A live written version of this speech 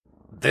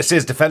This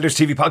is Defenders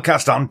TV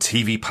Podcast on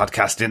TV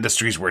Podcast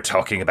Industries. We're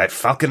talking about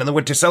Falcon and the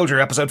Winter Soldier,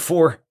 Episode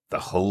 4. The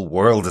whole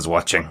world is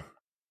watching.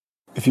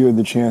 If you had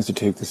the chance to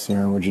take the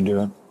serum, would you do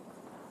it?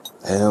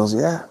 Hells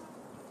yeah.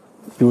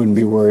 You wouldn't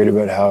be worried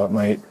about how it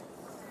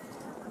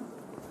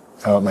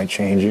might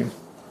change you?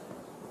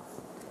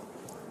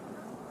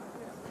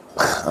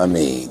 I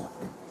mean,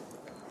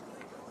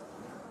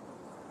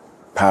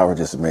 power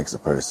just makes a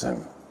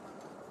person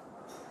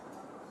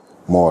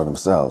more of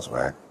themselves,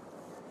 right?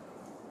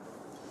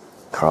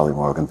 Carly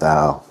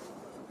Morgenthau,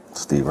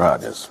 Steve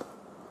Rogers.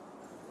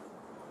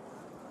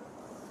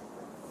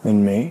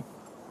 And me?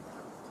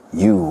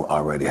 You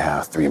already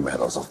have 3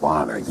 medals of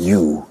honor.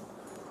 You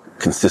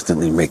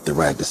consistently make the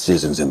right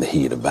decisions in the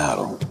heat of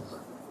battle.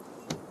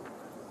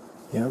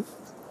 Yep.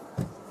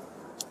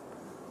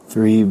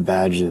 3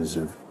 badges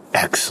of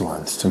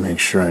excellence to make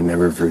sure I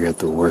never forget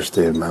the worst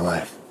day of my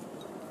life.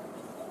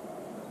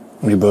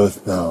 We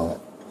both know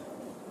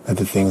that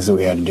the things that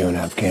we had to do in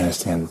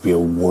Afghanistan to be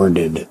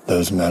awarded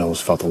those medals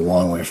felt a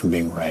long way from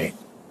being right.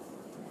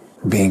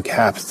 Being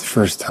capped is the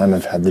first time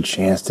I've had the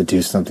chance to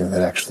do something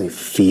that actually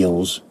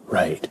feels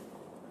right.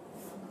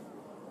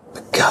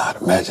 But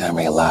God, imagine how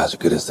many lives we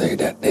could have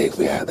saved that day if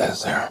we had that,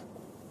 Sarah.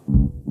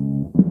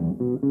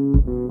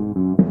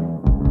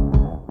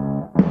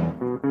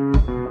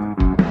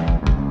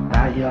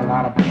 I hear a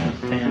lot of people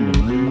saying the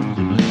blues,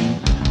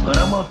 but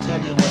I'm gonna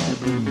tell you what the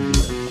blues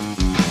is.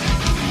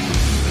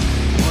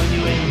 When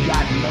you ain't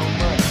got no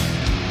money,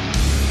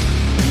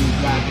 you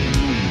got the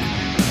blues.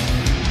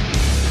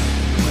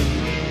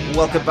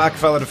 Welcome back,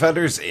 fellow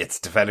Defenders. It's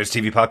Defenders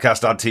TV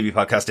Podcast on TV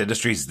Podcast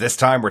Industries. This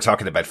time we're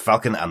talking about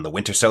Falcon and the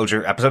Winter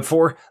Soldier, Episode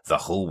 4. The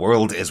whole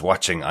world is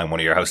watching. I'm one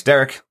of your hosts,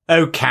 Derek.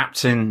 Oh,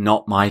 Captain,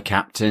 not my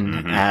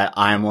Captain.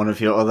 I am one of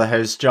your other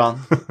hosts,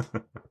 John.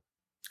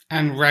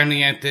 And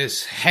rounding out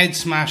this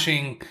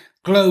head-smashing,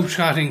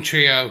 globe-trotting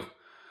trio,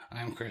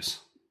 I'm Chris.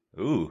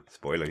 Ooh,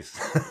 spoilers.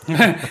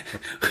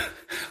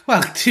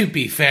 Well, to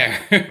be fair.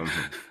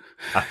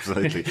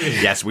 Absolutely.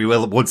 Yes, we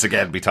will once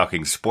again be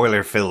talking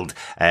spoiler-filled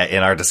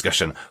in our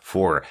discussion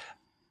for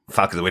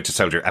Falcon the Winter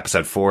Soldier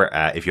Episode 4.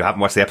 If you haven't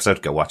watched the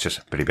episode, go watch it.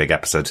 Pretty big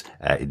episode.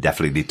 You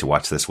definitely need to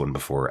watch this one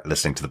before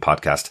listening to the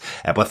podcast.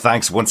 But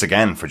thanks once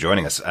again for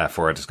joining us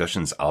for our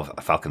discussions of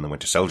Falcon the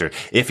Winter Soldier.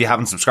 If you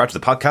haven't subscribed to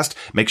the podcast,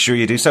 make sure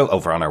you do so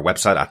over on our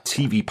website at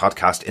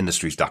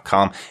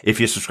tvpodcastindustries.com. If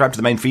you subscribe to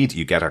the main feed,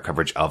 you get our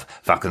coverage of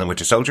Falcon the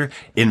Winter Soldier,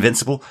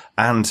 Invincible,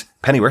 and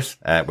Pennyworth,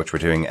 which we're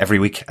doing every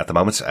week at the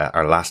moment.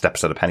 Our last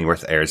episode of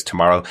Pennyworth airs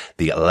tomorrow,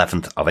 the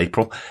 11th of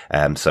April.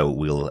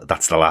 So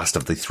that's the last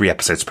of the 3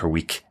 episodes per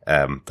week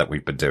that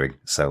we've been doing.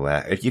 So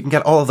you can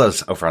get all of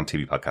those over on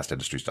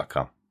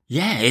tvpodcastindustries.com.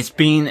 Yeah, it's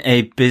been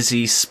a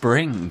busy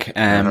spring.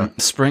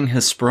 Spring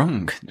has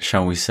sprung,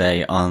 shall we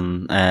say,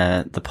 on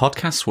the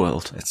podcast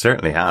world. It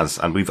certainly has.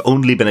 And we've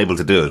only been able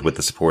to do it with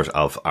the support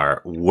of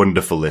our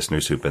wonderful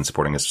listeners who've been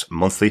supporting us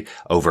monthly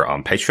over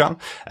on Patreon.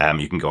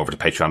 You can go over to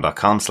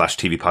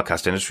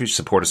patreon.com/tvpodcastindustries,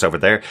 support us over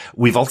there.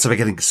 We've also been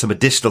getting some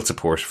additional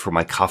support for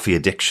my coffee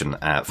addiction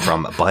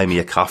from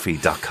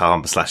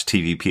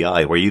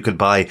buymeacoffee.com/tvpi, where you could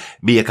buy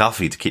me a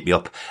coffee to keep me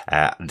up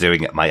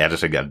doing my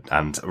editing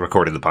and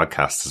recording the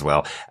podcasts as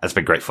well. It's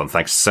been great fun.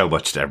 Thanks so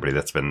much to everybody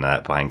that's been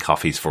buying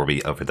coffees for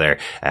me over there.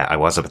 I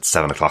was up at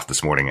 7 o'clock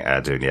this morning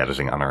doing the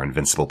editing on our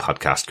Invincible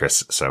podcast,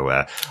 Chris. So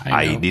I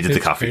needed the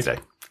coffee today.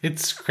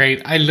 It's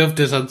great. I love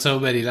this on so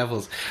many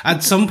levels.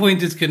 At some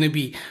point, it's going to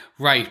be,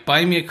 right,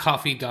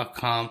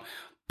 buymeacoffee.com,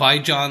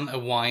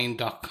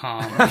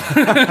 buyjohnawine.com.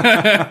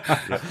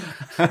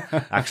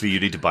 Actually, you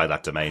need to buy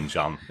that domain,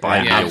 John.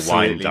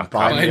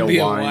 Buymeawine.com.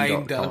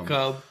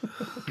 Buymeawine.com.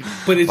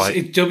 But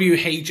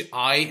it's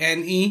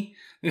WHINE.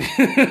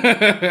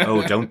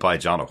 Oh, don't buy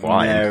John a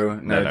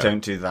wine. No,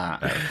 don't do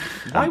that. No.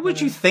 Why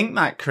would you think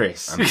that,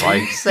 Chris?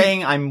 I'm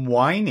saying I'm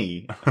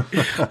whiny.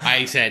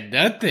 I said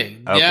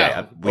nothing. Okay,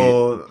 Yeah. we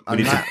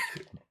need to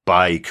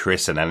buy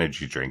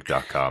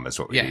chrisanenergydrink.com is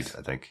what we need,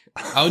 I think.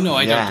 Oh, no,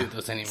 I don't do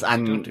those anymore.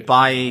 And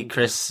buy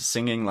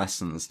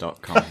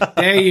chrissinginglessons.com.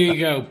 There you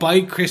go.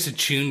 Buy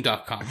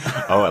chrisatune.com.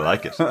 Oh, I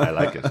like it.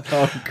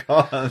 Oh,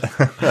 God.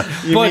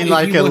 You mean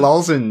like a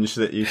lozenge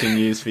that you can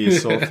use for your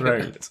sore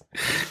throat?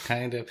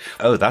 Kind of.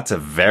 Oh, that's a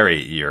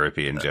very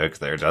European joke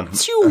there, John.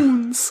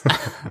 Tunes.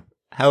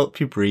 Help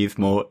you breathe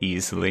more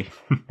easily.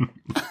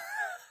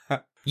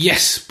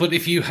 Yes, but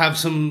if you have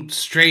some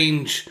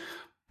strange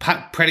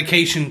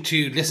predication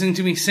to listening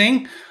to me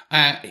sing,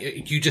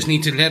 you just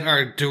need to let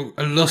our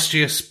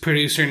illustrious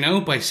producer know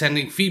by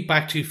sending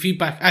feedback to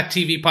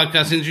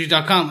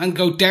feedback@tvpodcastindustries.com and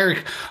go,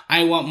 Derek,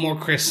 I want more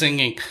Chris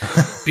singing.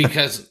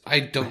 Because I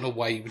don't know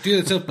why you would do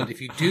that stuff, but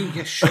if you do,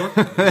 yes, sure,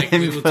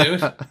 we will do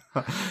it.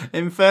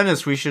 In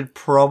fairness, we should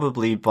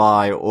probably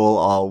buy all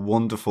our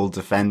wonderful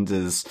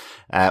defenders,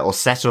 or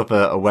set up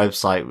a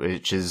website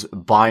which is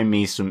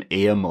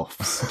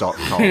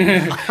buymesomeearmuffs.com.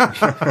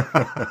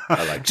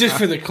 I like Just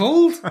for the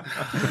cold?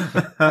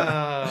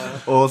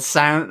 Or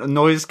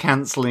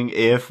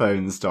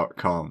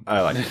noise-cancelling-earphones.com.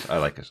 I like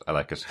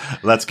it.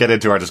 Let's get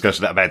into our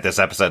discussion about this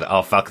episode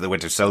of Falcon the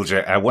Winter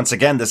Soldier. Once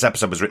again, this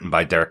episode was written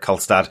by Derek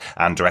Kolstad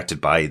and and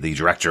directed by the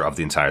director of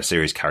the entire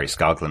series, Carrie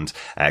Scogland.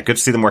 Good to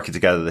see them working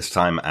together this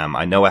time.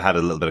 I know I had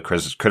a little bit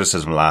of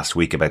criticism last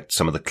week about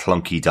some of the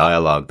clunky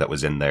dialogue that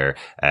was in there,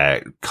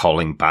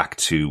 calling back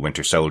to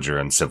Winter Soldier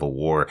and Civil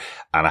War.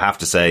 And I have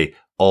to say,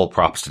 all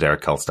props to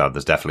Derek Kolstad.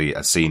 There's definitely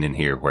a scene in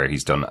here where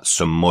he's done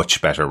some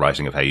much better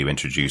writing of how you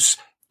introduce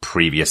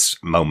previous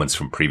moments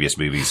from previous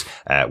movies,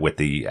 with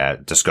the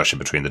discussion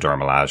between the Dora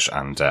Milaje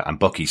and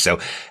Bucky. So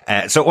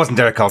it wasn't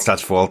Derek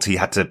Kolstad's fault. He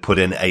had to put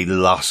in a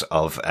lot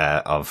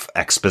of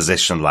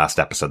exposition last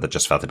episode that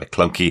just felt a bit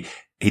clunky.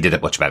 He did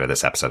it much better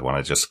this episode. I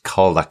want to just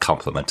call that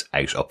compliment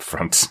out up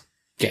front.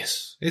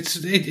 Yes.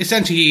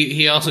 Essentially,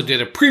 he also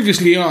did it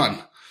previously on.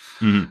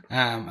 Mm-hmm.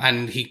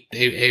 And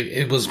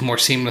it was more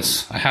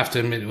seamless. I have to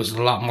admit, it was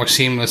a lot more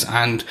seamless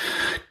and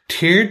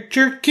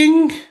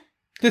tear-jerking.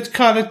 Let's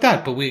call it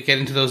that, but we'll get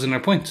into those in our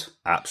points.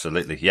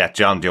 Absolutely. Yeah,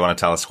 John, do you want to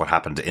tell us what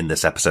happened in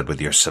this episode with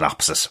your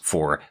synopsis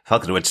for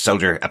Falcon and the Winter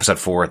Soldier, episode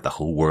 4, The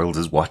Whole World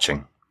is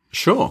Watching?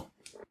 Sure.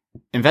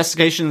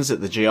 Investigations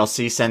at the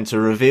GRC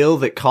Centre reveal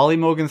that Karli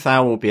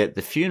Morgenthau will be at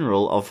the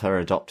funeral of her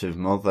adoptive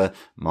mother,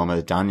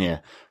 Mama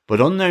Danya.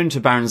 But unknown to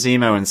Baron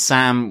Zemo and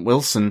Sam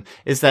Wilson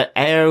is that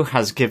AO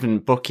has given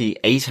Bucky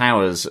 8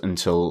 hours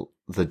until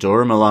the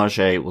Dora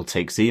Milaje will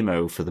take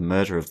Zemo for the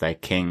murder of their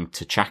king,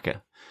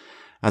 T'Chaka.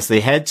 As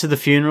they head to the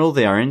funeral,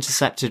 they are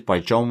intercepted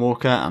by John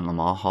Walker and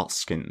Lamar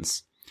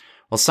Hoskins.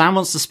 While Sam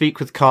wants to speak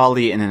with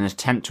Karli in an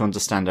attempt to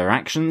understand her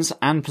actions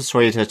and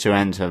persuade her to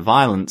end her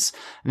violence,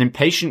 an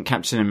impatient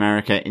Captain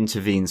America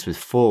intervenes with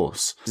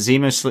force.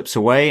 Zemo slips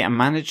away and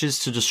manages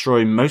to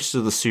destroy most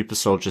of the super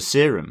soldier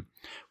serum,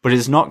 but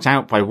is knocked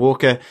out by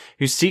Walker,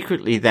 who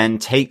secretly then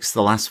takes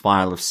the last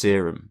vial of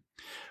serum.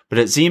 But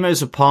at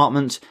Zemo's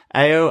apartment,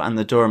 AO and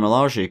the Dora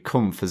Milaje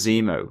come for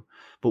Zemo,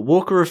 but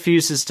Walker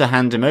refuses to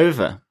hand him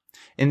over.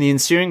 In the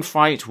ensuing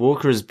fight,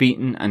 Walker is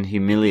beaten and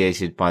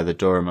humiliated by the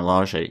Dora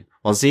Milaje,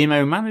 while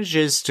Zemo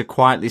manages to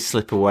quietly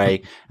slip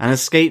away and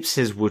escapes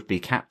his would-be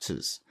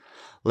captors.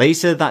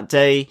 Later that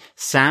day,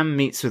 Sam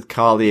meets with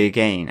Karli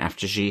again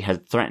after she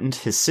had threatened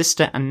his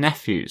sister and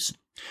nephews,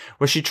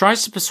 where she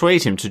tries to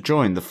persuade him to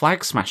join the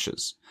Flag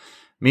Smashers.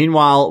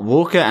 Meanwhile,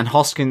 Walker and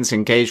Hoskins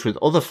engage with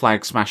other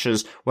Flag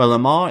Smashers, where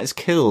Lamar is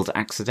killed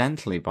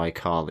accidentally by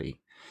Karli.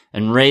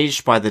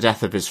 Enraged by the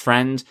death of his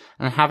friend,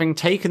 and having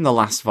taken the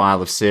last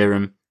vial of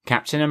serum,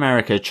 Captain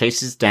America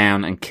chases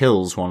down and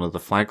kills one of the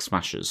Flag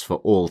Smashers for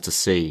all to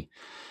see.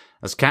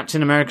 As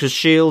Captain America's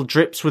shield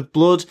drips with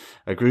blood,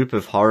 a group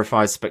of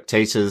horrified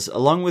spectators,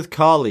 along with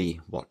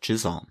Karli,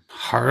 watches on.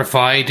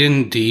 Horrified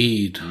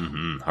indeed.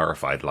 Mm-hmm.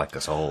 Horrified like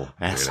us all.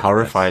 Yes, really.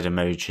 horrified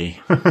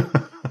emoji.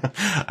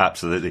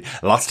 Absolutely.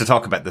 Lots to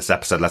talk about this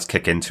episode. Let's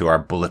kick into our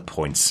bullet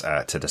points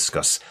to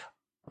discuss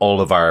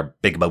all of our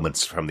big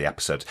moments from the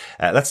episode.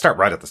 Let's start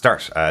right at the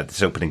start.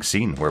 This opening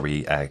scene where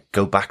we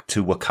go back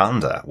to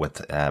Wakanda with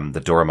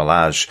the Dora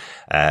Milaje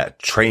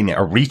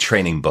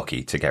retraining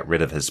Bucky to get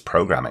rid of his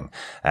programming.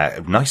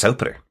 Nice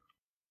opener.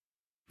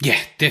 Yeah,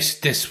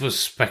 this was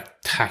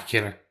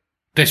spectacular.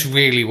 This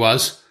really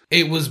was.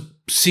 It was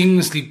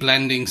seamlessly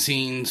blending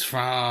scenes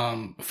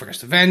from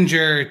First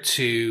Avenger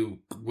to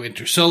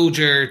Winter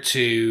Soldier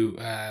to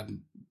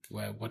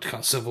what you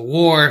call Civil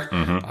War.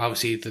 Mm-hmm.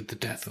 Obviously the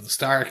death of the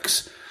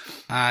Starks.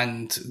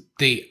 And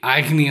the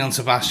agony on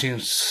Sebastian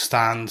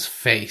Stan's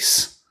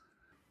face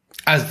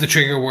as the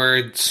trigger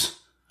words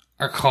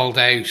are called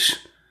out.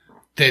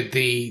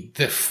 The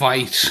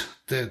fight,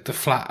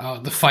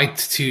 the fight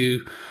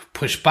to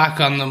push back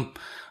on them.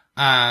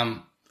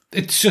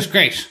 It's just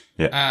great.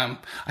 Yeah.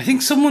 I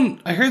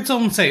heard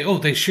someone say, "Oh,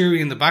 there's Shuri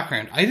in the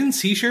background." I didn't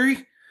see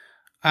Shuri.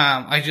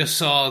 I just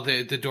saw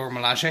the Dora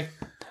Milaje.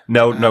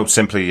 No,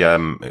 simply,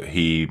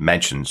 he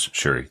mentions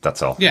Shuri,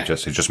 that's all. Yeah.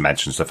 He just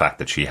mentions the fact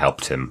that she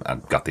helped him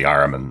and got the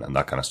arm and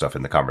that kind of stuff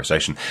in the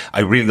conversation. I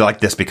really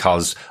like this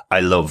because I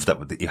love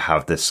that you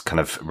have this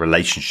kind of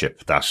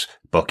relationship that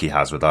Bucky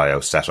has with Io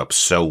set up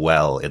so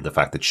well in the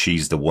fact that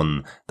she's the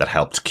one that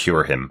helped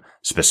cure him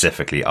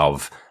specifically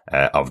of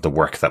the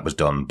work that was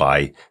done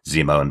by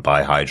Zemo and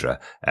by Hydra,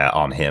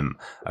 on him.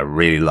 I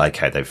really like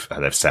how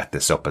they've set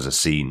this up as a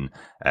scene,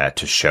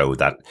 to show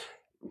that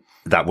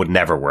would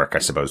never work, I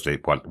suppose,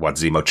 what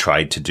Zemo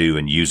tried to do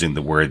and using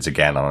the words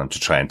again on him to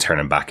try and turn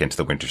him back into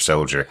the Winter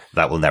Soldier.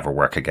 That will never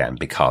work again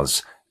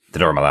because the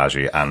Dora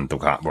Milaje and the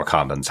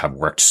Wakandans have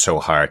worked so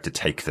hard to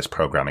take this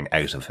programming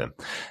out of him.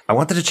 I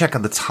wanted to check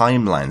on the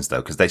timelines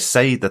though, because they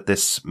say that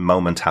this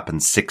moment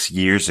happened 6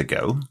 years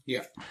ago.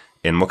 Yeah.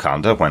 In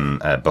Wakanda, when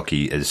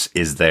Bucky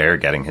is there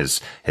getting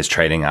his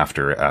training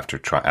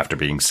after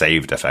being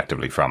saved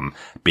effectively from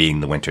being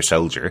the Winter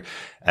Soldier.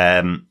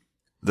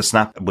 The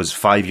snap was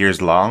 5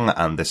 years long,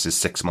 and this is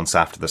 6 months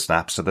after the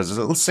snap. So there's a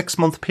little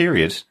 6-month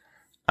period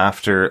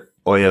after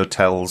Oyo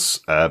tells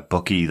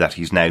Bucky that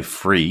he's now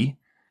free.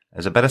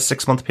 There's about a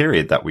 6-month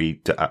period that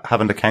we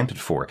haven't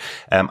accounted for.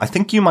 I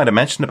think you might have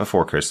mentioned it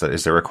before, Chris, that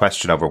is there a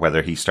question over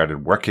whether he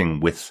started working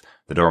with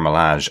the Dora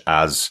Milaje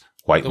as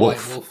White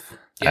Wolf?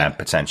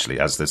 potentially,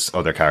 as this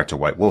other character,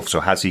 White Wolf. So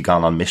has he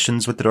gone on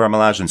missions with the Dora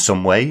Milaje in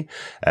some way,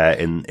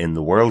 in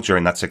the world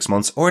during that 6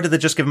 months? Or did they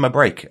just give him a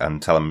break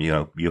and tell him,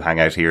 you hang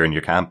out here in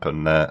your camp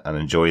and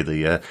enjoy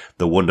the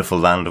wonderful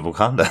land of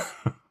Wakanda?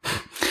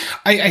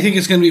 I think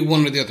it's going to be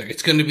one or the other.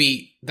 It's going to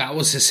be, that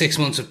was his 6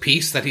 months of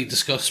peace that he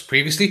discussed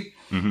previously.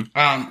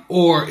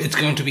 Or it's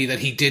going to be that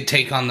he did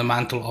take on the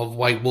mantle of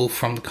White Wolf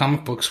from the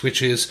comic books,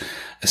 which is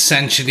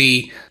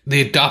essentially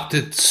the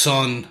adopted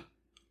son,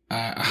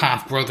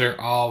 half-brother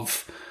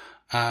of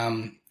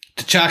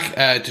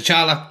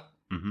T'Challa.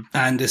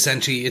 And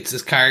essentially it's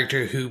this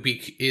character who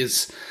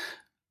is,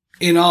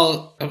 in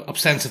all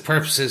ostensive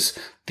purposes,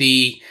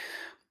 the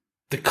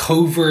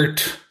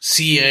covert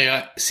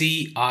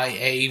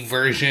CIA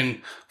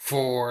version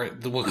for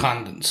the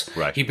Wakandans.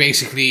 Right. He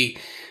basically,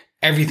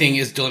 everything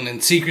is done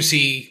in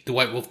secrecy. The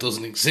White Wolf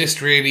doesn't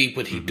exist really,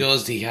 but he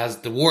does. He has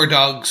the war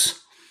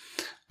dogs,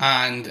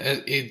 and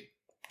it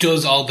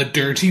does all the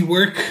dirty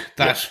work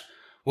that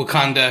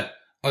Wakanda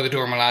or the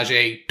Dora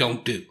Milaje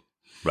don't do.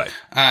 Right.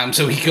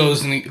 So he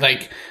goes and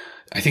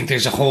I think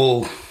there's a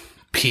whole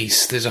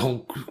piece. There's a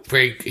whole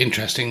very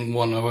interesting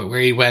one about where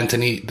he went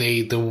and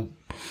the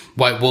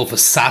White Wolf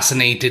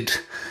assassinated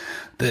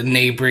the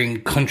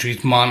neighboring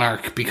country's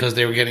monarch because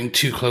they were getting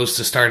too close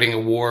to starting a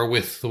war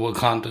with the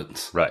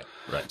Wakandans. Right.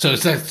 So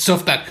it's that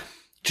stuff that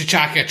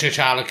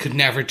T'Challa could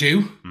never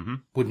do,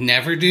 would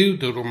never do,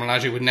 the Dora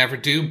Milaje would never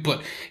do,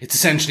 but it's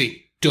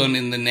essentially done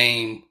in the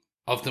name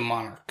of the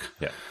monarch.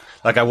 Yeah.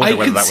 Like, I wonder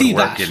whether that would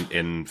work that.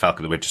 in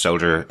Falcon the Winter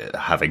Soldier,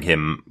 having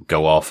him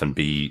go off and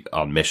be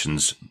on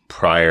missions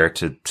prior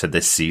to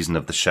this season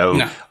of the show.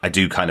 No. I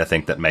do kind of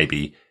think that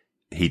maybe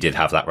he did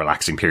have that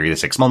relaxing period of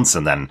 6 months,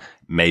 and then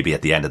maybe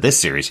at the end of this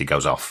series he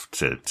goes off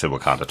to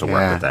Wakanda to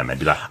work with them.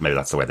 Maybe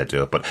that's the way they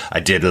do it. But I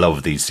did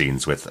love these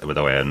scenes with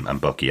Oya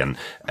and Bucky, and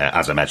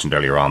as I mentioned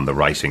earlier on, the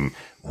writing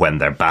when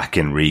they're back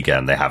in Riga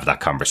and they have that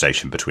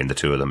conversation between the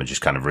two of them and just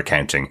kind of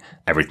recounting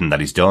everything that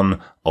he's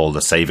done, all the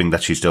saving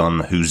that she's done,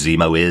 who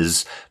Zemo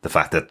is, the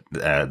fact that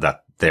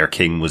their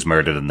king was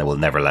murdered and they will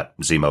never let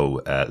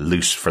Zemo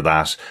loose for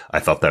that. I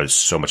thought there was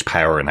so much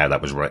power in how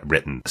that was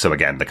written. So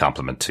again, the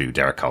compliment to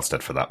Derek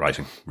Kolstad for that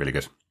writing. Really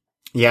good.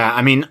 Yeah,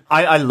 I mean,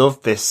 I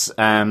love this.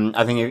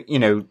 I think,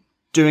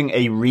 doing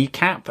a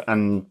recap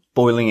and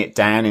boiling it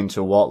down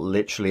into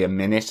literally a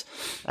minute.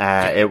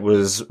 It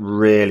was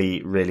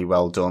really, really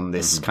well done.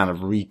 This kind of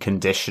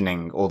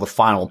reconditioning, or the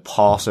final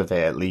part of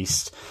it at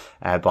least,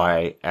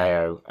 by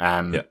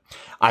Ayo.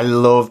 I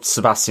loved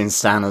Sebastian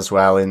Stan as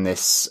well in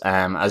this.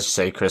 As you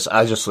say, Chris,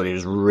 I just thought he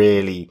was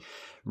really,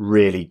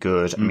 really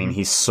good. I mean,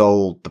 he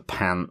sold the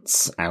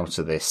pants out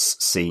of this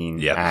scene.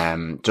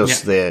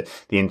 The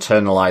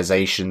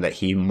internalization that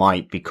he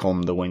might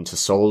become the Winter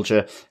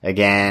Soldier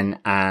again.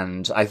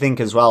 And I think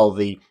as well,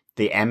 the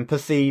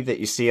empathy that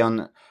you see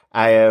on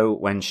Ayo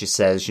when she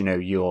says,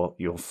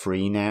 you're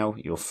free now,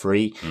 you're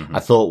free, I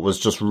thought was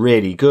just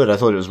really good. I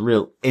thought it was a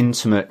real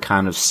intimate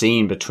kind of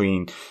scene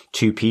between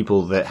two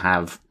people that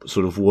have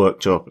sort of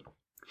worked up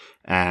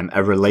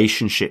a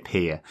relationship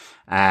here.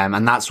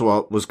 And that's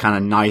what was kind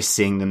of nice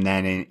seeing them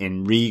then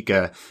in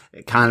Riga,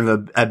 kind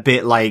of a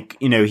bit like,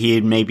 he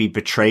had maybe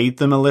betrayed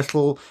them a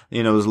little,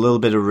 there was a little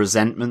bit of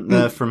resentment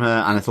there from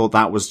her. And I thought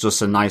that was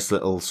just a nice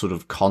little sort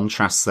of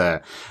contrast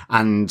there.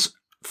 And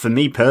for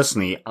me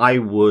personally, I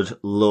would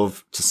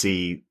love to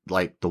see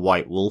the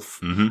White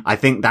Wolf. I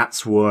think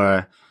that's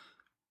where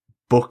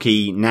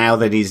Bucky, now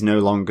that he's no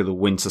longer the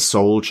Winter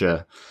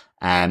Soldier,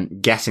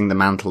 getting the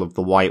mantle of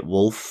the White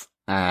Wolf,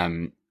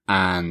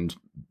 and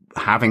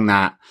having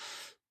that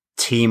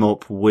team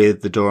up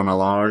with the Dora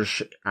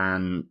Milaje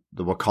and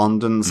the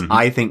Wakandans,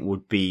 I think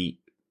would be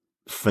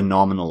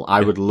phenomenal.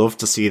 I would love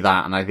to see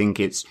that. And I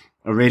think it's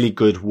a really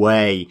good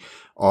way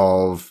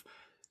of,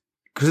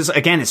 because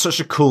again, it's such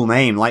a cool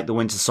name, like the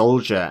Winter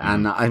Soldier,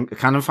 and I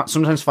kind of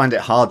sometimes find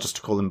it hard just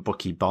to call him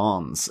Bucky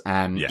Barnes.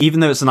 Even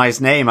though it's a nice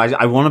name,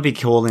 I want to be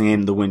calling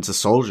him the Winter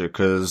Soldier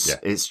because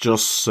it's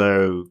just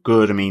so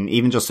good. I mean,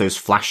 even just those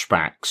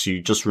flashbacks,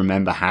 you just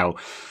remember how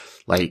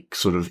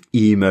sort of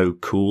emo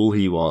cool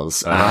he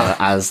was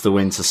as the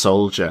Winter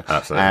Soldier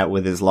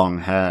with his long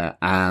hair.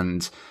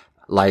 And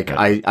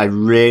I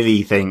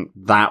really think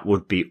that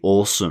would be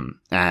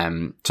awesome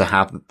to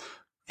have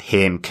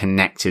him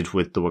connected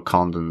with the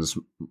Wakandans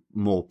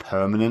more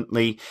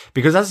permanently,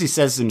 because as he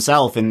says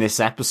himself in this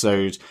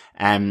episode,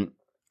 Sam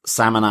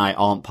and I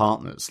aren't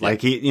partners. So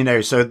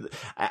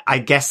I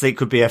guess it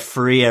could be a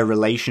freer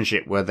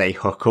relationship where they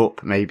hook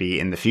up maybe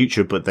in the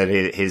future, but that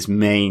his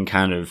main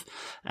kind of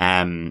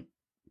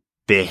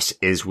bit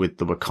is with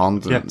the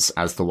Wakandans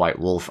as the White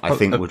Wolf. I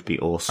think would be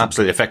awesome.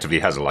 Absolutely. Effectively,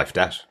 he has a life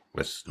debt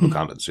with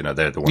Wakandans.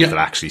 They're the ones that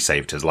actually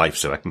saved his life,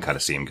 so I can kind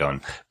of see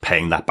him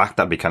paying that back.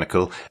 That'd be kind of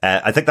cool.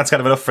 I think that's kind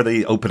of enough for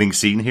the opening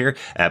scene here.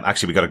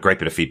 Actually, we got a great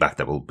bit of feedback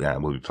that we'll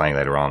be playing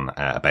later on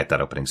about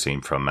that opening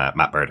scene from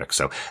Matt Murdock,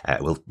 so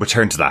we'll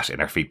return to that in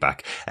our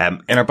feedback.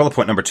 In our bullet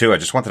point number 2, I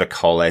just wanted to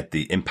call out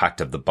the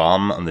impact of the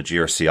bomb on the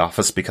GRC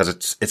office, because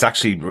it's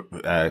actually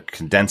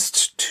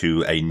condensed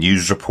to a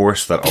news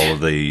report that all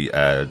of the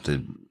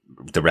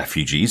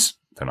refugees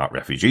they're not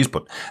refugees,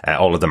 but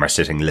all of them are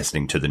sitting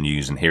listening to the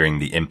news and hearing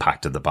the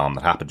impact of the bomb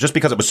that happened. Just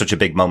because it was such a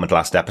big moment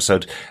last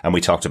episode, and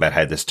we talked about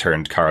how this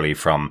turned Carly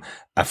from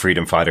a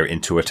freedom fighter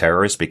into a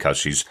terrorist because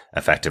she's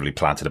effectively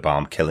planted a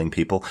bomb killing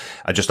people.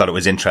 I just thought it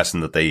was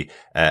interesting that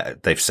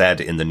they've said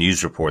in the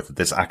news report that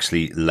this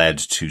actually led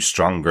to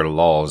stronger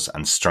laws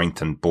and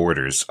strengthened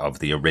borders of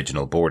the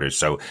original borders.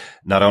 So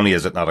not only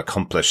is it not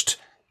accomplished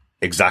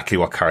exactly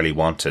what Carly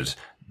wanted,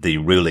 the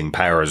ruling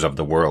powers of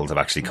the world have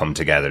actually come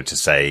together to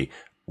say,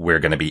 we're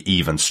going to be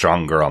even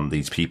stronger on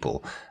these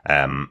people,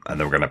 and then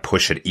we're going to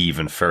push it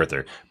even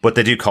further. But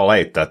they do call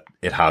out that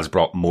it has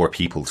brought more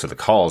people to the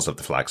cause of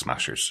the Flag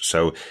Smashers.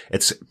 So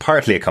it's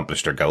partly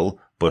accomplished their goal,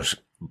 but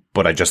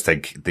I just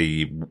think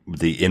the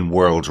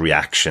in-world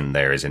reaction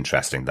there is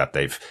interesting, that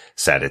they've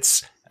said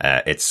it's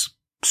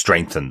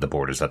strengthened the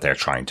borders that they're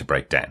trying to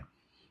break down.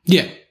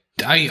 Yeah.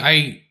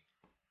 I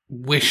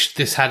wish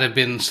this had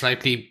been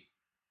slightly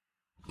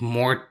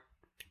more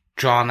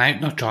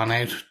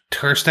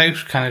tersed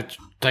out, kind of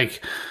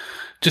like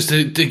just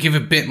to give a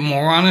bit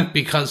more on it,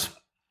 because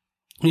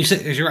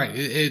you're right,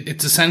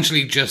 it's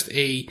essentially just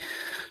a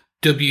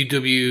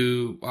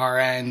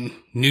WWRN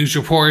news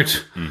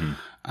report,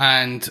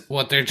 and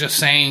what they're just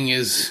saying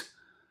is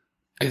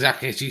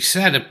exactly as you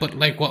said it. But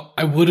like, what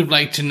I would have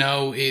liked to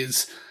know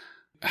is,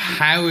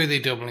 how are they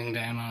doubling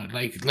down on it?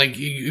 Like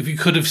if you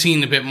could have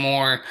seen a bit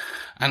more,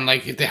 and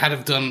like if they had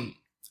have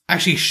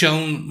actually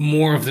shown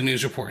more of the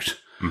news report.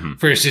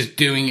 Versus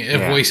doing a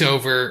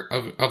voiceover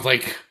of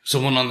like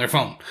someone on their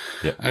phone,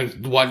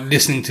 while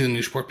listening to the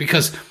news report.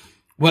 Because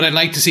what I'd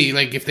like to see,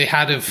 like if they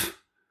had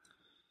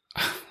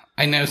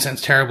I know it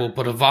sounds terrible,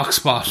 but a vox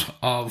spot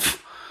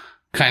of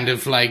kind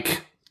of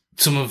like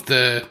some of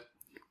the,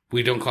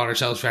 we don't call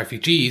ourselves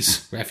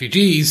refugees,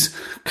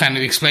 kind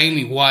of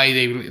explaining why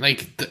they,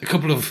 like a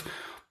couple of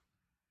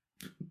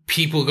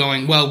people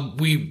going, well,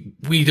 we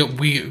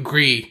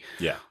agree.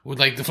 Yeah. With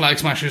like the Flag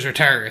Smashers are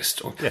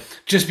terrorists, or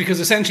just because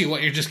essentially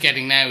what you're just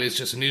getting now is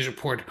just a news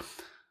report.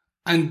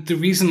 And the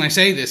reason I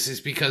say this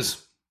is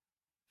because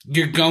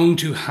you're going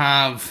to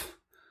have,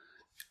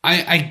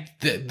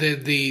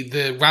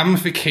 the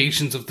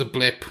ramifications of the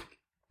blip,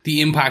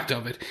 the impact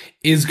of it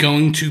is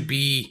going to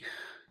be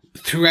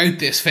throughout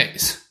this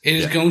phase. It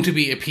is going to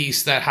be a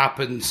piece that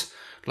happens,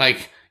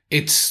 like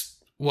it's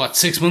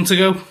 6 months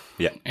ago.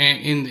 Yeah.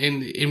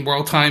 In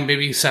world time,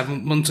 maybe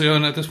 7 months ago,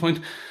 and at this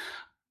point,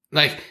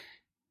 like,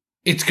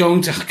 it's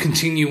going to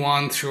continue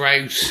on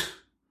throughout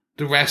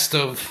the rest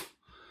of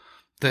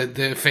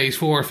the phase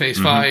 4, phase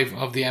 5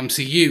 of the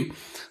MCU.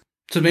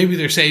 So maybe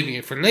they're saving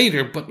it for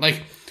later, but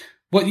like,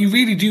 what you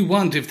really do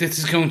want, if this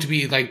is going to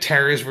be like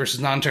terrorists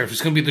versus non-terrorists,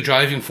 it's going to be the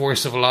driving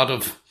force of a lot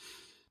of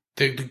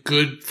the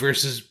good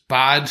versus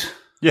bad.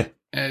 Yeah.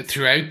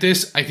 Throughout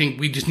this, I think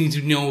we just need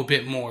to know a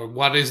bit more.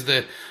 What is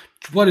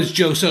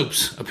Joe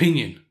Soap's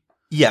opinion?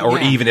 Yeah, or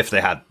even if they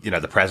had,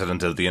 the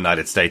President of the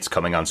United States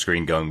coming on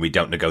screen going, we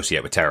don't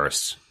negotiate with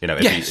terrorists.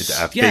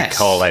 A big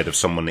call out of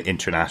someone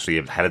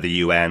internationally, head of the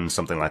UN,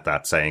 something like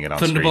that, saying it on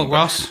screen. Thunderbolt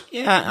Ross?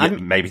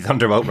 Maybe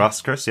Thunderbolt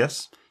Ross, Chris,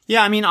 yes.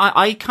 Yeah, I mean,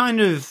 I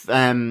kind of,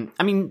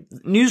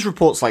 news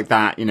reports like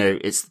that,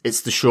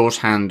 it's the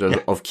shorthand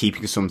of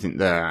keeping something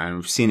there. And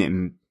we've seen it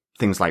in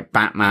things like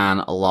Batman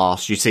a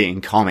lot. You see it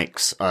in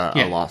comics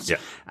a lot. Yeah.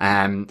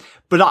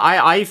 But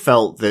I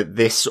felt that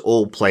this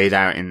all played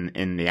out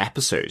in the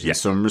episode in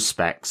some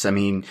respects. I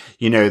mean,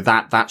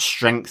 that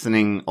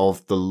strengthening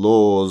of the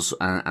laws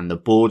and the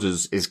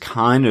borders is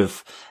kind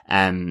of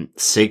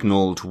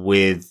signaled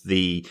with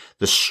the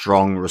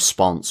strong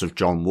response of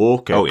John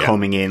Walker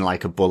coming in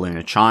like a bull in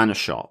a china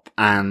shop.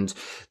 And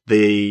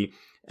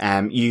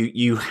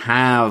you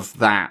have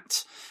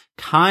that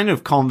kind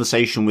of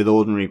conversation with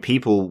ordinary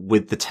people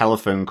with the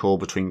telephone call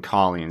between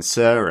Carly and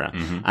Sarah.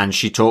 And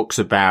she talks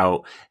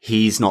about,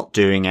 he's not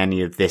doing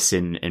any of this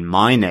in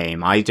my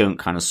name. I don't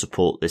kind of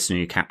support this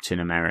new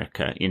Captain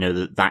America.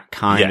 That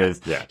kind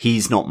of,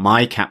 he's not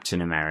my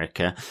Captain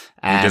America.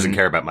 He doesn't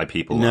care about my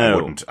people.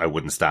 No. I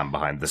wouldn't stand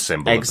behind the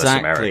symbol of this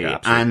America.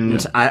 Absolutely.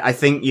 And I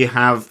think you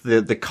have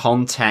the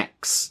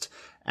context,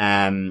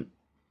 of,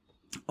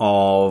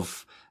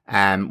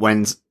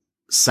 when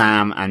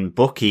Sam and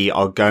Bucky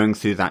are going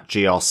through that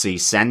GRC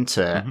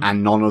center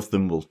and none of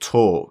them will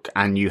talk.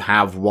 And you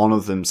have one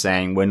of them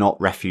saying, we're not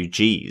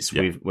refugees.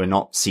 We're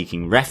not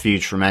seeking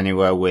refuge from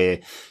anywhere. We're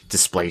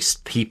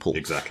displaced people.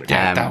 Exactly.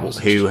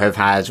 Who have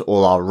had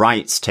all our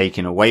rights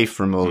taken away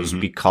from us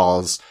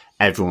because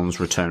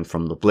everyone's returned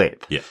from the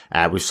blip. Yeah.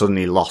 We've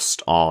suddenly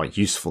lost our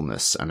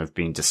usefulness and have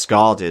been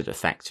discarded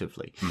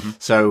effectively.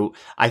 So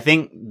I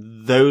think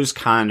those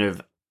kind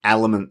of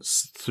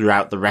elements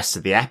throughout the rest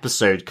of the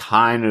episode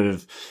kind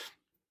of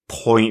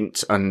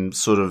point and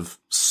sort of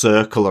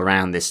circle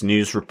around this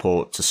news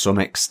report to some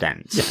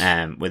extent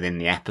within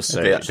the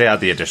episode. They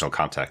add the additional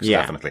context,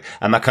 definitely.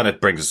 And that kind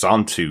of brings us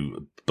on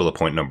to bullet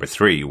point number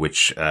 3,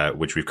 which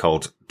we've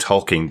called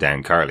talking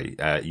down Carly.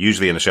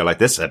 Usually in a show like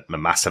this, a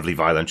massively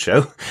violent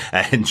show,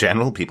 in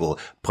general, people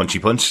punchy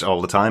punch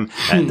all the time.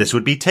 This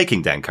would be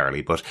taking down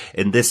Carly. But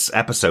in this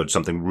episode,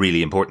 something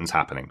really important is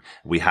happening.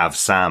 We have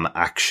Sam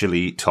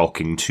actually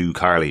talking to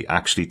Carly,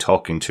 actually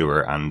talking to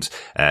her and,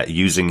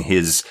 using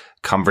his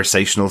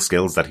conversational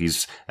skills that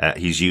he's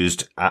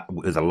used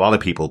with a lot of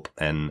people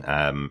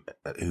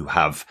who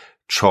have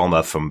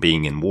trauma from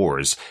being in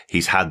wars.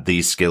 He's had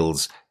these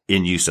skills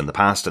in use in the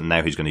past, and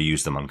now he's going to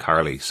use them on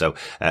Carly. So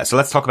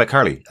let's talk about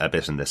Carly a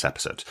bit in this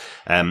episode.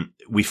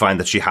 We find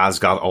that she has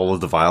got all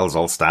of the vials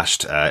all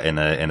stashed in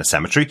a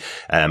cemetery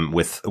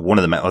with one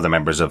of the other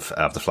members of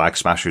the Flag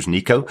Smashers,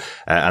 Nico,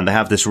 and they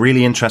have this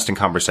really interesting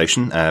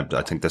conversation.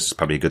 I think this is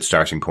probably a good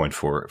starting point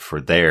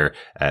for their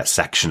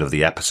section of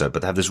the episode.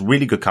 But they have this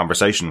really good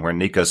conversation where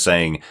Nico's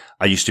saying,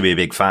 "I used to be a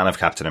big fan of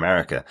Captain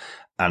America,"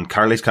 and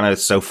Carly's kind of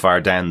so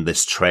far down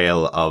this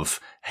trail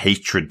of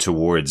hatred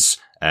towards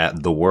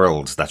the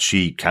world that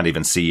she can't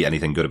even see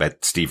anything good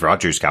about Steve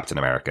Rogers' Captain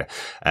America.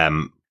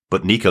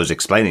 But Nico's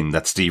explaining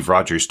that Steve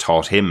Rogers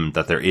taught him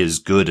that there is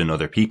good in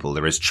other people,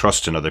 there is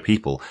trust in other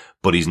people,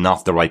 but he's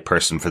not the right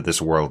person for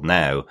this world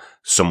now.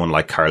 Someone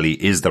like Carly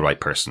is the right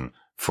person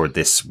for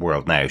this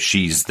world now.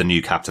 She's the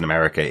new Captain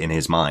America in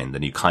his mind, the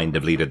new kind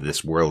of leader that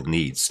this world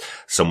needs.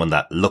 Someone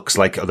that looks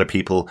like other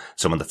people,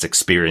 someone that's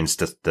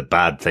experienced the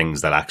bad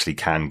things that actually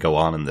can go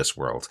on in this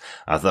world.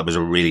 I thought that was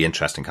a really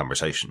interesting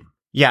conversation.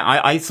 Yeah,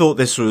 I thought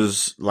this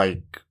was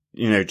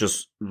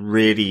just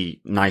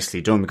really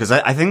nicely done, because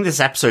I think this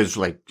episode's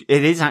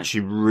it is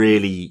actually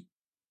really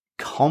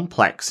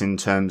complex in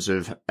terms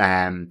of,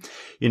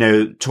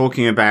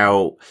 talking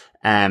about,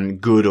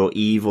 good or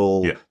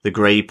evil, the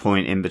grey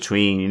point in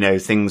between,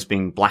 things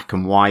being black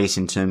and white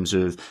in terms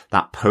of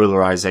that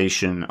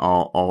polarization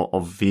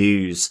of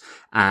views.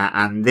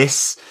 And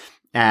this,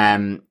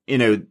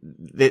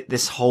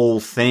 this whole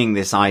thing,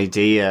 this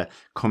idea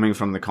coming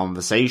from the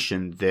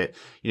conversation that,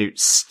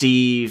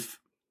 Steve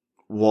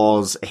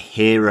was a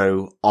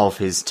hero of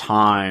his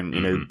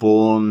time,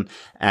 born,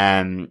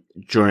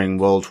 during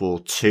World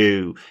War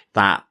II,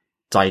 that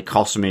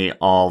dichotomy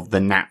of the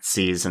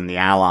Nazis and the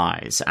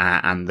Allies,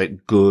 and the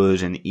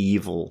good and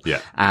evil.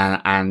 Yeah.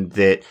 And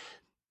that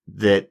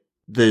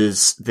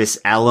there's this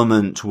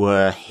element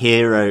where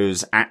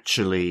heroes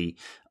actually,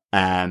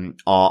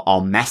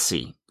 are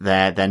messy.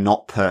 They're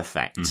not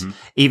perfect. Mm-hmm.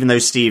 Even though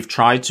Steve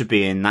tried to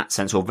be in that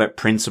sense, or very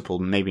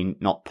principled, maybe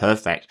not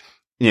perfect,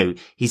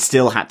 he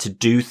still had to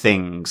do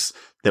things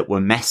that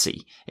were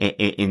messy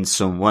in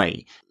some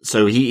way.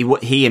 So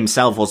he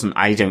himself wasn't,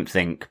 I don't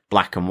think,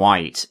 black and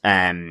white,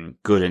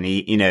 good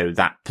and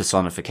that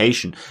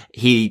personification.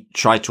 He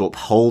tried to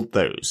uphold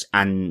those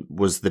and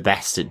was the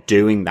best at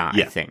doing that,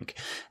 I think.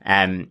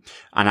 And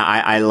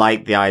I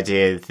like the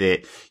idea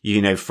that,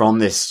 from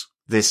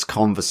this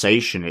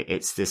conversation,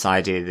 it's this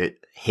idea that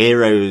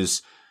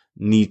heroes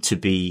need to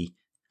be,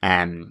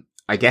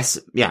 I guess,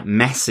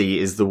 messy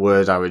is the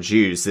word I would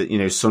use.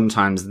 That,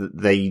 sometimes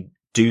they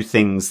do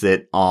things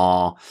that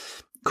are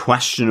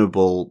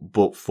questionable,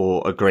 but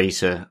for a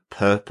greater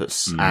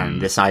purpose.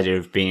 And this idea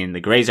of being in the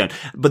grey zone.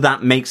 But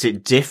that makes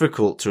it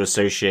difficult to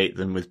associate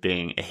them with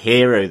being a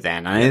hero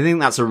then. And I think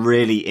that's a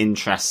really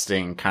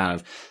interesting kind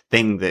of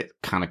thing that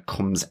kind of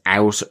comes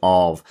out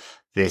of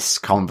this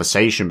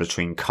conversation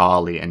between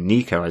Carly and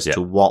Nico as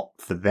to what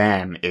for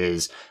them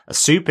is a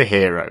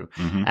superhero.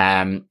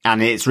 Mm-hmm.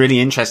 And it's really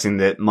interesting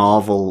that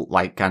Marvel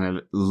kind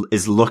of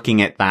is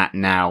looking at that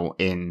now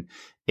in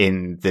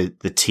the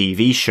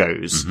TV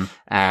shows.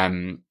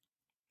 Mm-hmm.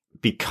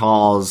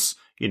 Because,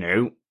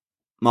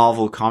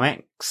 Marvel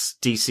Comics,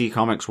 DC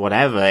Comics,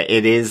 whatever,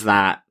 it is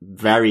that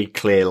very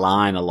clear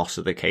line a lot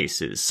of the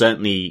cases.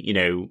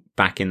 Certainly,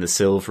 back in the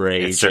Silver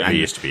Age. It certainly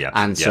used to be,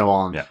 and so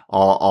on,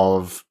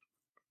 of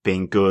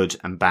being good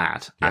and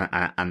bad,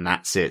 and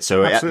that's it.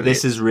 So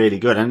this is really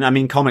good. And I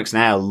mean, comics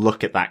now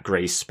look at that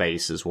grey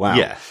space as well.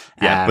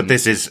 Yeah. But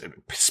this is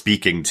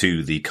speaking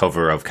to the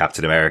cover of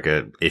Captain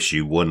America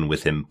issue 1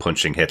 with him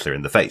punching Hitler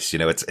in the face.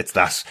 It's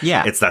that,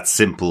 it's that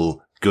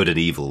simple good and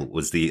evil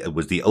was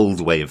the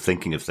old way of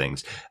thinking of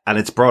things. And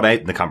it's brought out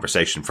in the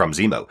conversation from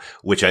Zemo,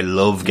 which I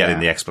love getting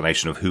the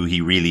explanation of who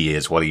he really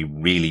is, what he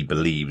really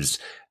believes.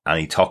 And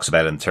he talks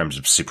about it in terms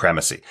of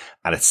supremacy.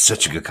 And it's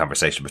such a good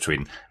conversation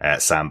between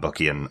Sam,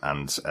 Bucky, and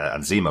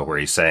Zemo, where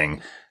he's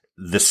saying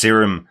the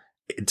serum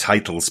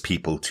entitles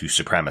people to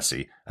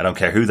supremacy. I don't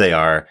care who they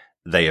are.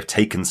 They have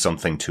taken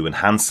something to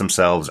enhance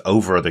themselves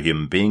over other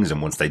human beings.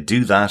 And once they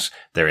do that,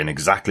 they're in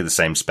exactly the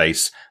same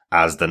space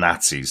as the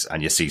Nazis.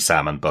 And you see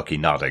Sam and Bucky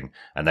nodding.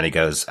 And then he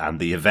goes, and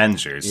the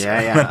Avengers.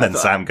 And then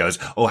Sam goes,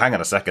 oh, hang on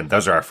a second.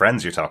 Those are our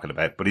friends you're talking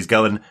about. But he's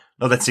going,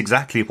 no, that's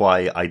exactly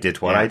why I did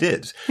what I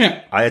did.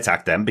 Yeah. I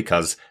attacked them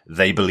because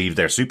they believe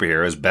they're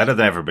superheroes better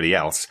than everybody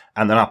else.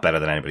 And they're not better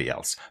than anybody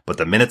else. But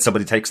the minute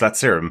somebody takes that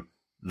serum,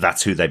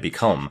 that's who they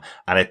become.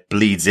 And it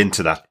bleeds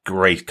into that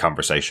great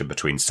conversation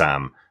between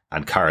Sam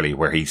and Carly,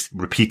 where he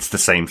repeats the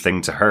same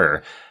thing to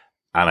her.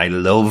 And I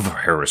love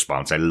her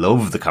response. I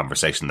love the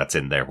conversation that's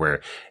in there where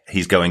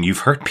he's going, you've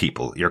hurt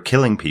people. You're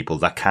killing people.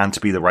 That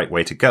can't be the right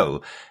way to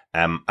go.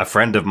 A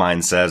friend of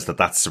mine says that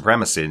that's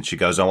supremacy. And she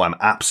goes, oh, I'm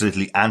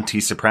absolutely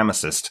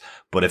anti-supremacist.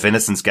 But if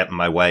innocents get in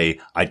my way,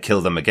 I'd kill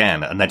them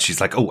again. And then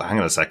she's like, oh, hang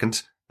on a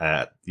second.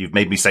 You've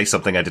made me say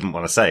something I didn't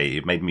want to say.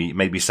 You've made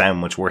me sound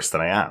much worse than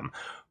I am.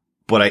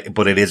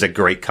 But it is a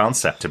great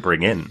concept to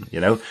bring in, you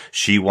know?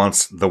 She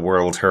wants the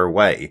world her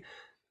way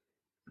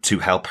to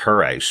help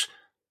her out.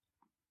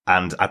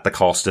 And at the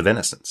cost of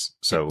innocence.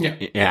 So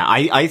yeah,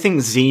 I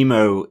think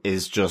Zemo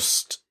is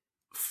just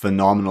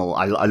phenomenal.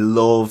 I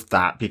love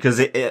that because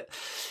it's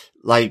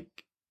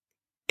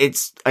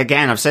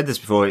again, I've said this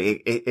before.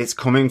 It's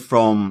coming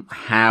from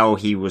how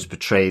he was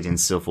portrayed in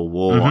Civil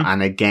War,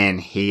 and again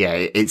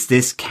here, it's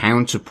this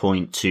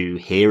counterpoint to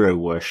hero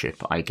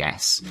worship, I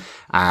guess,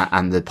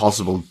 and the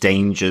possible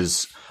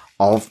dangers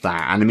of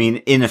that. And I mean,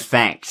 in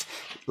effect,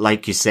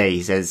 like you say,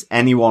 he says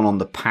anyone on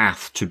the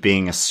path to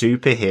being a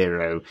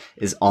superhero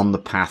is on the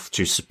path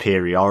to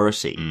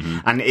superiority.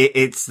 And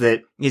it's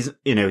that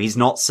he's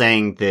not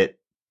saying that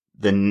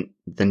the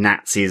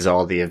Nazis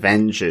are the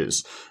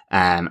Avengers,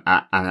 and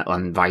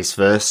vice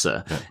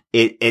versa.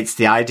 Yeah. It's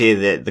the idea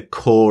that the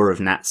core of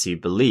Nazi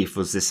belief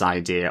was this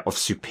idea of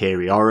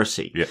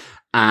superiority. Yeah.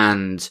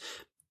 And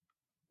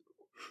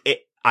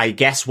I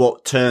guess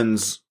what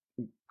turns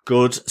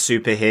good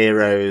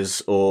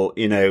superheroes or,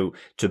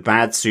 to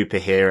bad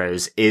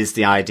superheroes is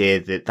the idea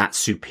that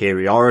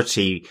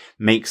superiority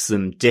makes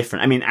them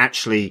different. I mean,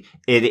 actually,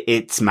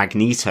 it's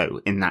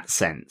Magneto in that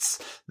sense.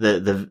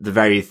 The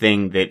very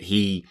thing that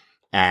he,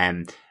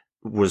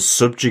 was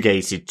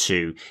subjugated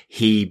to,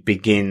 he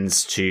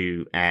begins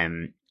to,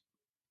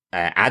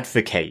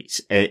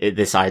 advocate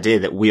this idea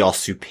that we are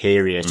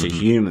superior to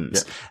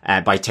humans.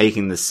 Yeah. By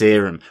taking the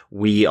serum,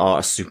 we are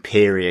a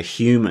superior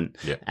human.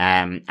 Yeah.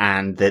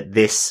 And that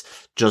this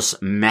just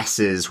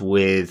messes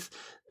with,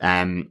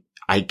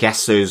 I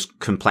guess those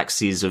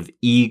complexities of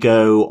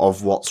ego,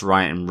 of what's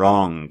right and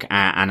wrong.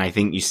 And I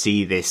think you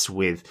see this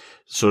with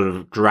sort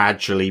of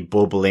gradually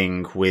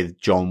bubbling with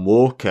John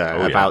Walker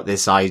about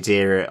this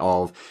idea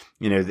of,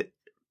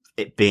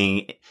 it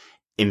being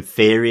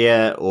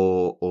inferior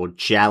or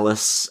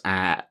jealous,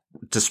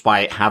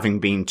 despite having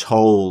been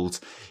told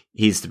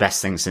he's the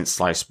best thing since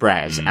sliced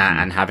bread,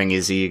 and having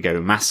his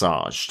ego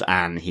massaged,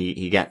 and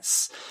he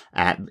gets,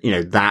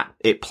 that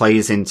it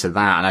plays into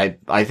that. And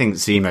I think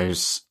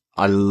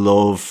I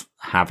love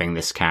having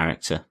this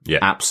character. Yeah.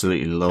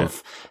 Absolutely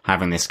love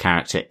having this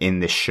character in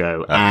this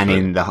show.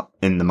 Absolutely. And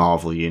in the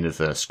Marvel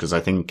universe, because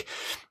I think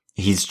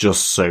he's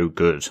just so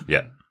good.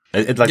 Yeah.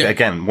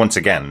 Again, once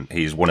again,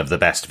 he's one of the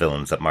best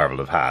villains that Marvel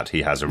have had.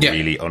 He has a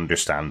really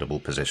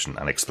understandable position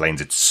and explains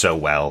it so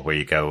well, where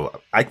you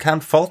go, I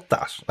can't fault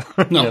that.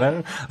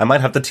 No. I might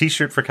have the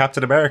t-shirt for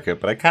Captain America,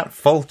 but I can't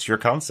fault your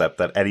concept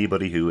that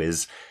anybody who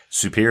is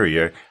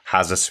superior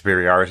has a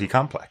superiority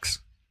complex.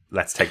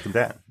 Let's take them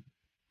down.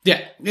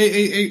 Yeah,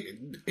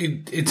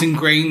 it's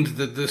ingrained,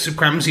 the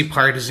supremacy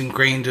part is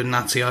ingrained in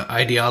Nazi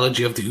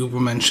ideology of the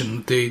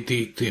Ubermenschen, the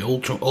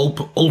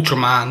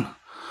Ultraman.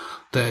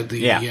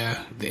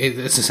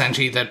 It's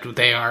essentially that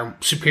they are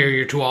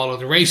superior to all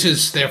other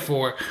races,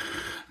 therefore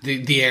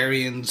the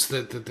Aryans,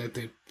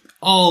 the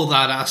all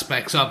that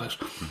aspects of it.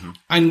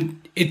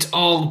 And it's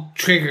all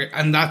triggered,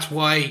 and that's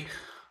why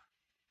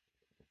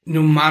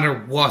no matter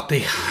what, they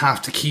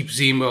have to keep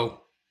Zemo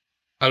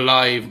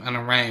alive and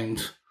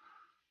around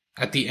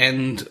at the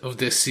end of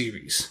this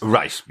series.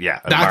 Right, yeah.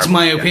 That's Marvel,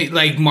 my opinion.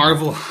 Like,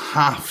 Marvel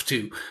have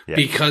to,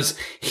 because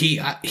he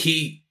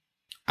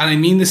and I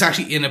mean this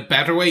actually in a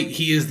better way,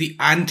 he is the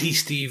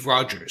anti-Steve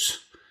Rogers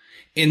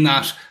in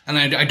that, and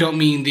I don't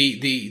mean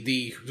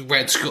the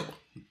Red Skull.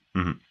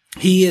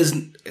 He is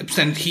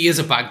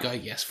a bad guy,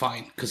 yes,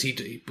 fine, because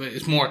but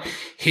it's more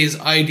his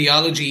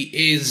ideology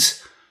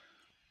is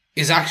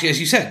actually, as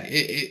you said,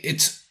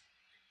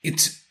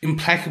 it's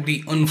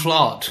impeccably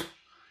unflawed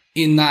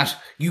in that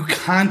you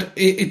can't.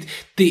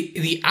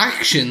 The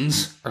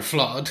actions are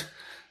flawed.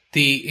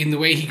 In the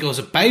way he goes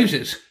about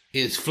it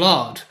is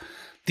flawed.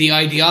 The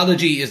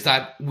ideology is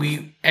that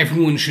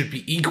everyone should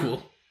be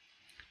equal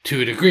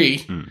to a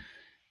degree.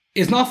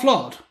 Is not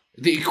flawed.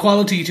 The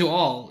equality to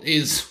all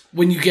is,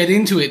 when you get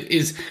into it,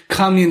 is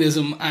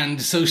communism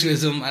and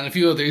socialism and a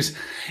few others.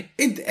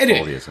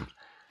 Anyway,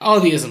 all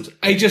the isms.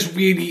 I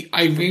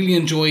really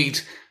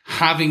enjoyed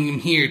having him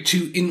here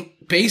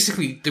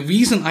basically, the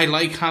reason I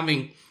like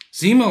having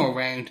Zemo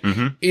around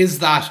is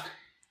that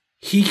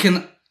he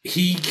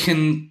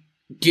can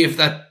give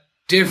that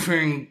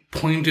differing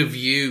point of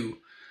view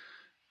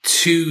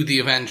to the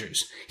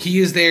Avengers. He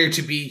is there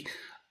to be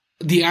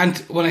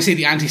when I say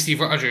the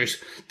anti-Steve Rogers,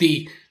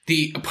 the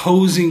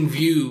opposing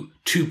view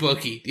to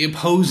Bucky, the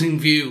opposing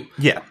view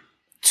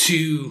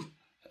to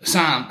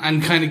Sam,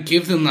 and kind of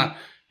give them that,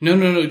 no,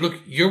 look,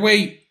 your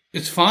way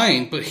is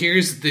fine, but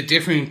here's the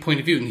differing point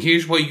of view, and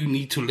here's why you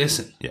need to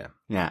listen.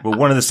 Yeah. Well,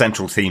 one of the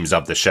central themes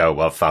of the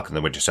show, of Falcon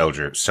the Winter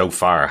Soldier, so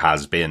far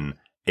has been,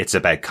 it's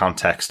about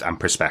context and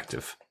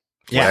perspective.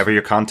 Yeah. Whatever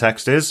your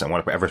context is and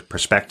whatever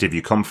perspective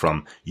you come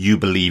from, you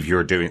believe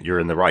you're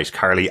in the right.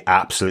 Carly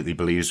absolutely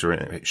believes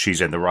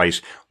she's in the right.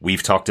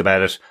 We've talked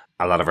about it.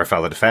 A lot of our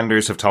fellow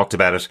defenders have talked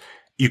about it.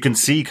 You can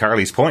see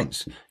Carly's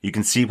point. You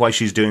can see why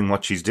she's doing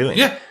what she's doing.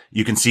 Yeah.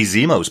 You can see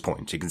Zemo's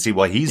point. You can see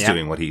why he's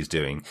doing what he's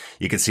doing.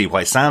 You can see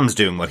why Sam's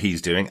doing what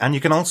he's doing. And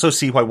you can also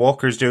see why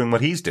Walker's doing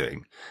what he's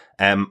doing.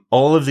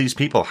 All of these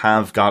people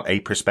have got a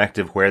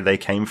perspective where they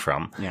came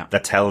from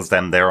that tells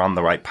them they're on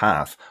the right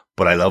path.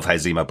 But I love how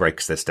Zemo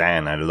breaks this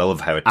down. I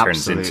love how it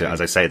turns into,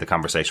 as I say, the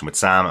conversation with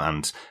Sam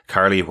and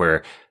Carly,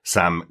 where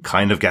Sam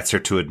kind of gets her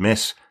to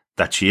admit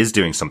that she is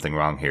doing something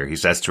wrong here. He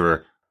says to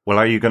her, well,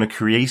 are you going to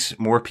create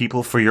more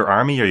people for your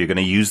army? Are you going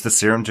to use the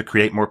serum to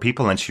create more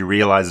people? And she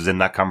realizes in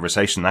that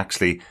conversation,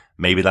 actually,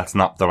 maybe that's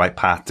not the right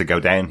path to go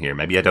down here.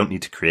 Maybe I don't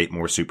need to create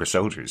more super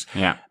soldiers.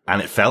 Yeah.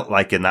 And it felt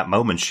like in that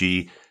moment,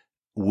 she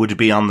would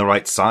be on the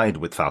right side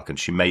with Falcon.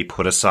 She may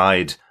put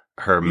aside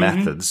her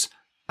methods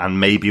and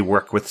maybe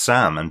work with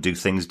Sam and do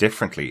things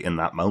differently in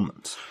that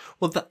moment.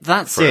 Well,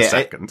 that's for it. A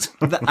second.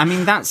 I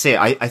mean, that's it.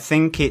 I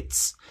think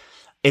it's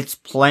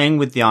playing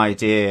with the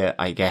idea,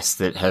 I guess,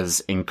 that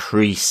has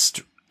increased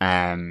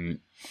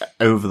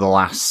over the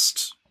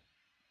last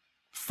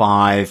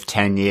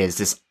 5-10 years,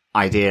 this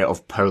idea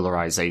of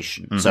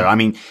polarization. Mm-hmm. So, I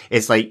mean,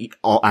 it's like,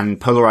 and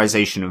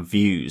polarization of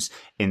views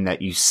in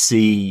that you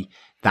see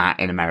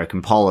that in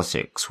American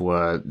politics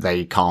where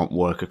they can't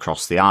work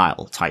across the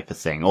aisle type of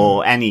thing,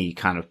 or any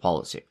kind of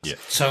politics. Yeah.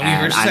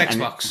 Sony versus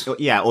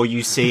Xbox. Or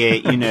you see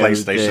it,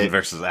 PlayStation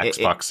versus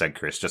Xbox, said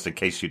Chris, just in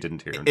case you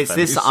didn't hear him. It's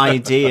this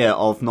idea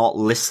of not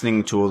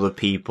listening to other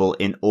people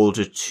in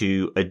order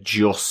to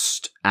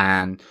adjust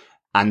and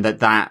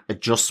that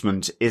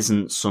adjustment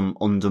isn't some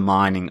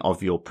undermining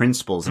of your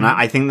principles. And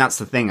I think that's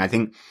the thing. I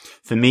think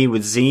for me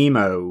with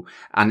Zemo,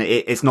 and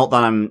it's not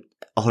that I'm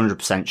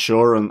 100%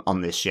 sure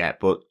on this yet,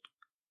 but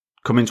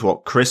coming to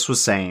what Chris was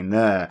saying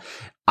there,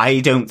 I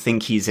don't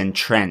think he's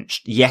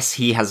entrenched. Yes,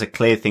 he has a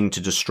clear thing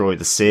to destroy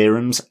the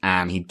serums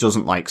and he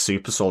doesn't like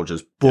super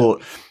soldiers,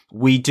 but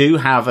we do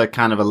have a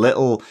kind of a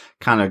little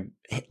kind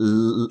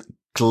of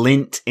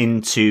glint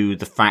into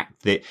the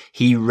fact that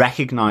he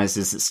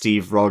recognizes that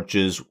Steve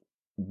Rogers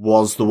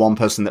was the one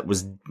person that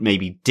was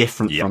maybe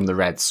different from the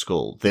Red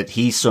Skull, that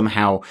he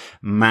somehow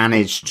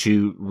managed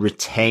to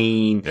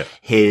retain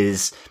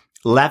his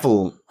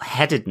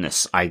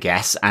level-headedness, I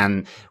guess,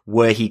 and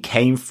where he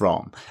came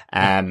from,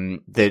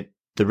 that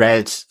the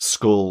Red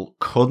Skull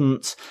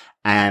couldn't,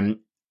 and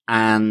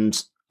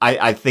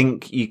I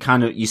think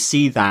you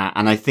see that,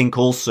 and I think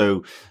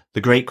also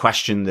the great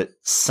question that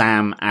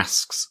Sam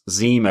asks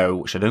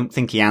Zemo, which I don't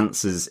think he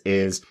answers,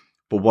 is,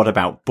 but what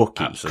about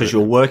Bucky? Because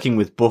you're working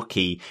with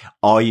Bucky,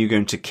 are you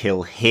going to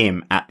kill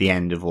him at the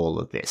end of all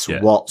of this?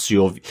 Yeah. What's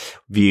your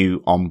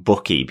view on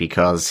Bucky?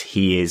 Because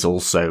he is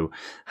also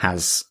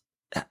has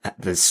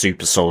the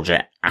super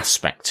soldier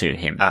aspect to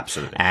him.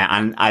 Absolutely.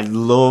 And I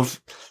love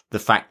the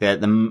fact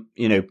that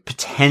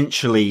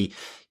potentially,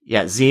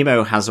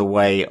 Zemo has a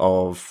way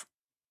of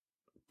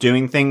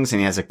doing things and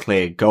he has a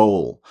clear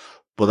goal,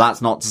 but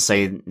that's not to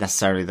say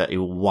necessarily that he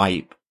will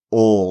wipe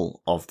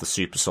all of the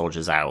super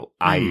soldiers out.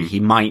 He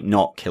might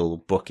not kill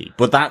Bucky,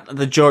 but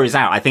the jury's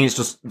out. I think it's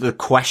just the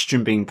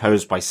question being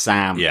posed by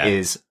Sam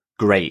is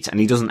great, and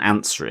he doesn't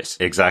answer it.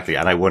 Exactly.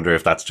 And I wonder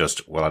if that's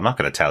just, well, I'm not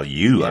going to tell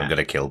you I'm going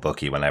to kill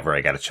Bucky whenever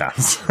I get a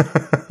chance.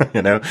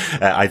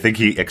 I think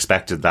he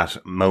expected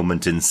that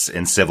moment in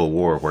Civil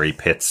War where he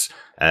pits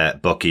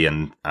Bucky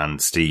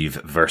and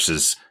Steve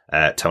versus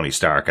Tony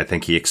Stark. I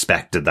think he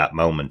expected that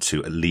moment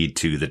to lead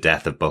to the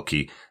death of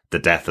Bucky, the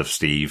death of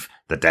Steve,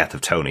 the death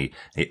of Tony.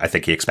 I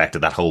think he expected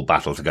that whole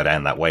battle to go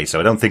down that way. So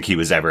I don't think he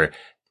was ever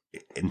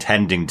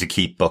intending to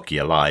keep Bucky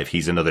alive.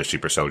 He's another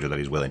super soldier that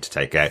he's willing to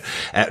take out.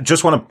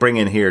 Just want to bring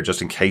in here,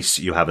 just in case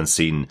you haven't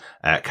seen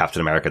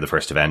Captain America, the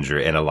First Avenger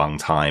in a long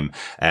time.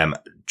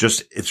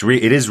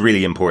 It is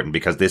really important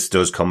because this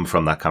does come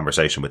from that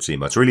conversation with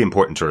Zemo. It's really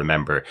important to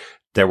remember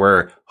there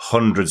were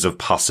hundreds of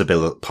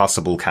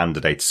possible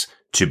candidates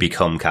to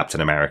become Captain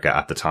America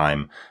at the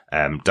time.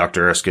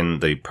 Dr. Erskine,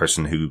 the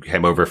person who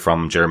came over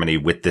from Germany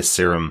with this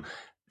serum,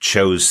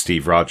 chose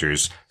Steve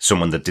Rogers,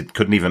 someone that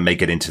couldn't even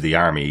make it into the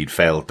army. He'd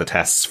failed the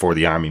tests for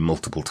the army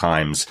multiple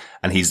times,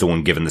 and he's the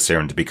one given the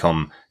serum to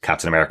become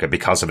Captain America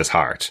because of his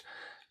heart.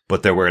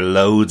 But there were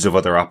loads of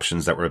other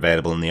options that were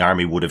available, and the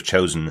army would have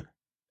chosen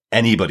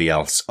anybody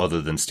else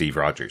other than Steve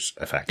Rogers,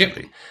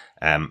 effectively.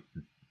 Yep.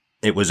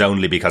 It was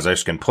only because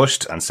Erskine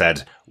pushed and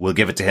said, we'll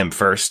give it to him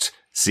first,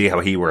 see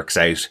how he works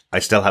out. I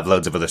still have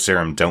loads of other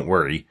serum, don't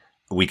worry.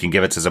 We can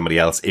give it to somebody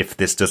else if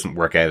this doesn't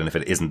work out and if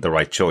it isn't the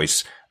right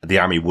choice. The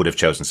army would have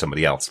chosen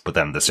somebody else, but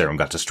then the serum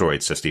got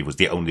destroyed, so Steve was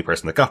the only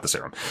person that got the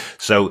serum.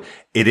 So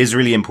it is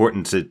really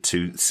important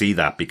to see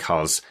that,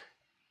 because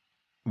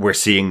we're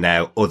seeing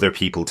now other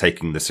people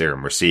taking the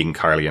serum. We're seeing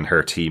Carly and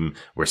her team.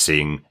 We're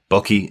seeing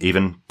Bucky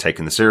even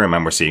taking the serum,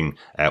 and we're seeing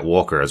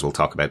Walker, as we'll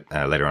talk about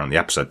later on in the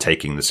episode,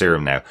 taking the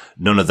serum now.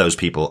 None of those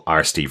people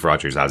are Steve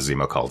Rogers, as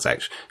Zemo calls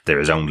out. There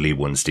is only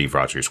one Steve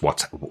Rogers.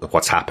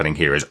 What's happening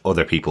here is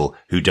other people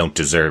who don't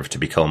deserve to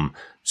become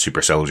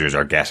super soldiers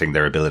are getting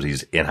their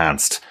abilities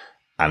enhanced,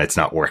 and it's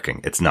not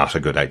working. It's not a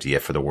good idea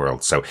for the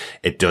world. So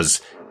it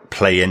does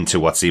play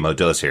into what Zemo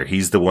does here.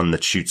 He's the one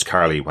that shoots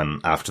Karli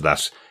when, after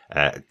that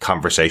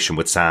conversation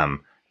with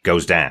Sam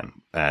goes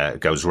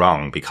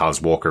wrong,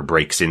 because Walker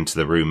breaks into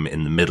the room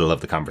in the middle of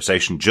the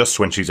conversation. Just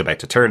when she's about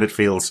to turn, it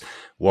feels,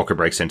 Walker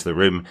breaks into the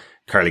room.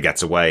 Karli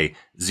gets away.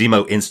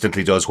 Zemo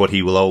instantly does what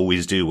he will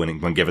always do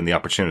when given the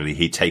opportunity.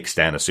 He takes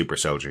down a super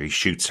soldier. He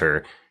shoots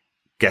her,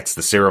 gets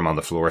the serum on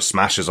the floor,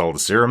 smashes all the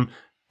serum,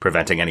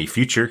 preventing any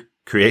future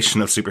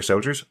creation of super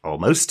soldiers,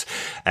 almost.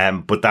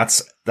 But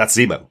that's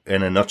Zemo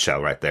in a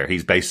nutshell right there.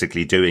 He's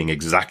basically doing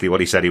exactly what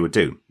he said he would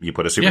do. You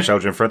put a super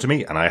soldier in front of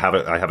me and I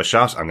have a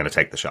shot, I'm going to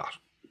take the shot.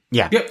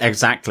 Yeah,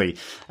 exactly.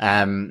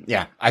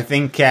 I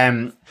think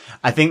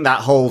that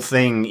whole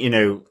thing, you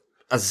know,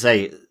 as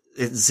I say,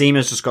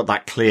 Zemo's just got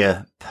that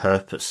clear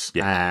purpose.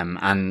 Yeah.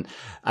 And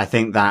I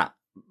think that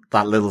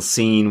little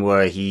scene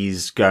where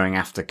he's going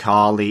after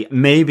Karli,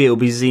 maybe it'll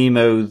be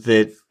Zemo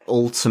that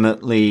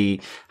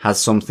ultimately has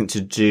something to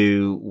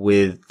do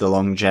with the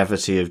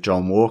longevity of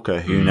John Walker.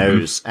 Who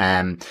knows?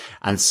 And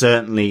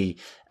certainly,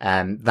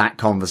 that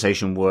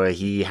conversation where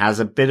he has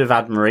a bit of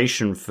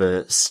admiration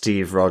for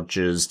Steve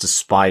Rogers,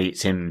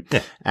 despite him,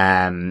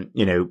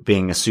 you know,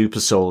 being a super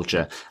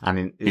soldier.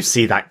 And you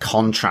see that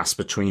contrast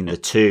between the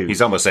two.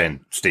 He's almost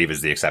saying Steve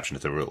is the exception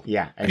to the rule.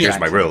 Yeah, exactly. Here's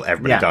my rule.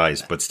 Everybody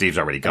dies, but Steve's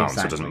already gone,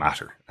 so it doesn't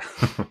matter.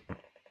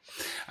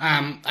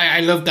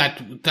 I love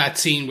that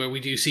scene where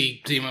we do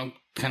see Zemo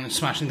kind of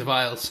smashing the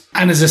vials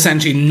and is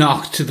essentially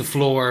knocked to the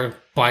floor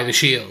by the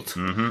shield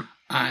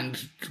and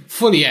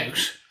fully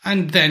out.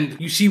 And then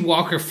you see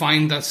Walker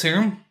find that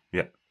serum.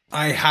 Yeah.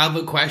 I have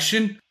a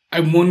question.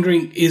 I'm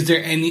wondering, is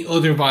there any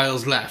other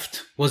vials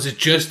left? Was it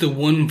just the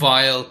one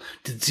vial?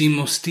 Did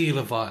Zemo steal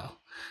a vial?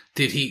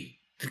 Did he?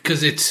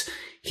 Because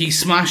he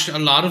smashed a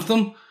lot of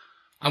them.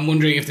 I'm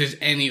wondering if there's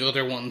any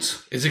other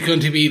ones. Is it going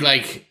to be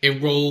like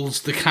it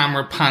rolls, the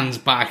camera pans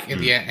back at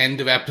the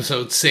end of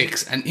episode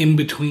 6, and in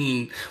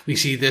between we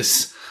see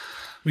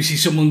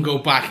someone go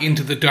back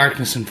into the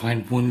darkness and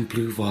find one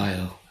blue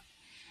vial?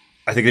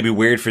 I think it'd be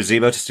weird for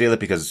Zemo to steal it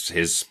because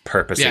his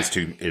purpose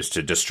is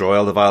to destroy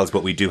all the vials.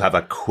 But we do have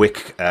a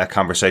quick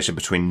conversation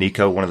between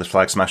Nico, one of the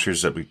Flag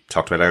Smashers that we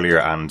talked about earlier,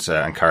 and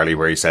Karli,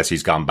 where he says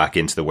he's gone back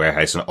into the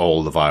warehouse and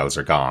all the vials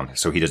are gone.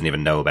 So he doesn't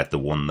even know about the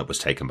one that was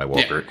taken by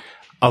Walker. Yeah.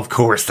 Of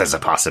course, there's a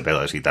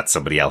possibility that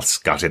somebody else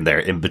got in there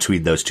in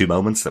between those two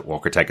moments, that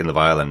Walker taking the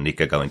vial and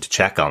Nico going to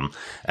check on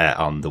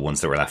the ones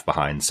that were left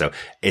behind. So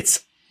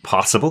it's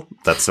possible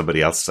that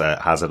somebody else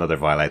has another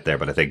vial out there.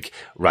 But I think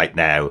right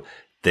now,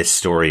 this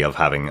story of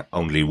having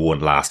only one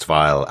last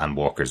vial and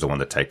Walker's the one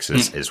that takes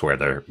it is where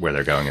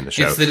they're going in the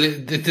show. It's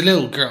the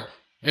little girl.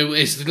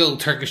 It's the little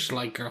Turkish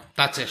delight girl.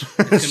 That's it.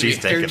 She's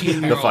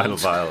taking the final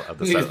vial of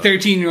the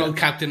 13-year-old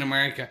Captain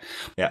America.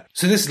 Yeah.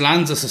 So this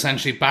lands us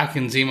essentially back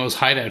in Zemo's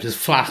hideout, his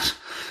flat,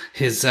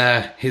 his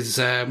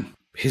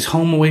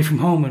home away from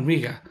home in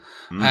Riga,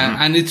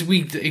 and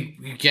we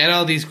get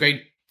all these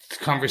great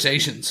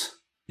conversations.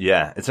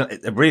 Yeah, it's a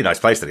really nice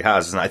place that he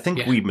has, and I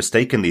think we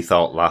mistakenly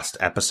thought last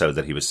episode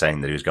that he was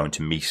saying that he was going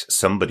to meet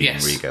somebody in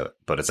Riga,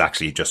 but it's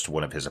actually just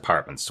one of his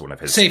apartments, one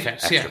of his safe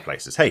house, extra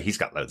places. Hey, he's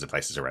got loads of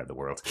places around the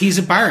world. He's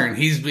a baron.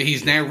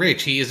 He's now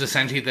rich. He is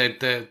essentially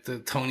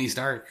the Tony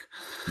Stark.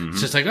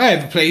 It's just like, oh, I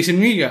have a place in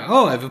Riga.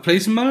 Oh, I have a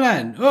place in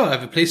Milan. Oh, I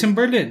have a place in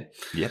Berlin.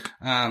 Yep.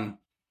 And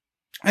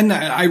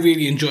I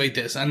really enjoyed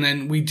this. And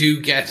then we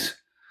get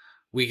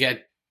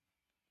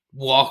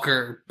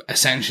Walker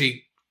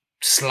essentially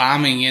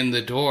slamming in the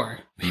door,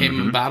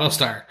 him and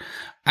Battlestar,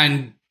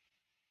 and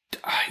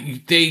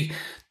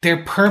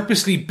they're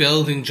purposely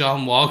building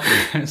John Walker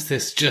as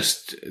this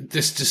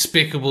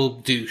despicable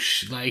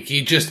douche. Like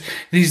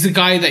he's the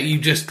guy that you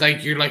just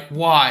like. You're like,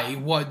 why?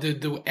 What?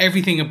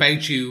 Everything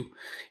about you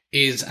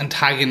is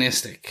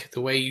antagonistic. The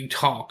way you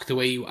talk, the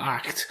way you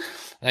act,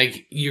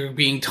 like you're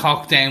being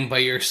talked down by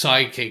your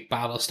sidekick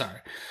Battlestar.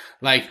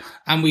 Like,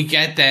 and we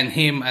get then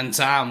him and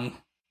Sam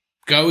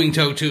going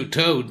toe to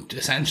toe,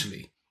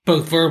 essentially.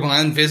 Both verbal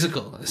and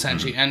physical,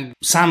 essentially. And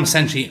Sam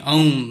essentially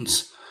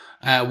owns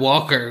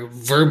Walker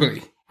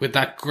verbally with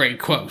that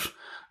great quote,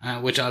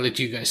 which I'll let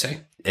you guys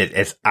say.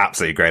 It's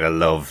absolutely great. I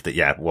love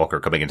that, Walker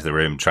coming into the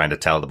room, trying to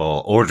tell them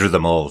all, order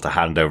them all to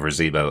hand over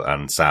Zemo,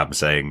 and Sam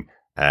saying,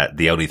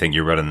 the only thing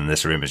you're running in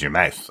this room is your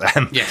mouth.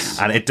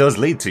 Yes. And it does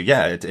lead to,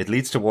 it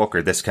leads to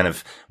Walker, this kind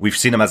of, we've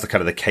seen him as the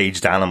kind of the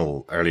caged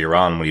animal earlier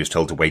on when he was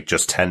told to wait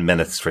just 10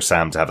 minutes for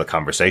Sam to have a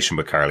conversation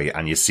with Karli,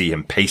 and you see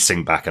him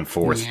pacing back and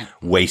forth,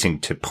 waiting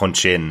to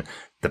punch in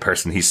the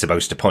person he's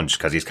supposed to punch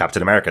because he's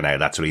Captain America now.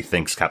 That's what he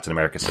thinks Captain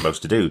America is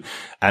supposed to do.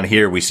 And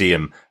here we see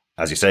him,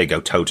 as you say, go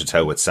toe to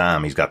toe with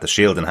Sam. He's got the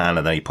shield in hand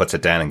and then he puts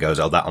it down and goes,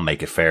 oh, that'll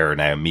make it fairer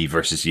now, me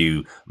versus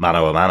you,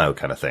 mano a mano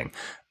kind of thing.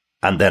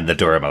 And then the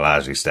Dora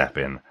Milaje step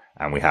in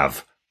and we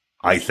have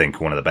I think,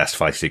 one of the best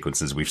fight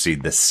sequences we've seen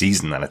this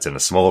season, and it's in a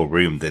small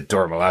room. The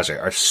Dora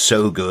Milaje are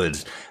so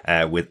good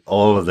with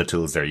all of the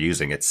tools they're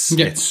using. It's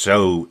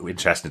so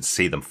interesting to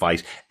see them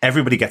fight.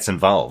 Everybody gets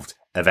involved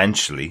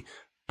eventually,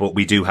 but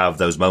we do have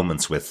those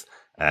moments with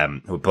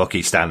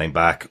Bucky standing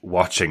back,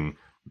 watching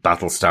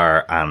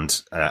Battlestar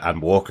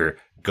and Walker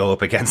go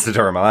up against the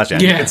Dora Milaje.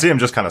 And you can see him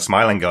just kind of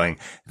smiling, going,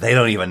 they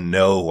don't even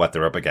know what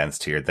they're up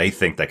against here. They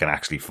think they can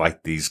actually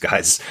fight these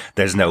guys.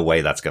 There's no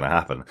way that's going to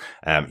happen.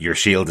 Your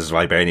shield is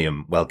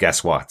vibranium. Well,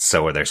 guess what?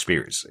 So are their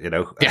spears, you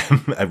know? Yeah.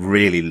 I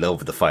really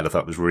loved the fight. I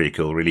thought it was really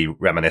cool, really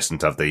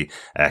reminiscent of the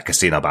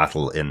casino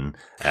battle in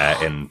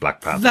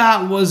Black Panther.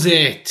 That was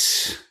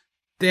it.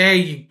 There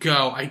you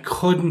go. I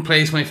couldn't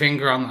place my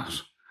finger on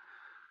that.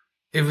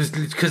 It was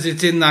because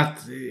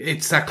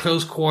it's that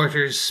close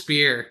quarters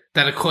spear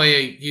that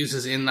Okoye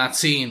uses in that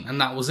scene, and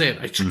that was it.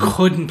 I just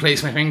couldn't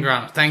place my finger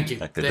on it. Thank you.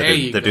 Like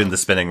they're doing the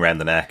spinning around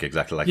the neck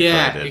exactly like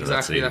Okoye did.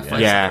 Exactly. That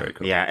fight.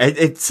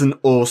 It's an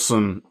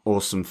awesome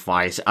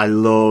fight. I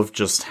love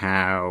just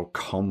how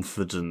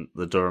confident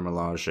the Dora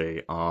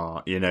Milaje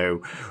are. You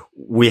know,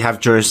 we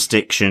have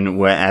jurisdiction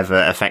wherever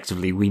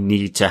effectively we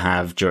need to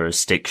have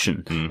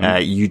jurisdiction.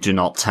 You do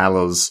not tell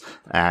us,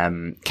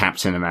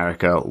 Captain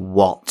America,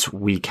 what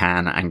we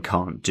can and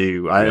can't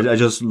do. I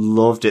just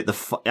loved it.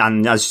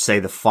 And as you say,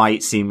 the fight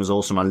scene was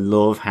awesome. I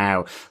love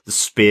how the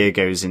spear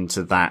goes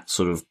into that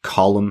sort of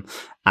column,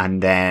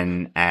 and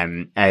then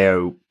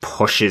Ao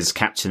pushes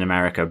Captain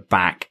America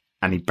back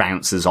and he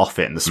bounces off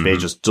it, and the spear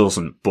just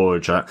doesn't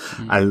budge.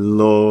 I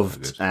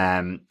loved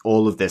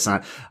all of this.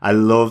 And I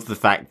love the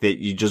fact that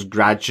you just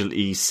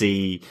gradually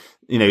see,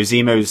 you know,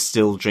 Zemo's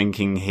still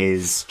drinking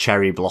his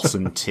cherry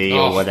blossom tea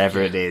or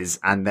whatever it is,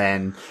 and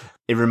then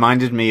it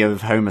reminded me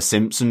of Homer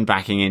Simpson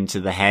backing into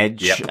the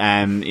hedge,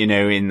 you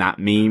know, in that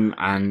meme,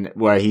 and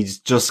where he's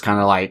just kind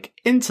of like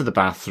into the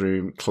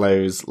bathroom,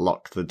 close,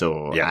 lock the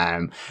door,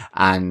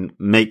 and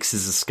makes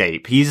his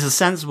escape. He's a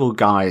sensible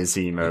guy,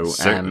 Zemo. He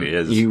certainly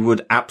is. You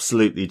would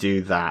absolutely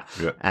do that.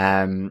 Yeah.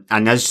 And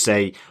as you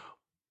say,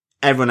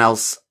 everyone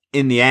else,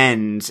 in the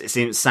end, it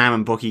seems Sam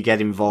and Bucky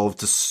get involved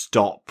to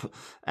stop,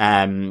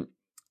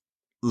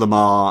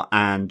 Lamar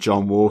and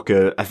John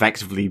Walker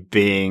effectively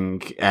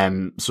being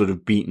sort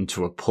of beaten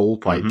to a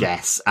pulp, I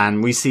guess.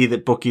 And we see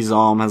that Bucky's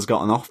arm has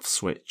got an off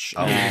switch,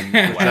 which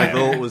I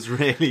thought was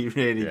really,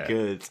 really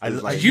good.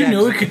 Did you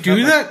know it could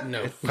do that?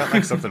 No. It felt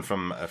like something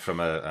from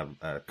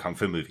a Kung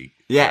Fu movie.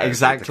 Yeah,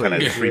 exactly. The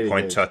kind of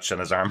 3-point touch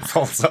and his arm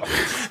falls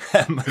off.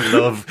 I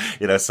love,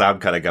 you know, Sam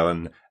kind of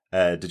going,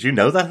 did you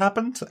know that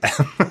happened?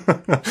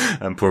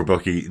 And poor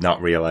Bucky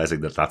not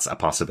realizing that that's a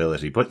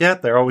possibility. But yeah,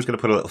 they're always going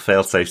to put a little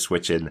fail-safe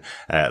switch in,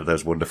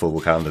 those wonderful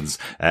Wakandans.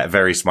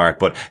 Very smart.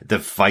 But the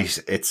fight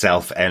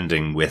itself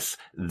ending with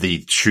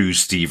the true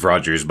Steve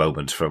Rogers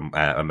moment from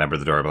a member of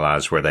the Dora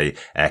Milaje, where they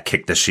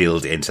kick the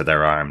shield into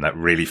their arm. That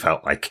really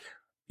felt like,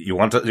 you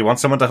want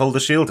someone to hold the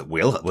shield?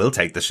 We'll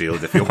take the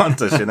shield if you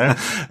want it, you know?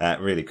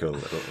 Really cool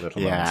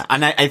little moment.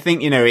 And I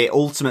think, you know, it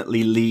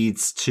ultimately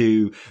leads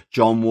to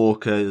John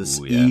Walker's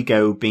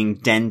ego being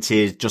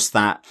dented just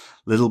that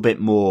little bit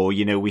more.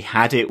 You know, we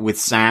had it with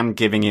Sam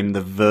giving him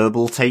the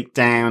verbal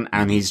takedown,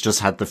 and he's just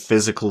had the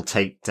physical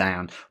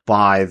takedown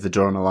by the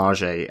Dora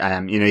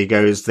Milaje. You know, he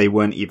goes, they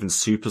weren't even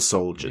super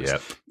soldiers.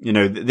 Yep. You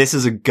know, this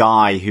is a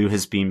guy who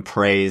has been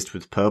praised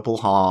with Purple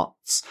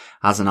Hearts,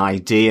 has an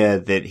idea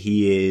that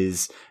he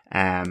is,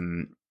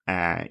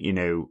 you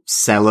know,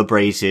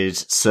 celebrated,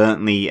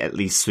 certainly at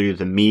least through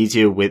the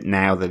media, with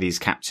now that he's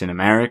Captain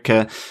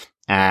America.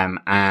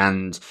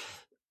 And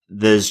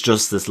there's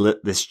just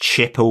this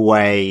chip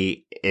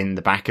away in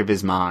the back of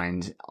his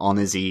mind on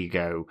his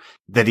ego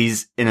that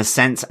he's in a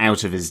sense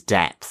out of his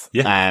depth.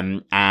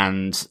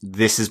 And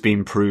this has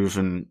been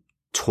proven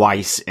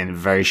twice in a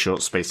very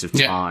short space of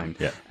time.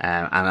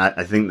 And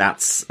I think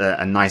that's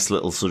a nice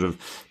little sort of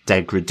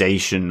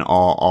degradation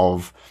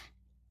of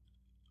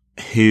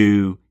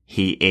who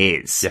he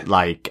is,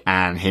 like,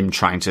 and him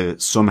trying to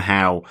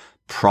somehow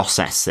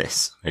process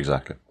this.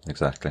 Exactly.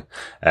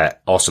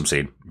 Awesome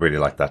scene. Really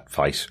like that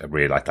fight. I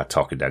really like that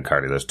talking down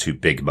Carly. Those two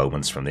big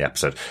moments from the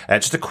episode.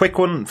 Just a quick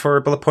one for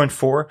bullet point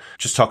 4.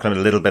 Just talking a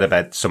little bit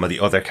about some of the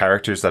other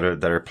characters that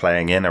are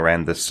playing in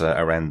around this,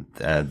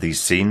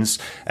 these scenes.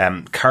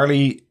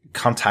 Carly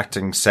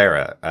contacting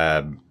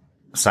Sarah,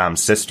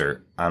 Sam's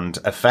sister, and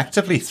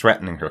effectively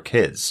threatening her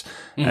kids.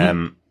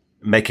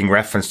 Making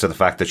reference to the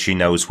fact that she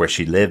knows where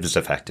she lives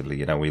effectively.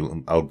 You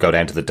know, I'll go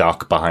down to the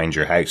dock behind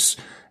your house,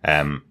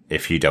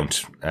 if you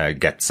don't,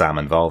 get Sam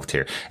involved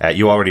here.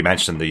 You already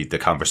mentioned the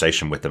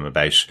conversation with them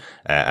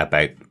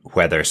about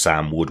whether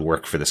Sam would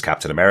work for this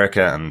Captain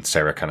America, and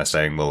Sarah kind of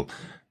saying, well,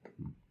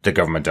 the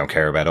government don't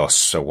care about us,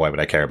 so why would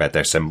I care about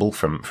their symbol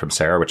from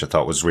Sarah, which I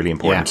thought was really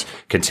important.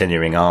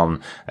 Continuing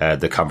on,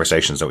 the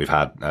conversations that we've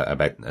had,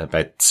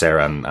 about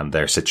Sarah and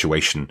their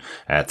situation,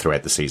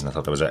 throughout the season. I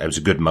thought it was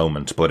a good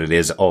moment, but it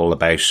is all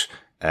about,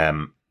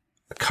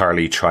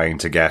 Carly trying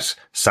to get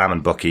Sam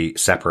and Bucky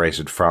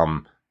separated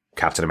from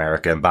Captain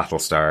America and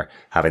Battlestar,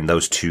 having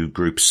those two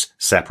groups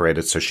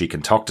separated so she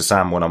can talk to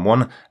Sam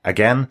one-on-one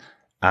again.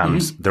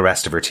 and the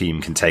rest of her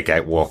team can take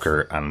out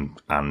Walker and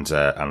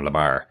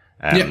Lamar.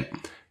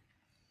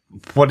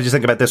 What did you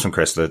think about this one,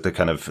 Chris? The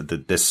kind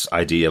of this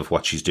idea of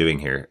what she's doing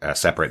here,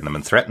 separating them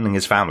and threatening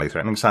his family,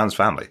 threatening Sam's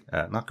family.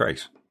 Not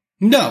great.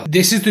 No,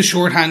 this is the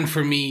shorthand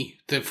for me,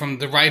 from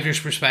the writer's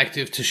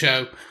perspective, to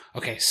show,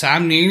 okay,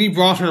 Sam nearly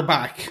brought her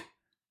back,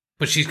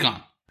 but she's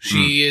gone.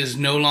 She is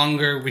no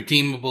longer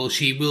redeemable.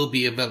 She will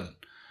be a villain.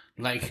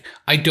 Like,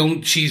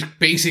 she's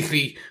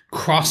basically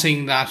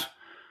crossing that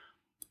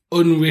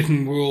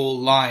unwritten rule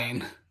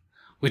line,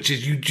 which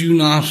is you do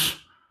not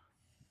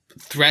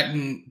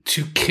threaten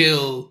to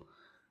kill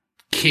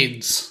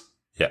kids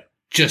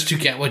just to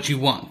get what you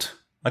want.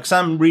 Like,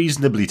 Sam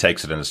reasonably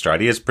takes it in his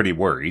stride. He is pretty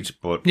worried,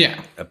 but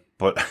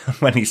but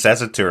when he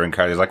says it to her, and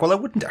Carly's like, well, I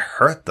wouldn't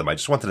hurt them. I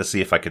just wanted to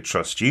see if I could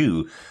trust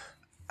you.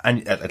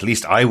 And at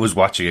least I was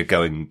watching it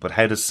going, but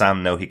how does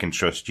Sam know he can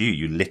trust you?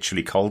 You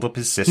literally called up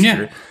his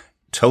sister,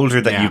 told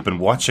her that you've been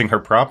watching her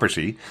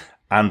property,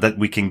 and that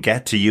we can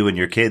get to you and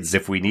your kids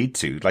if we need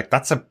to. Like,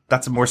 that's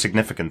a more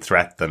significant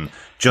threat than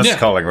just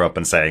calling her up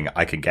and saying,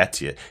 I can get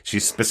to you. She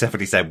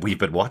specifically said, we've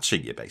been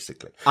watching you,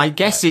 basically. I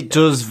guess it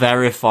does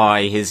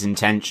verify his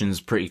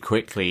intentions pretty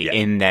quickly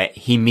in that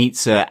he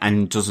meets her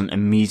and doesn't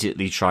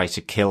immediately try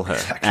to kill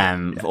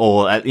her,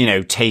 or,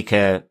 take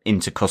her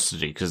into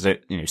custody, because,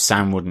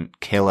 Sam wouldn't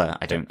kill her,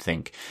 I don't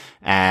think.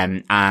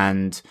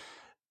 And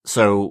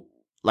so,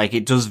 like,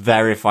 it does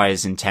verify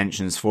his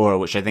intentions for her,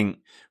 which I think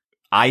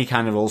I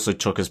kind of also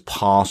took as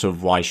part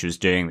of why she was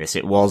doing this.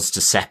 It was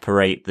to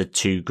separate the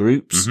two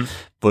groups,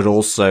 but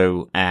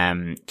also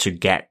to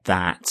get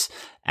that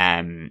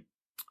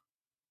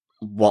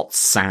what's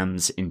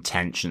Sam's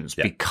intentions,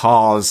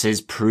 because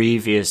his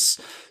previous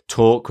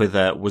talk with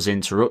her was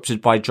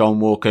interrupted by John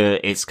Walker.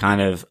 It's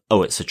kind of,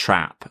 it's a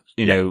trap,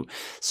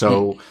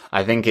 so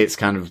I think it's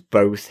kind of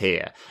both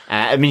here.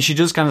 I mean, she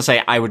does kind of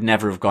say, I would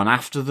never have gone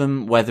after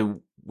them, whether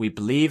we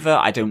believe her,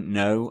 I don't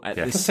know at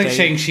this stage. It's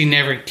like saying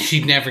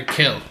she'd never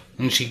kill,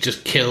 and she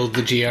just killed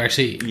the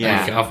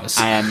GRC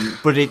office.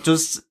 But it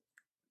does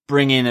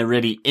bring in a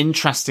really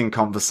interesting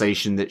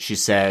conversation that she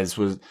says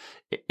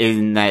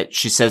in that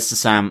she says to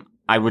Sam,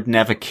 I would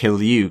never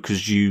kill you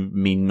because you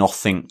mean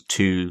nothing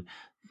to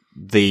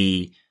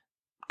the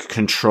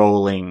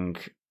controlling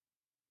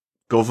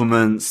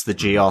governments, the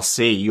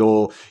GRC.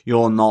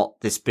 You're not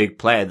this big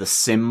player. The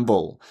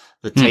symbol,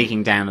 the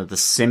taking down of the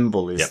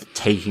symbol is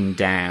taking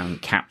down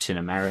Captain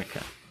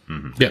America.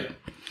 Yeah.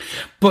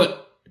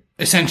 But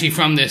essentially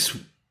from this,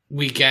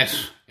 we get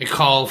a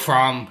call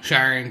from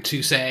Sharon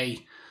to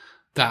say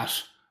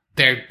that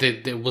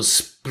they was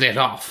split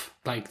off.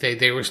 Like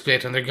they were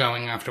split and they're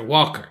going after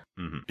Walker.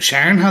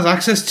 Sharon has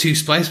access to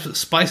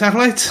spy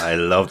satellites. I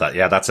love that.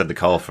 Yeah, that's in the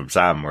call from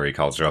Sam where he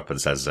calls her up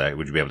and says,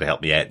 would you be able to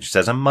help me out? And she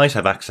says, I might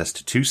have access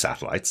to 2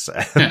 satellites.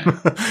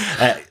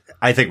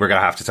 I think we're going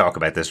to have to talk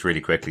about this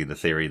really quickly. The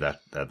theory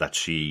that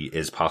she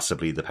is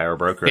possibly the power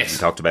broker, as we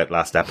talked about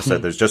last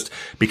episode. There's just,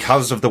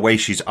 because of the way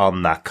she's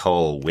on that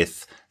call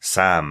with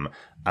Sam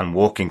and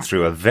walking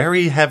through a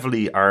very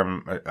heavily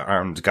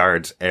armed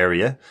guard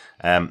area.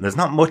 There's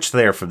not much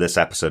there for this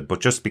episode,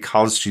 but just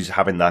because she's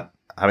having that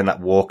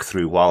walk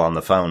through while on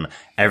the phone,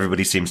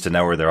 everybody seems to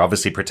know her. They're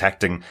obviously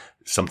protecting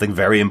something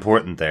very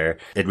important there.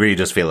 It really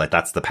does feel like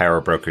that's the power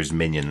broker's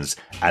minions,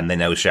 and they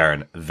know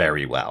Sharon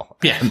very well.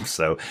 Yeah.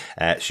 So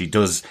she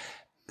does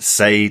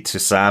say to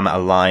Sam a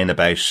line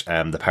about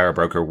the power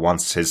broker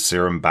wants his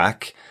serum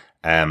back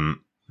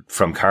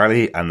from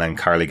Carly, and then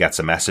Carly gets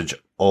a message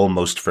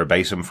almost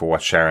verbatim for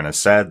what Sharon has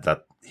said,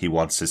 that he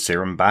wants his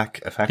serum back,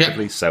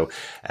 effectively. So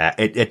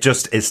it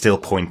just is still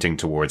pointing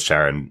towards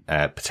Sharon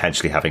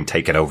potentially having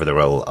taken over the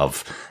role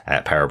of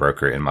power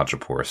broker in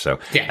Madripoor. So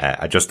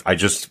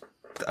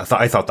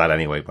I thought that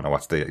anyway when I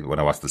watched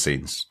the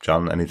scenes.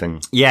 John,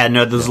 anything? Yeah,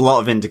 no, there's a lot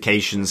of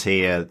indications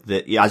here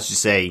that, as you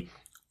say,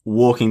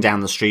 walking down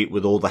the street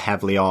with all the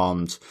heavily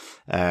armed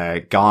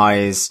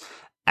guys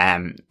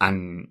and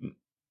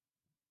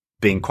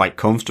being quite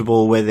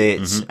comfortable with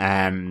it.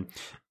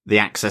 The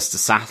access to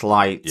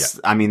satellites.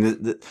 I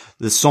mean,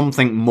 there's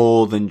something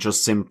more than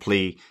just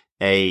simply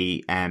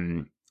a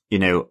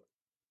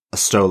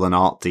stolen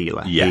art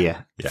dealer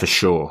here, for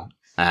sure.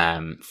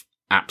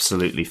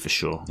 Absolutely, for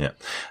sure. Yeah.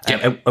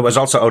 It was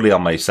also only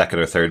on my second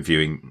or third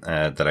viewing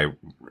that I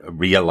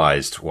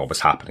realized what was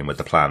happening with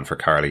the plan for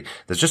Carly.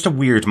 There's just a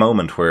weird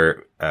moment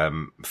where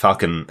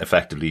Falcon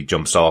effectively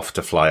jumps off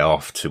to fly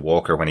off to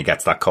Walker when he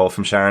gets that call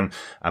from Sharon,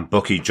 and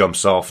Bucky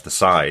jumps off the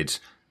side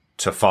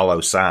to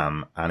follow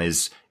Sam and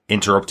is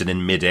interrupted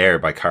in midair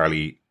by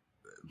Carly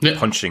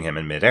punching him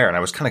in midair. And I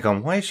was kind of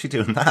going, why is she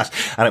doing that?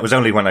 And it was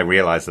only when I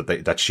realized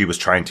that she was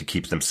trying to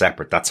keep them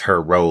separate. That's her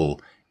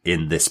role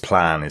in this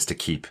plan, is to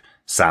keep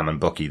Sam and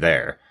Bucky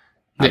there.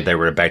 And they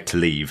were about to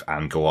leave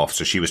and go off.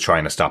 So she was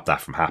trying to stop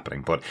that from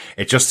happening. But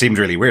it just seemed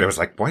really weird. I was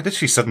like, why did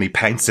she suddenly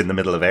pounce in the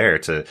middle of air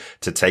to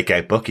take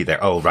out Bucky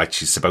there? Oh, right.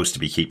 She's supposed to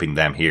be keeping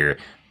them here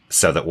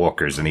so that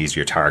Walker's an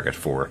easier target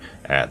for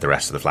the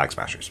rest of the Flag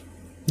Smashers.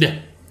 Yeah.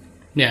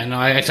 Yeah,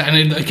 no, and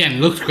it,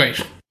 again, looked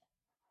great.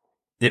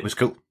 It was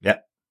cool. Yeah.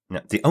 Yeah,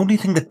 the only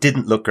thing that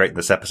didn't look great in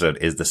this episode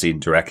is the scene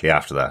directly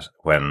after that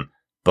when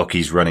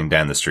Bucky's running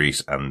down the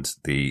street and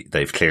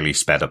they've clearly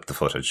sped up the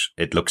footage.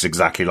 It looks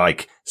exactly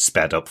like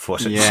sped up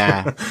footage.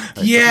 Yeah.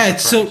 Yeah,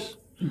 so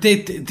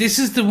this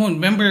is the one.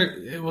 Remember,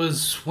 it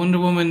was Wonder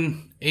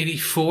Woman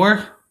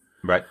 84?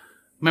 Right.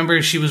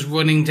 Remember, she was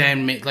running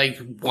down like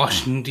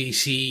Washington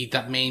DC,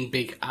 that main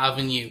big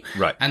avenue,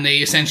 Right. And they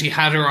essentially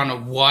had her on a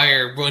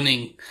wire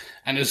running,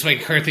 and it was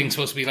like her thing's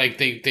supposed to be like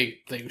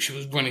she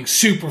was running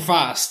super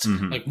fast,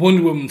 like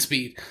Wonder Woman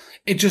speed.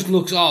 It just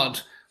looks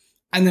odd,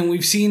 and then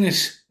we've seen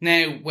it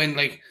now when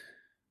like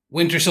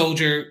Winter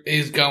Soldier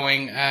is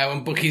going,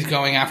 when Bucky's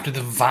going after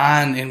the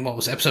van in what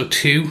was episode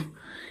 2.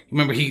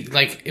 Remember,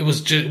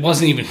 it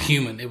wasn't even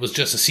human; it was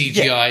just a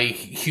CGI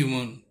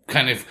human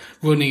kind of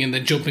running and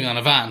then jumping on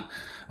a van.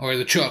 Or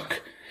the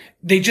truck.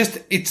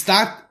 It's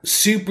that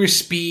super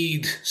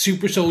speed,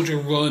 super soldier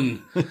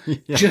run.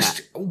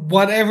 Just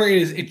whatever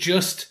it is,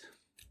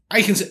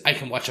 I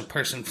can watch a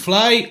person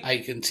fly. I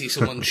can see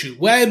someone shoot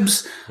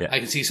webs. Yeah. I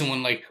can see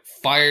someone like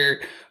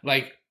fire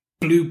like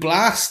blue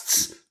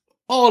blasts.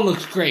 All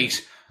looks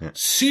great. Yeah.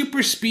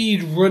 Super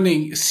speed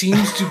running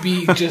seems to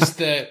be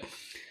just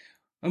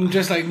I'm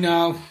just like,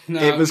 no.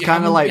 It was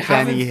kind of like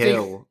Benny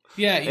Hill.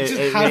 Yeah,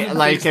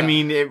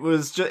 it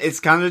was just, it's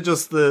kind of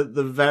just the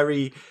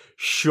very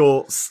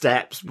short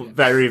steps, but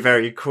very,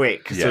 very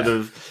quick sort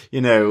of,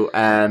 it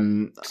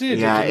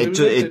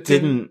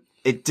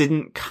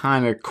didn't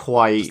kind of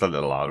quite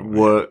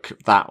work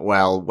that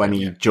well when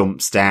he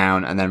jumps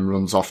down and then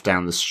runs off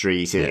down the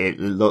street. It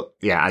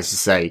looked, as you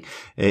say,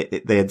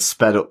 they had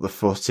sped up the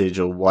footage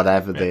or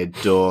whatever they had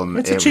done.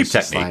 It's a cheap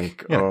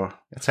technique.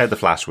 That's how the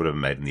Flash would have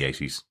been made in the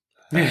 80s.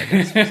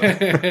 Let's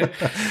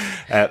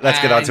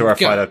get on to our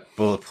final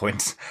bullet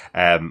point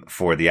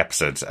for the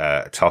episode,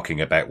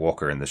 talking about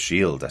Walker and the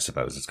Shield. I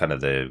suppose it's kind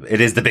of it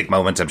is the big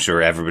moment. I'm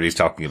sure everybody's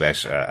talking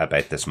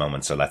about this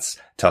moment, so let's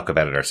talk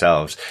about it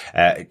ourselves.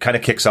 It kind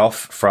of kicks off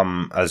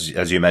from,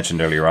 as you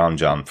mentioned earlier on,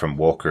 John, from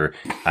Walker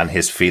and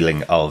his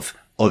feeling of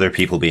other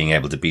people being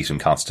able to beat him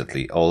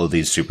constantly. All of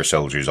these super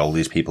soldiers, all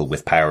these people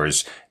with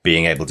powers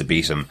being able to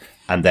beat him,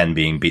 and then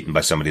being beaten by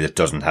somebody that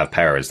doesn't have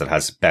powers, that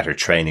has better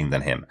training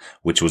than him,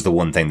 which was the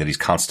one thing that he's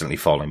constantly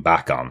falling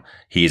back on.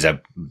 He is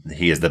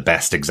the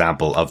best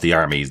example of the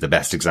army. He's the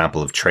best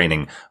example of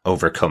training,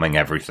 overcoming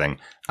everything,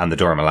 and the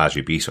Dora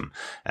Milaje beat him.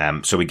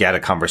 So we get a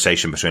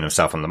conversation between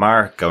himself and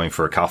Lamar, going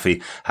for a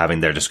coffee,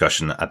 having their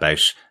discussion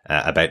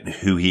about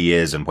who he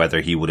is and whether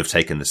he would have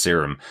taken the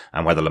serum,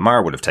 and whether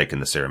Lamar would have taken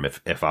the serum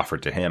if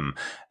offered to him.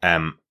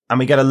 And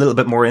we get a little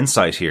bit more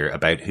insight here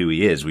about who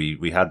he is.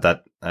 We had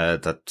that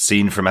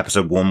scene from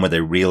episode 1 where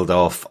they reeled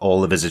off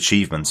all of his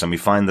achievements, and we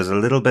find there's a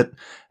little bit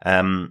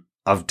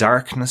of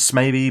darkness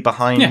maybe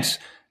behind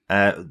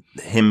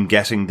him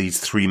getting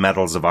these 3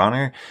 medals of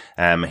honor.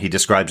 He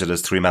describes it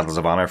as 3 medals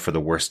of honor for the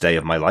worst day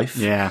of my life.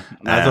 Yeah,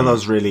 I thought that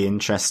was really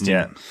interesting.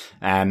 Yeah.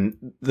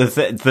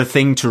 The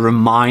thing to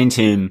remind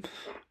him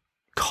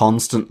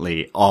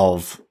constantly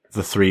of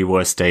the 3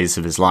 worst days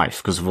of his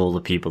life because of all the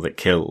people that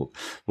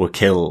were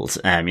killed,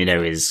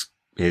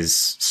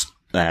 his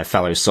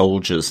fellow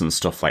soldiers and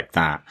stuff like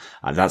that.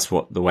 That's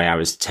the way I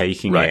was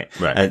taking it.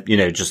 Right.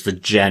 Just the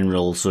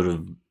general sort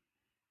of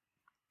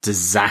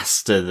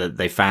disaster that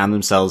they found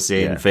themselves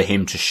in, for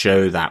him to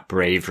show that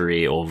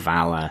bravery or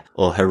valor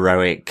or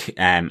heroic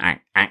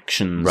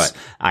actions, right.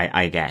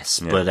 I guess.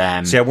 Yeah.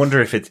 But see, I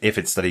wonder if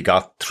it's that he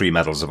got 3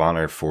 medals of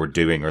honor for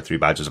doing, or 3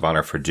 badges of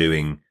honor for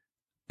doing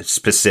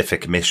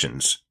specific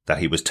missions that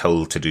he was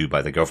told to do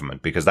by the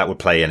government, because that would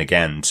play in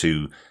again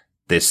to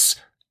this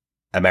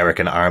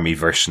American Army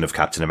version of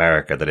Captain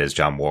America that is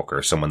John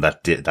Walker, someone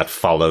that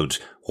followed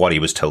what he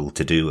was told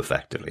to do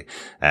effectively,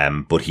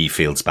 but he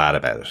feels bad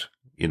about it.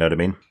 You know what I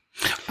mean?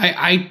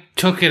 I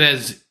took it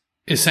as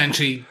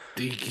essentially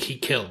he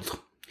killed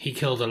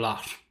a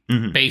lot.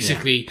 Mm-hmm.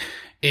 Basically,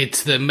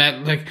 it's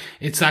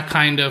it's that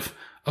kind of,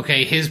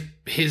 okay, his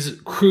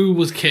crew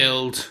was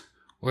killed,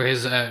 or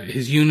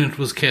his unit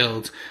was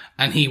killed,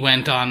 and he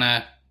went on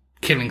a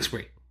killing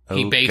spree.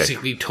 Okay. He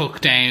basically took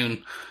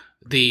down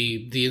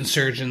the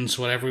insurgents,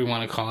 whatever we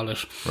want to call it,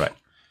 right,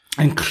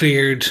 and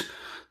cleared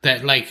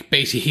that. Like,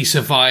 basically, he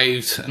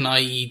survived an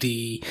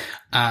IED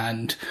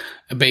and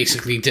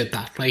basically did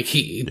that. Like,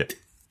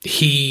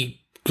 he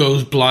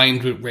goes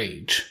blind with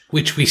rage,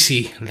 which we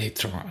see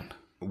later on.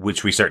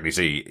 Which we certainly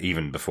see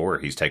even before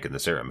he's taken the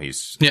serum.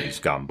 He's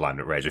gone blind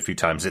with rage a few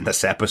times in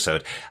this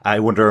episode. I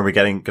wonder, are we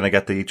going to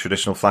get the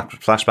traditional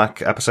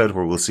flashback episode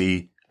where we'll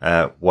see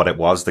what it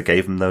was that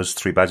gave him those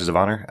 3 badges of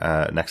honor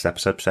next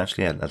episode,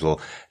 potentially? A little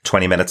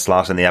 20-minute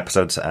slot in the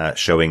episode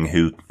showing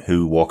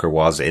who Walker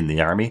was in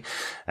the army.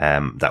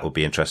 That would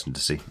be interesting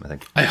to see, I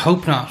think. I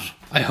hope not.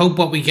 I hope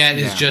what we get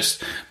is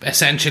just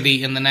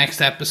essentially in the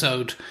next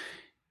episode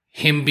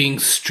him being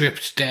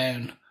stripped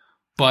down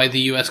by the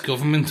US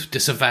government,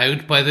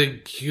 disavowed by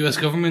the US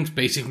government,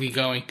 basically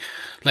going,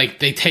 like,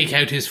 they take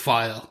out his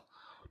file,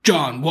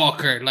 John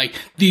Walker, like,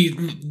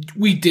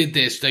 we did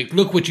this, like,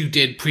 look what you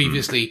did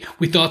previously.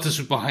 We thought this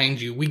was behind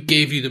you. We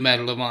gave you the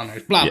Medal of Honor,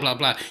 blah, blah,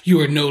 blah. You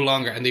are no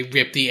longer, and they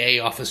rip the A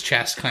off his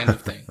chest kind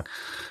of thing.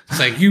 It's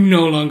like, you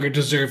no longer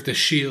deserve the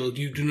shield.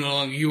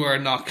 You are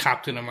not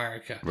Captain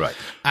America. Right.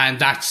 And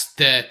that's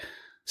the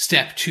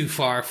step too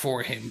far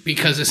for him,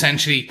 because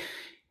essentially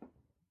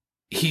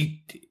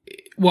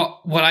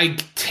what I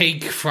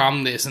take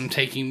from this, and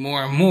taking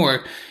more and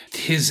more,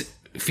 his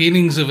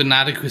feelings of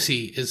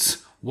inadequacy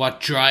is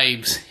what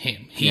drives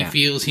him. He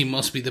feels he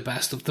must be the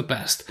best of the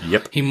best.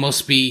 Yep. He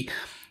must be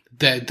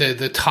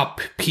the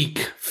top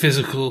peak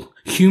physical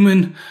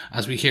human,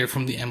 as we hear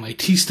from the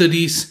MIT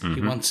studies.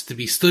 He wants to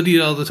be studied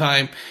all the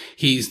time.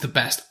 He's the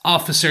best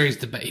officer.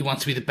 He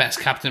wants to be the best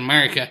Captain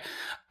America.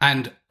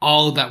 And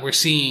all that we're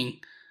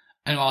seeing,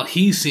 and all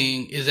he's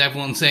seeing, is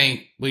everyone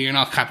saying, well, you're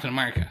not Captain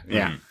America.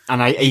 Yeah.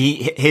 And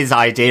his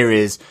idea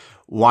is,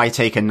 why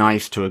take a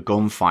knife to a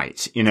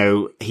gunfight? You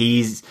know,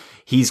 he's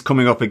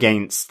coming up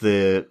against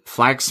the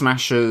flag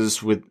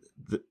smashers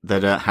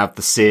that have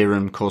the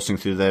serum coursing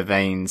through their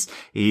veins.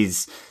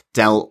 He's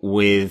dealt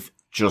with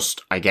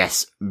just, I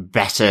guess,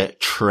 better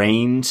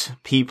trained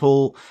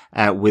people,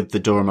 with the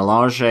Dora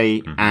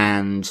Milaje,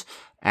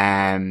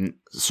 and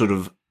sort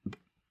of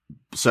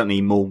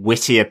certainly more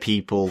wittier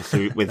people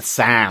with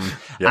Sam.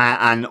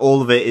 And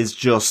all of it is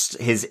just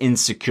his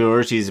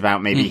insecurities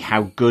about maybe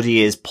how good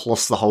he is,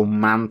 plus the whole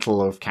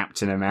mantle of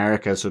Captain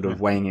America sort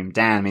of weighing him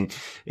down. I mean,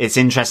 it's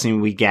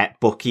interesting we get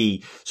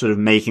Bucky sort of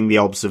making the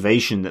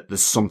observation that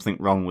there's something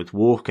wrong with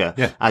Walker.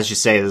 Yeah. As you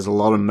say, there's a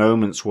lot of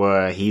moments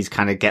where he's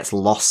kind of gets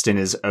lost in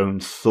his own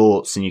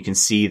thoughts, and you can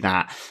see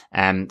that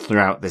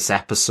throughout this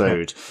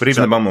episode. But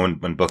even the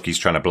moment when Bucky's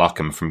trying to block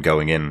him from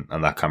going in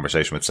on that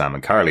conversation with Sam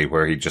and Carly,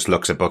 where he just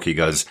looks at Bucky,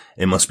 goes,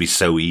 it must be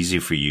so easy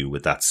for you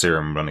with that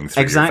serum running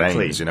through your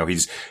veins. You know,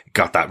 he's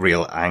got that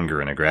real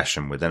anger and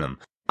aggression within him.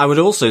 I would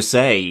also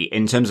say,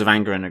 in terms of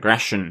anger and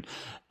aggression,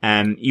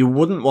 you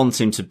wouldn't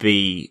want him to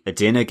be a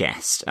dinner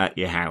guest at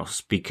your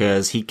house,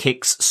 because he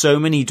kicks so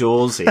many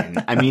doors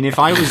in. I mean, if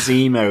I was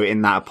Zemo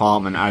in that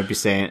apartment, I would be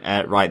saying,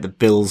 right, the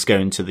bill's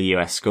going to the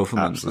US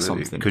government or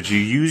something. Could you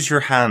use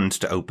your hand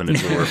to open a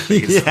door,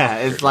 please? Yeah,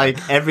 it's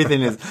like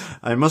everything is,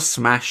 I must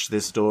smash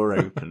this door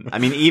open. I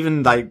mean,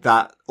 even like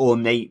that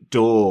ornate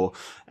door,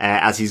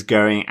 as he's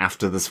going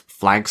after the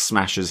flag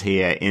smashers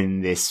here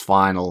in this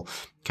final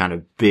kind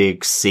of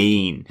big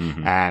scene,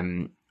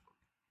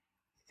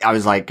 I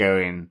was like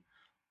going,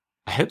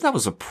 I hope that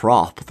was a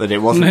prop, that it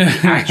wasn't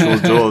the actual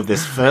door of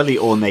this fairly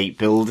ornate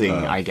building,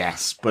 I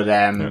guess. But,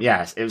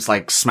 yes, it was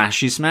like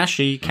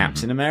smashy,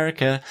 Captain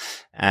America,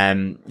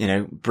 you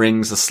know,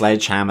 brings a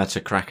sledgehammer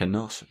to crack a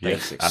nut,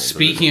 basically.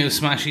 Speaking of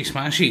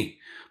smashy,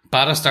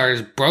 Battlestar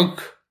is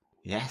broke.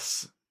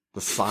 Yes.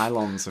 The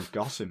Cylons have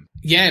got him.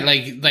 Yeah,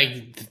 like,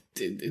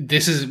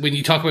 this is, when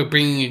you talk about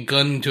bringing a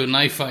gun to a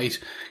knife fight,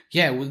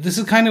 yeah, well, this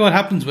is kind of what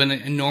happens when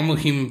a normal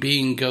human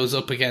being goes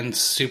up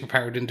against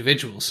superpowered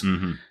individuals.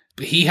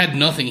 But he had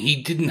nothing.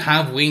 He didn't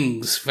have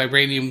wings,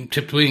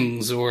 vibranium-tipped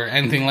wings, or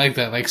anything like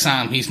that, like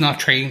Sam. He's not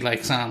trained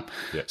like Sam.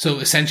 Yeah. So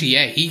essentially,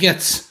 yeah, he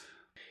gets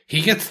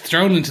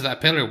thrown into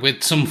that pillar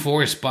with some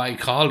force by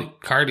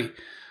Carly.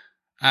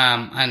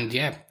 And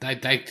yeah,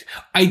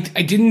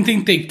 I didn't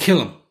think they'd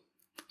kill him.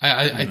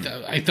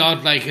 I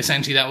thought, like,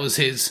 essentially that was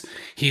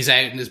he's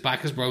out and his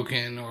back is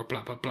broken, or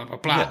blah, blah, blah, blah,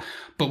 blah. Yeah.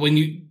 But when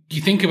you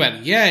think about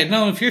it, yeah,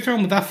 no, if you're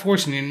thrown with that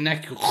force in your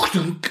neck,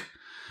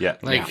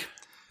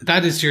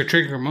 that is your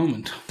trigger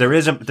moment. There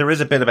is a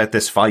bit about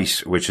this fight,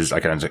 which is,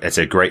 like, it's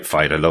a great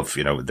fight. I love,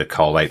 you know, the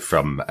call out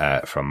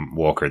from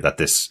Walker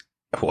that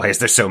why is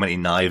there so many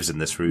knives in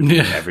this room?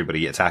 Yeah.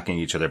 Everybody attacking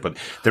each other. But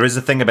there is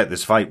a thing about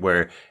this fight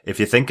where, if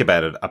you think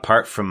about it,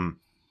 apart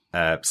from,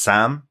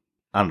 Sam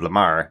and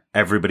Lamar,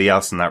 everybody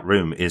else in that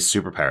room is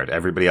superpowered.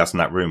 Everybody else in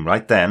that room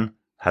right then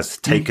has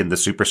taken the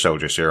super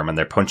soldier serum, and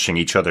they're punching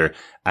each other,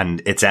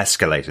 and it's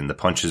escalating. The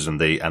punches and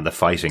the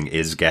fighting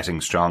is getting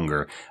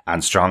stronger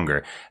and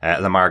stronger.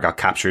 Lamar got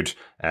captured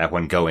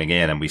when going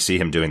in, and we see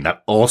him doing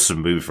that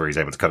awesome move where he's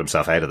able to cut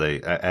himself out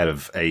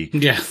of a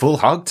full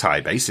hog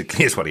tie,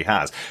 basically, is what he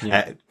has.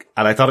 Yeah.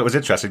 And I thought it was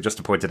interesting, just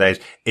to point it out,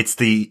 it's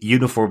the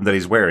uniform that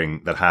he's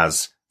wearing that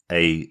has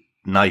a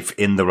knife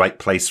in the right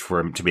place for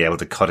him to be able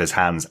to cut his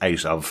hands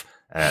out of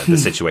the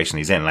situation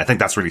he's in. And I think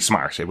that's really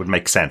smart. It would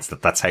make sense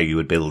that that's how you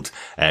would build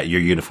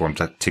your uniform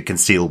to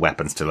conceal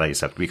weapons to lays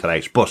that we cut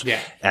out. But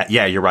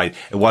yeah, you're right.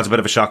 It was a bit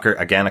of a shocker.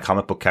 Again, a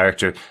comic book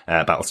character.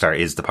 Battlestar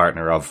is the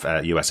partner of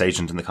US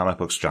Agent in the comic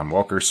books, John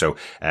Walker. So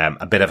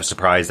a bit of a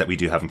surprise that we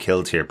do have him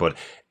killed here, but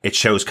it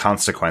shows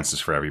consequences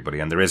for everybody.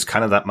 And there is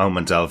kind of that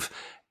moment of,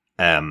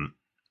 I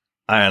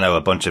don't know,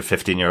 a bunch of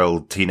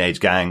 15-year-old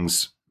teenage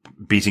gangs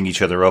beating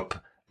each other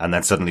up, and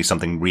then suddenly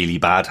something really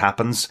bad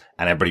happens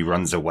and everybody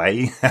runs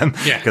away.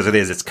 Because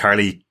it's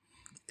Carly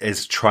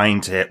is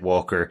trying to hit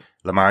Walker.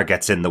 Lamar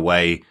gets in the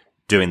way,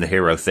 doing the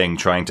hero thing,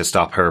 trying to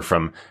stop her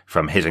from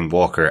hitting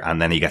Walker. And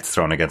then he gets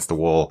thrown against the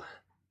wall.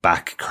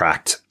 back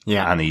cracked.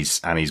 Yeah. And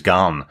he's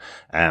gone.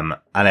 And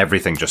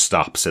everything just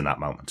stops in that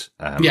moment.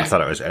 I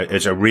thought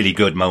it's a really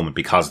good moment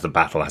because the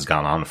battle has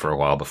gone on for a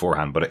while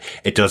beforehand, but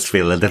it does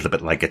feel a little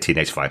bit like a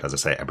teenage fight. As I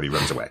say, everybody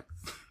runs away.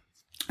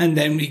 And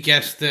then we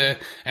get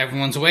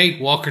everyone's away.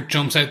 Walker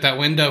jumps out that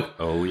window.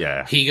 Oh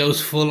yeah, he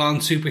goes full on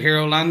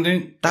superhero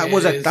landing.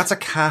 That's a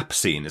Cap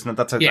scene, isn't it?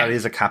 That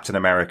is a Captain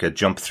America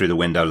jump through the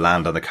window,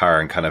 land on the car,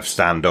 and kind of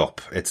stand up.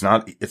 It's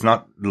not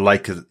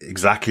like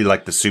exactly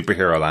like the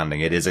superhero landing.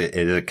 It is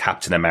a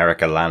Captain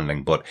America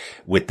landing, but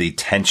with the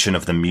tension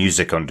of the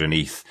music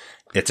underneath.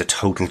 It's a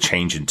total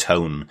change in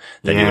tone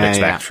that you would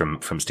expect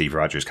from Steve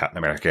Rogers' Captain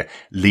America,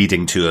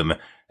 leading to him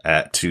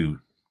to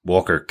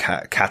Walker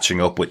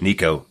catching up with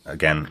Nico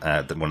again, one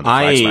of the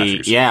Flag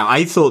Smashers. Yeah,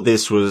 I thought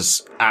this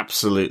was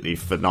absolutely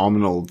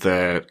phenomenal.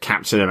 The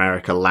Captain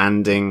America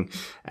landing,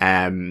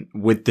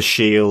 with the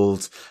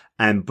shield,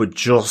 but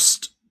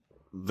just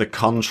the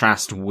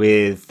contrast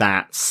with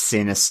that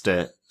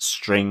sinister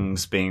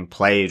strings being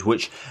played,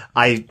 which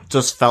I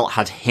just felt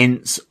had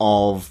hints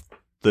of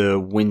the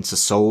Winter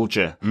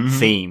Soldier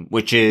theme,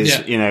 which is,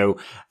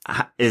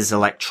 is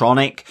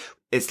electronic.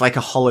 It's like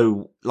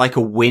like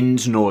a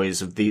wind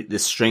noise of the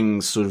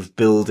strings sort of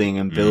building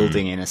and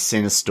building in a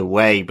sinister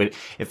way, but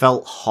it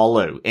felt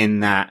hollow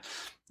in that,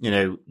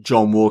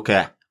 John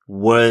Walker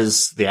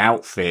was the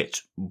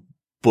outfit,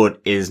 but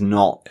is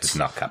not. It's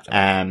not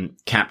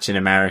Captain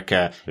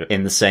America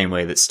in the same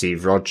way that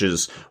Steve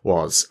Rogers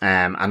was.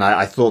 And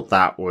I thought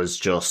that was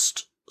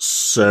just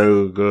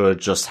so good,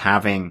 just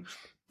having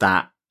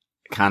that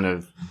kind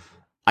of,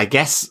 I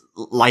guess,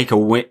 like a,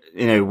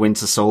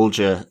 Winter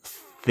Soldier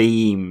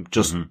theme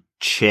just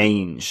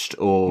changed,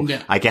 or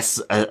I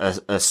guess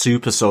a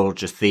super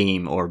soldier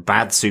theme or a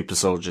bad super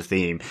soldier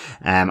theme,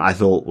 I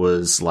thought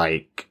was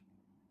like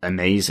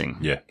amazing.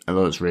 Yeah. I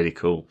thought it was really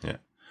cool. Yeah.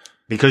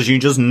 Because you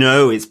just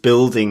know it's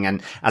building,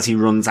 and as he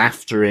runs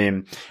after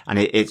him, and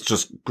it's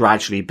just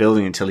gradually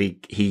building until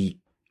he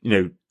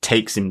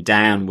takes him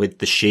down with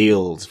the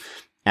shield,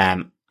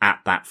 at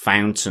that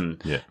fountain,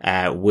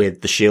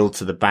 with the shield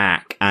to the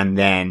back. And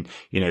then,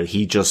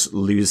 he just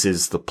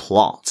loses the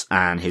plot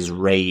and his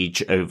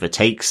rage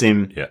overtakes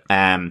him. Yeah.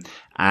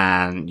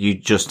 And you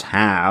just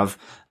have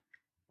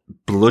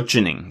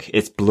bludgeoning.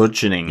 It's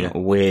bludgeoning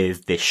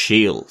with this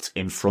shield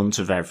in front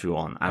of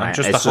everyone. And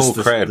just the whole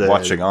crowd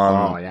watching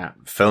on,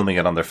 filming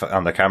it on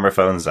their camera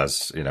phones,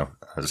 as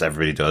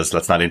everybody does.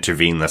 Let's not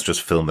intervene. Let's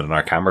just film it on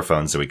our camera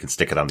phones so we can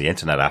stick it on the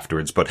internet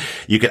afterwards. But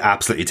you could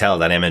absolutely tell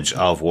that image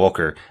of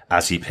Walker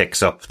as he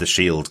picks up the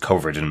shield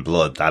covered in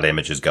blood. That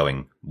image is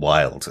going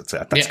wild.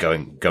 That's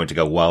going to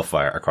go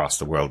wildfire across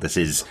the world. This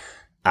is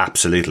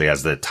absolutely,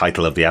 as the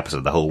title of the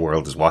episode, the whole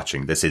world is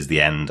watching. This is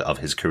the end of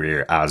his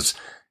career as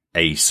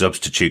a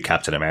substitute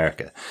Captain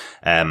America.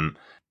 And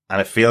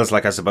it feels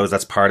like, I suppose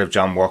that's part of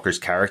John Walker's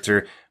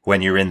character.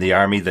 When you're in the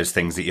army, there's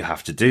things that you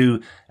have to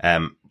do,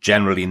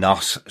 generally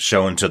not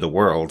shown to the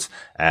world,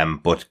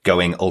 but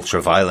going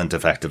ultra violent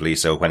effectively.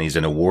 So when he's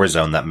in a war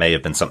zone, that may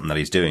have been something that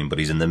he's doing, but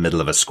he's in the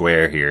middle of a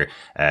square here,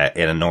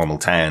 in a normal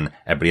town,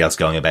 everybody else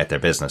going about their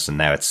business. And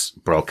now it's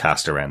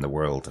broadcast around the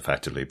world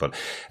effectively. But,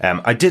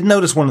 I did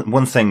notice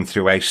one thing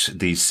throughout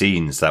these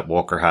scenes, that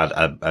Walker had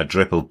a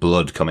drip of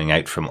blood coming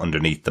out from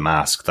underneath the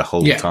mask the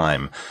whole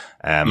time.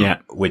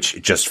 Which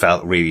just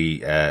felt really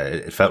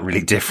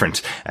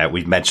different.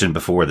 We've mentioned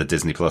before that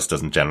Disney Plus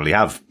doesn't generally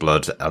have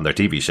blood on their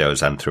TV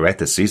shows, and throughout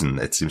this season,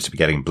 it seems to be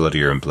getting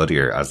bloodier and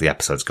bloodier as the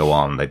episodes go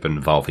on. They've been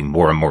involving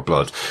more and more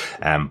blood.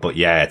 But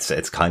yeah,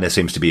 it's kind of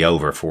seems to be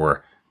over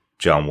for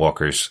John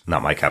Walker's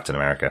Not My Captain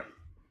America.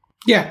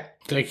 Yeah.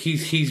 Like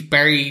he's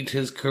buried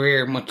his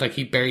career much like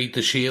he buried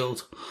the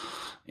shield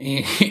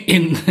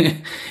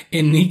in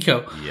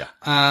Nico. Yeah.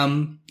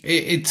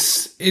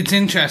 It's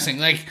interesting.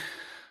 Like,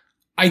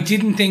 I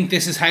didn't think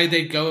this is how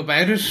they'd go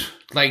about it,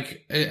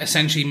 like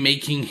essentially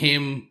making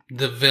him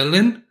the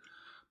villain,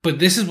 but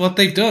this is what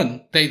they've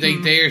done.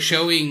 They are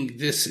showing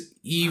this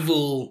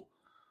evil's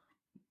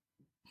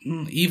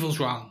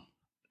wrong.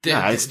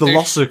 It's the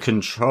loss of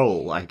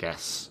control, I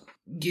guess.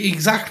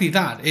 Exactly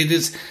that. It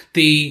is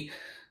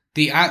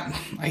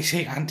I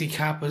say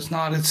anti-cap, it's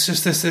not. It's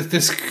just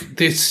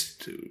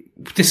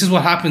this is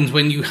what happens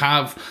when you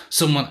have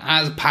someone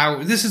as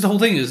power. This is the whole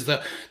thing, is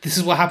that this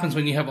is what happens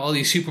when you have all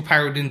these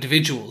superpowered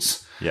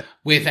individuals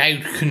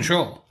without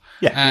control.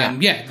 And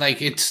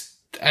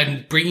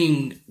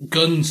bringing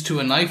guns to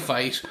a knife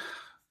fight.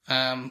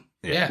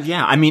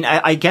 Yeah. I mean,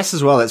 I guess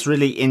as well, it's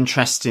really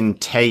interesting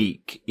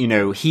take.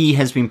 He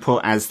has been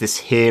put as this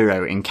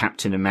hero in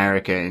Captain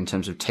America in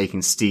terms of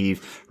taking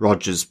Steve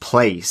Rogers'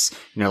 place,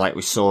 like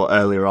we saw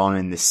earlier on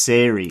in this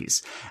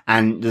series.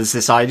 And there's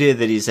this idea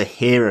that he's a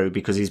hero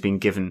because he's been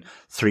given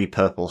 3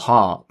 Purple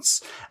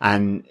Hearts.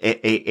 And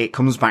it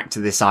comes back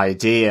to this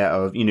idea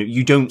of,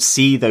 you don't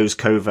see those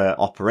covert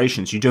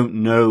operations. You don't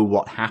know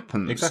what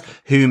happens. Exactly.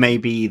 Who may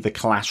be the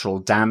collateral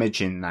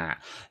damage in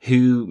that?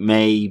 Who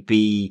may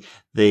be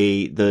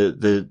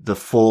the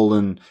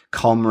fallen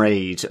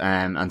comrade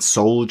and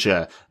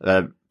soldier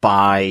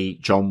by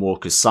John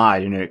Walker's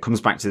side? It comes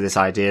back to this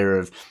idea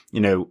of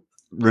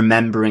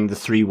remembering the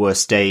 3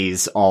 worst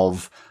days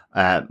of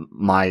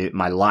my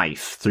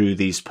life through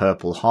these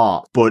purple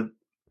hearts. But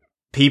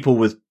people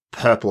with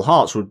purple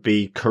hearts would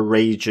be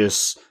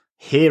courageous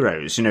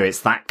heroes. You know,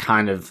 it's that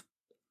kind of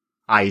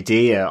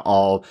idea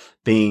of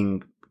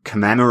being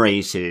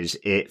commemorated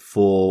it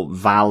for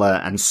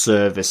valor and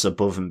service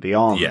above and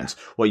beyond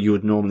what you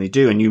would normally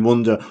do. And you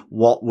wonder,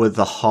 what were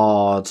the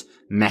hard,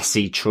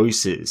 messy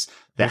choices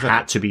that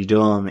had to be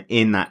done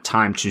in that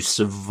time to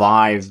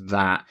survive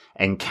that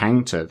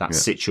encounter, that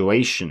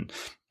situation,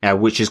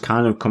 which is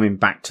kind of coming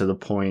back to the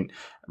point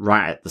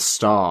right at the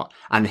start.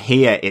 And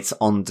here it's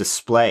on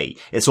display.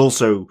 It's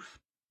also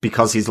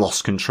because he's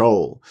lost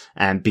control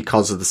and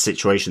because of the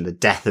situation, the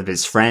death of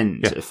his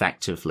friend,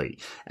 effectively.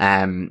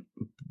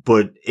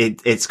 But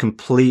it's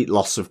complete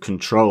loss of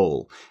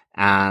control.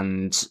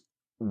 And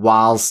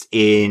whilst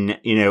in,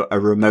 you know, a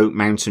remote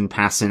mountain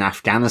pass in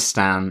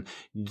Afghanistan,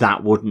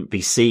 that wouldn't be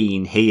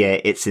seen.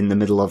 Here, it's in the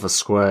middle of a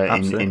square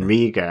in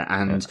Riga.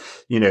 And,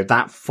 you know,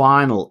 that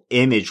final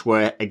image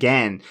where,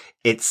 again,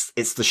 it's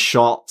the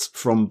shot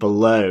from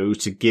below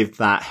to give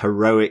that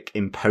heroic,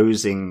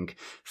 imposing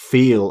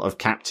feel of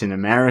Captain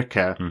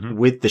America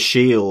with the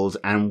shield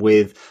and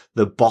with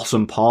the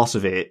bottom part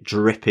of it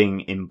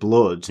dripping in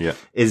blood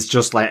is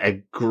just like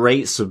a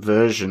great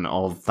subversion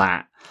of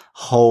that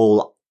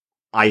whole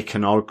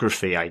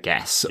iconography, I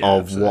guess,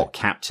 of what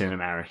Captain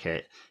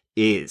America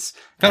is.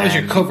 That was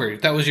your cover.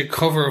 That was your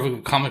cover of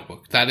a comic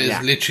book. That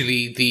is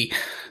literally the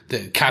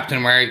Captain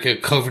America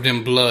covered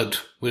in blood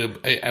with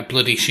a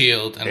bloody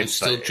shield, and it's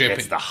still dripping.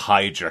 It's the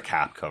Hydra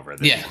cap cover.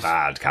 This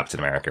bad Captain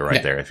America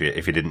right there. If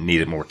you didn't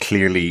need it more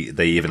clearly,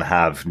 they even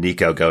have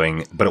Nico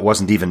going, but it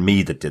wasn't even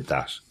me that did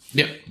that.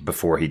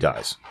 Before he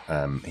dies.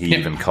 He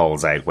even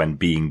calls out when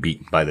being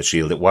beaten by the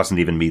shield, it wasn't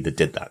even me that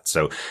did that.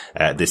 So,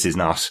 this is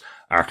not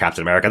our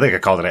Captain America. I think I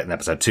called it out in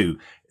episode 2.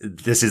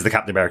 This is the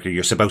Captain America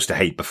you're supposed to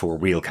hate before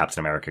real Captain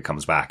America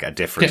comes back. A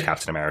different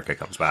Captain America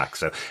comes back.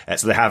 So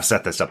they have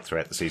set this up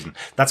throughout the season.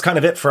 That's kind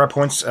of it for our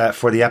points,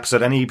 for the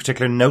episode. Any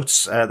particular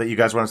notes, that you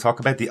guys want to talk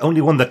about? The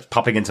only one that's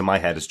popping into my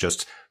head is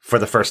just, for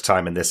the first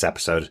time in this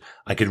episode,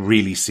 I could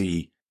really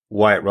see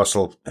Wyatt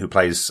Russell, who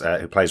plays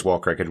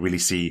Walker. I could really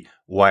see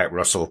Wyatt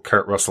Russell,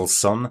 Kurt Russell's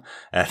son.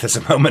 There's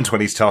a moment when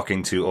he's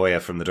talking to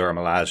Oya from the Dora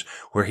Milaje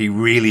where he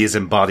really is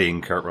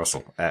embodying Kurt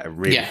Russell. It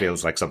really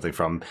feels like something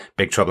from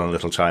Big Trouble in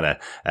Little China,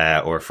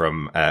 or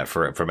from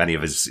any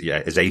of his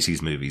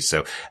 80s movies.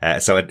 So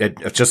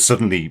it just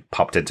suddenly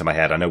popped into my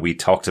head. I know we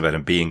talked about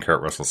him being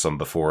Kurt Russell's son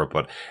before,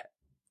 but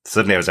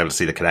suddenly I was able to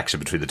see the connection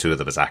between the two of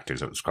them as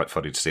actors. It was quite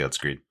funny to see on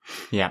screen.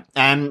 Yeah.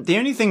 The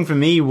only thing for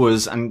me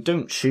was, and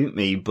don't shoot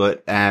me,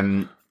 but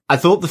I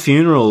thought the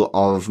funeral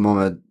of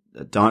Mama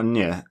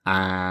Danya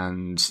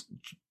and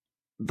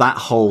that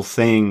whole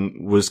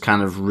thing was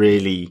kind of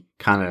really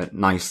kind of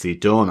nicely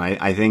done.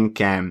 I think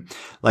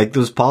like there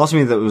was part of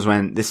me that was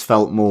when this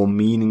felt more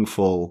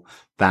meaningful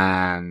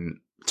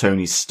than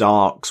Tony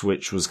Stark's,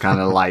 which was kind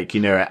of like,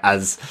 you know,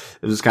 as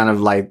it was kind of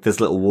like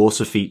this little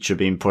water feature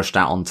being pushed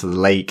out onto the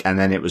lake. And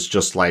then it was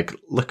just like,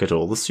 look at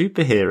all the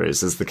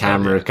superheroes as the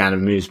camera kind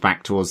of moves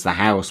back towards the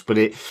house. But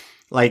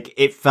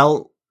it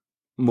felt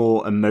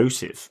more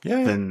emotive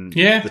than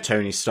the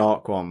Tony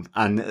Stark one.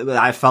 And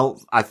I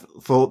thought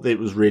it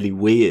was really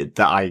weird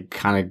that I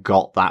kind of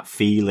got that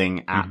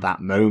feeling at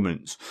that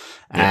moment.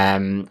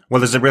 Well,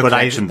 there's a real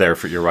connection there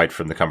you're right,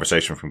 from the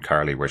conversation from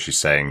Carly, where she's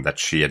saying that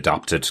she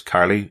adopted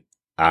Carly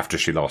after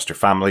she lost her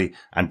family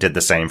and did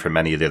the same for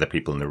many of the other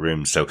people in the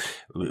room. So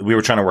we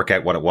were trying to work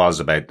out what it was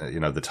about, you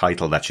know, the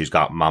title that she's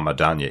got, Mama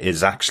Danya,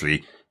 is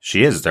actually,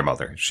 she is their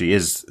mother. She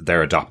is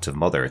their adoptive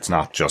mother. It's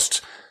not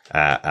just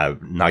a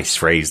nice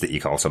phrase that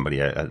you call somebody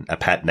a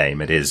pet name.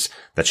 It is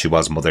that she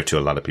was mother to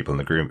a lot of people in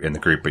the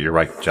group. But you're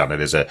right, John,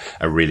 it is a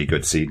really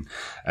good scene.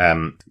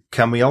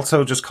 Can we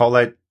also just call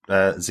out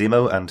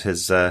Zemo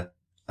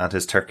and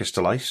his Turkish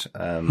delight,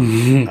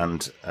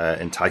 and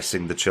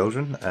enticing the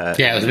children.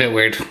 It was a bit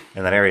weird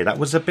in that area. That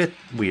was a bit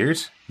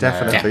weird,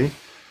 definitely.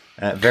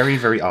 Very,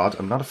 very odd.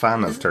 I'm not a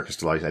fan of Turkish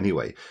delight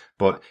anyway,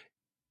 but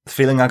the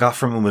feeling I got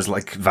from him was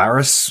like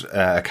Varys,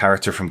 a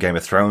character from Game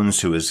of Thrones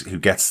who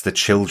gets the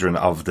children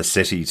of the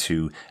city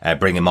to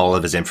bring him all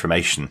of his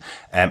information.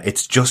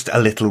 It's just a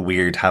little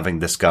weird having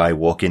this guy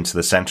walk into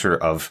the center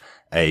of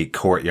a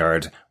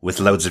courtyard with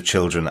loads of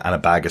children and a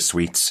bag of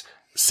sweets,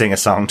 sing a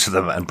song to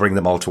them and bring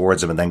them all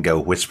towards him and then go,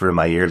 whisper in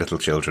my ear, little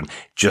children.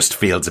 Just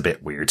feels a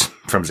bit weird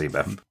from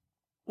Zemo.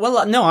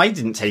 Well, no, I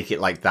didn't take it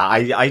like that.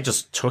 I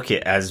just took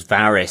it as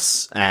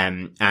Varys,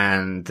 and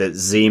that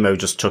Zemo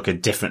just took a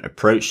different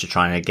approach to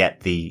trying to get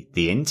the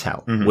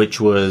intel,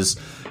 which was,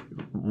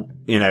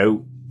 you know,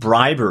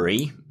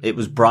 bribery. It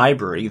was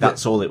bribery.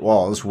 That's all it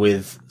was,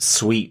 with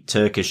sweet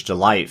Turkish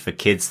delight for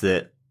kids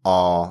that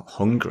are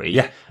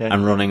hungry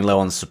and running low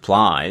on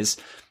supplies,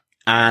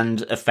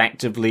 and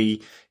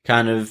effectively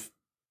kind of,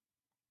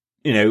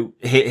 you know,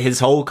 his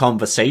whole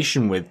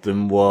conversation with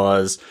them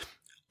was,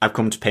 I've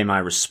come to pay my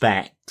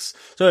respects.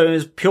 So it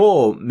was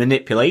pure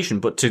manipulation,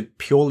 but to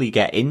purely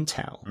get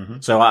intel. Mm-hmm.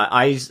 So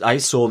I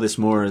saw this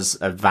more as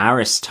a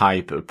Varys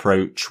type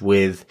approach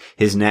with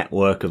his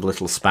network of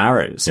little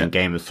sparrows in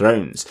Game of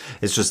Thrones.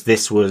 It's just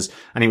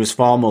and he was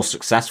far more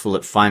successful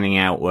at finding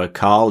out where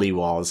Carly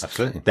was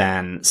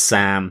than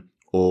Sam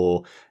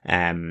or,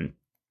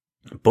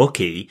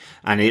 Bucky.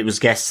 And it was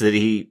guessed that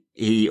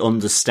he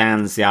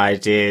understands the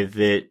idea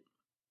that,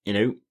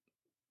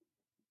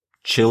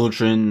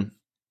 children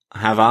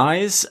have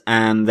eyes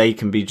and they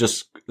can be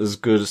just as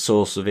good a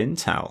source of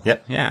intel.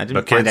 Yep. Yeah, I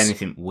didn't find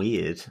anything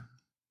weird.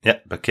 Yeah,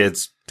 but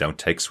kids, don't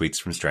take sweets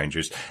from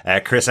strangers.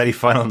 Chris, any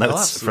final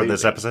notes for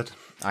this episode?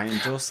 I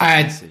endorse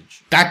that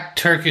message. That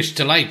Turkish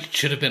delight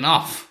should have been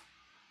off.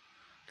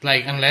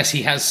 Unless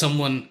he has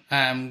someone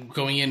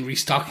going in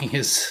restocking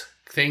his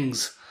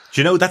things. Do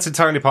you know that's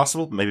entirely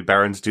possible? Maybe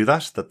barons do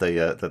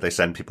that they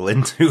send people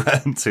in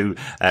to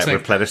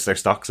replenish their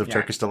stocks of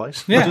Turkish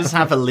delight. Yeah. He does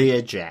have a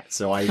Learjet,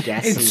 so I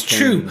guess it's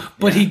true.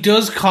 But he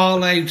does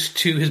call out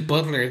to his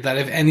butler that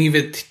if any of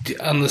it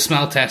on the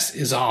smell test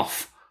is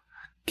off,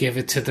 give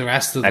it to the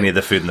rest of them. Any of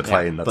the food in the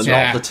plane, but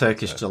not the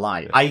Turkish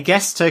delight. I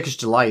guess Turkish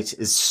delight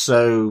is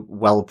so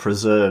well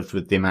preserved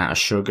with the amount of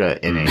sugar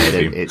in it that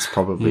it's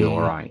probably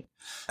all right.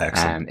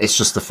 Excellent. It's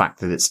just the fact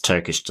that it's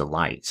Turkish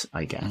delight,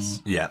 I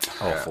guess. Yeah,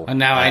 awful. And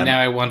now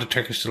I want a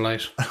Turkish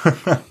delight.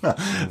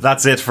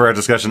 That's it for our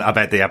discussion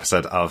about the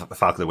episode of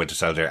Falcon and the Winter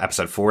Soldier,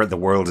 episode 4. The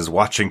world is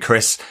watching.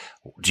 Chris,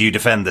 do you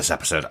defend this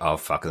episode of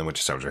Falcon and the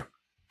Winter Soldier?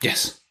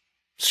 Yes,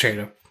 straight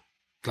up.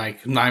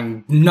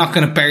 I'm not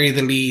going to bury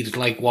the lead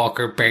like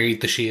Walker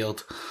buried the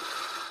shield.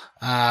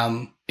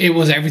 It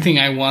was everything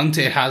I want.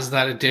 It has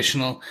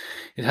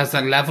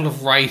that level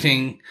of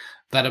writing,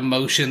 that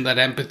emotion, that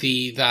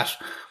empathy, that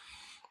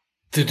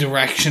the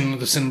direction,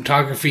 the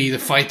cinematography, the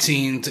fight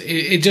scenes.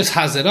 It just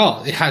has it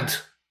all. It had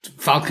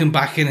Falcon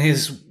back in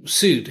his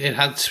suit. It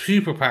had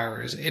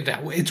superpowers.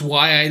 It's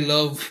why I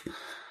love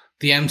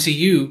the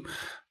MCU,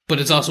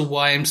 but it's also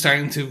why I'm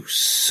starting to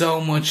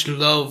so much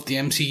love the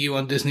MCU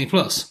on Disney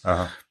Plus.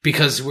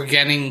 Because we're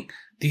getting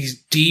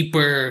these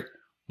deeper,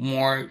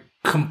 more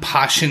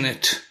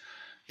compassionate,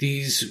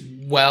 these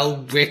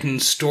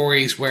well-written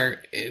stories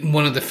where in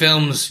one of the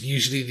films,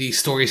 usually these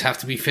stories have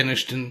to be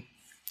finished in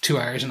 2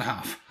 hours and a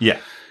half. Yeah.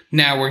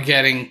 Now we're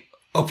getting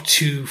up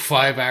to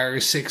 5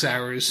 hours, 6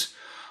 hours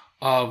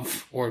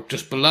of, or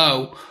just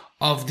below,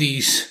 of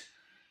these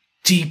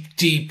deep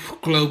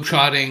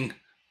globetrotting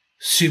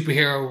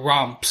superhero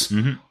romps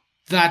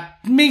that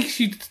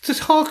makes you to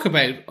talk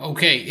about,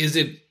 okay,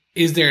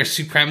 is there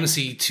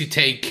supremacy to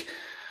take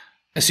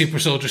a super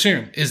soldier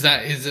serum? Does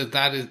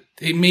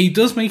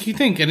make you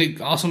think, and it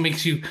also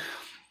makes you,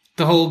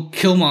 the whole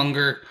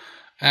Killmonger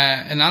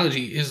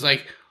analogy is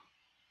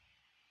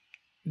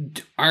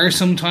are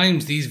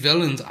sometimes these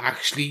villains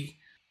actually,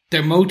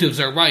 their motives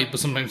are right,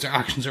 but sometimes their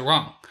actions are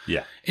wrong.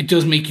 Yeah. It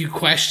does make you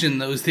question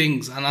those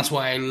things, and that's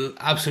why I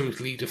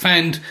absolutely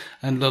defend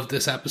and love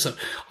this episode.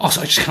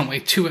 Also, I just can't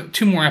wait.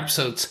 Two more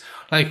episodes.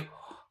 I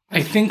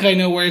think I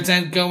know where it's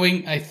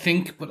going.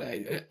 But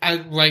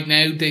right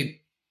now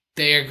they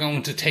are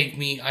going to take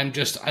me.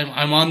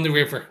 I'm on the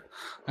river.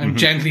 I'm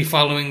gently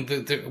following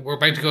we're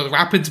about to go to the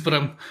rapids, but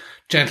I'm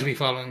gently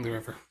following the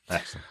river.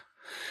 Excellent.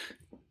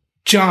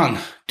 John,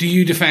 do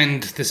you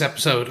defend this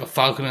episode of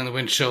Falcon and the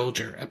Winter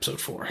Soldier,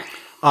 episode 4?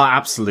 Oh,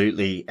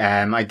 absolutely.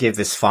 I give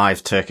this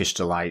 5 Turkish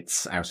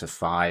delights out of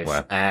 5.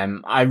 Wow.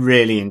 I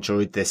really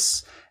enjoyed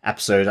this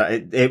episode.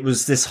 It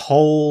was this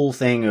whole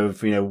thing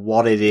of,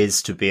 what it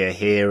is to be a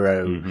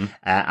hero,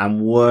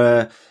 and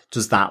where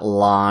does that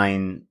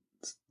line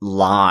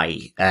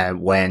lie,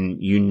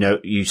 when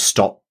you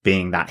stop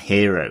being that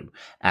hero.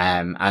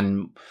 And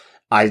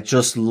I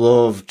just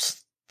loved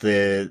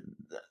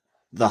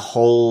the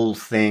whole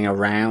thing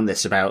around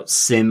this about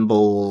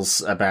symbols,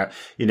 about,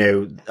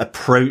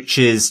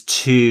 approaches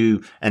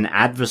to an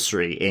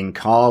adversary in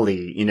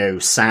Carly,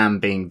 Sam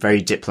being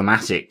very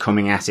diplomatic,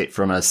 coming at it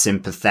from a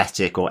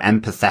sympathetic or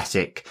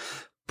empathetic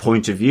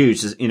point of view,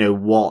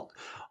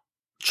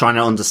 trying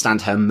to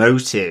understand her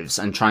motives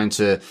and trying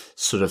to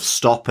sort of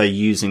stop her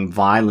using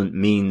violent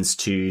means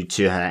to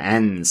her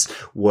ends,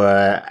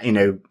 where,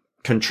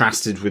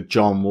 contrasted with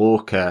John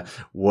Walker,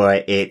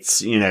 where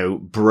it's,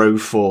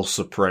 Broforce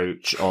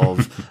approach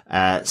of,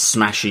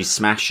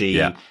 smashy,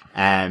 yeah.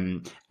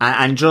 And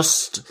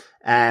just,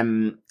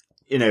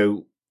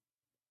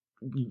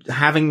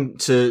 having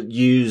to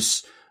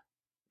use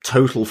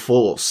total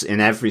force in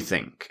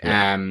everything.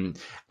 Yeah.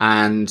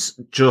 And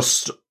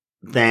just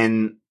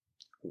then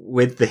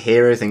with the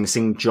hero thing,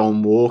 seeing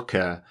John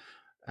Walker,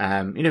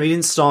 he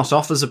didn't start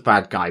off as a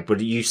bad guy, but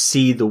you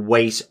see the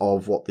weight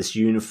of what this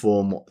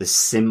uniform, what this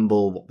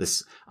symbol, what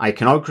this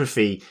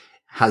iconography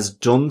has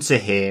done to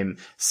him,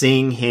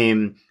 seeing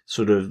him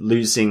sort of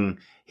losing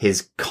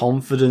his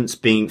confidence,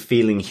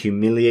 feeling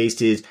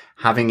humiliated,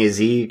 having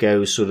his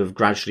ego sort of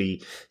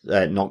gradually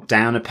knocked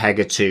down a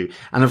peg or two.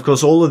 And of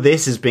course, all of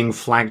this is being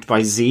flagged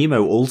by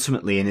Zemo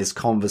ultimately in his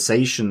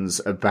conversations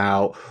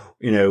about,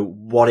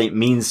 what it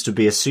means to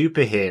be a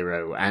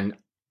superhero. And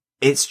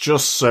it's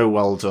just so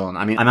well done.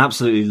 I mean, I'm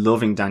absolutely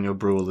loving Daniel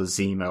Bruhl as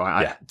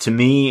Zemo. To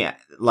me,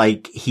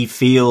 like, he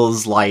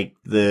feels like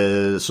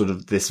the sort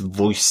of this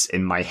voice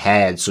in my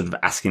head sort of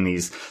asking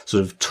these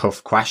sort of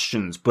tough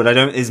questions, but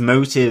his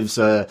motives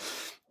are,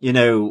 you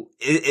know,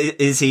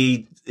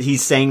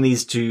 he's saying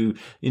these to,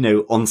 you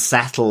know,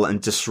 unsettle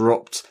and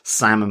disrupt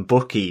Sam and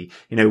Bucky.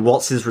 You know,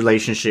 what's his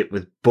relationship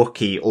with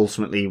Bucky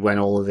ultimately when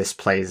all of this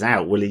plays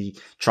out? Will he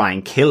try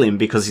and kill him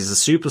because he's a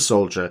super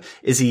soldier?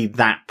 Is he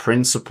that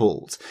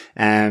principled?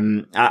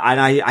 And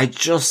I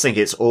just think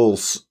it's all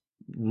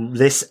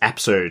this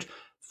episode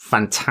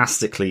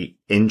fantastically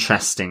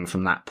interesting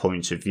from that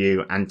point of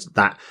view. And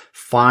that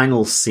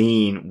final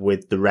scene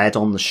with the red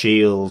on the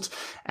shield,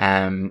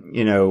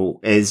 you know,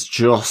 is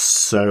just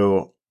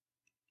so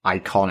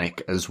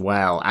iconic as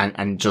well.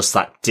 And just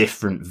that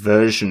different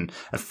version,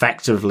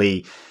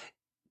 effectively,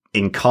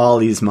 in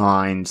Carly's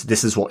mind,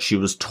 this is what she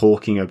was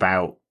talking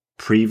about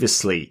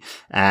previously.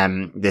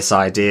 This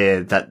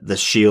idea that the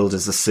shield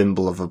is a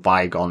symbol of a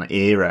bygone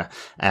era,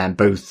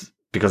 both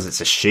because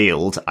it's a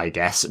shield, I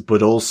guess,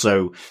 but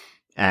also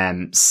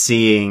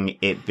seeing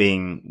it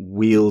being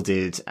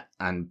wielded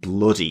and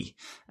bloody.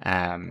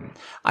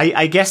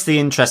 I guess the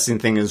interesting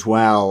thing as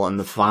well, and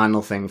the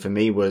final thing for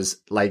me was,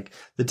 like,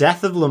 the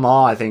death of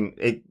Lamar. I think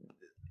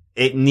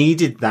it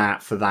needed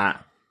that for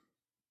that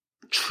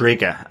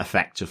trigger,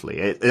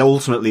 effectively.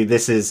 Ultimately,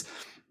 this is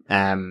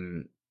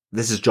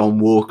John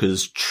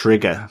Walker's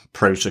trigger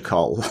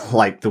protocol,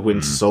 like the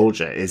Winter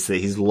Soldier, is that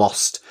he's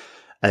lost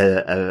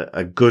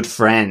a good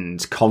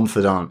friend,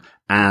 confidant,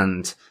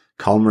 and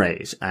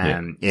comrade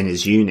in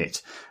his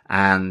unit,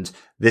 and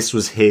this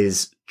was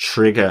his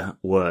trigger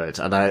word,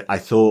 and I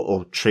thought,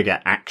 or trigger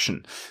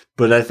action.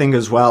 But I think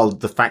as well,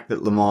 the fact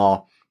that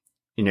Lamar,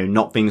 you know,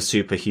 not being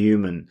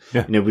superhuman,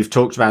 you know, we've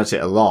talked about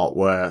it a lot,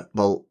 where,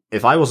 well,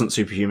 if I wasn't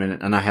superhuman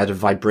and I had a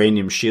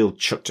vibranium shield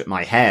chucked at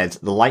my head,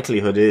 the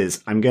likelihood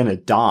is I'm going to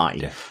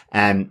die.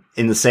 And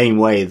in the same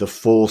way, the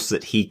force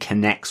that he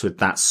connects with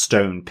that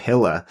stone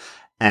pillar,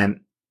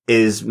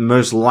 is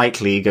most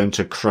likely going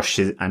to crush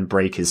and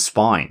break his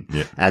spine,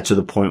 to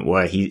the point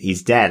where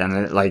he's dead.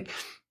 And like,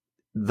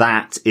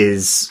 that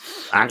is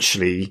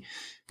actually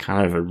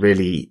kind of a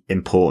really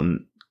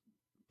important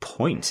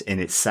point in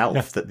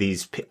itself, that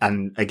these,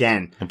 and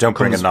again, and don't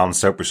bring a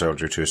non-super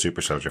soldier to a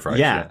super soldier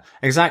fight.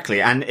 Exactly.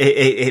 And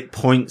it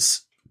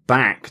points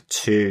back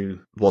to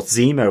what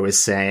Zemo is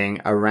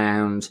saying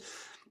around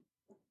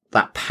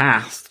that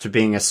path to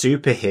being a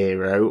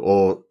superhero,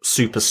 or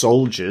super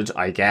soldiered,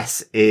 I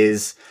guess,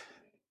 is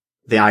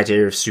the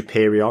idea of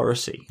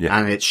superiority.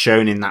 And it's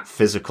shown in that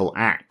physical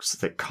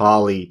act that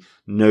Carly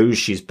knows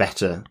she's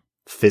better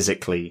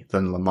physically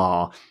than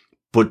Lamar,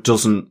 but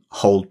doesn't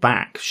hold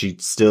back. She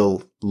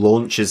still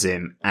launches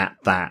him at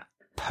that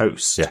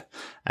post.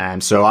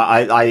 So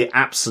I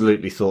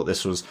absolutely thought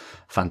this was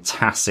a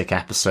fantastic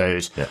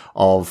episode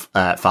of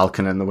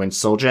Falcon and the Winter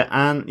Soldier.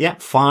 And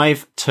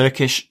 5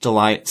 Turkish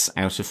delights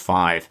out of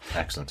 5.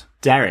 Excellent.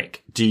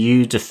 Derek, do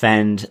you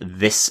defend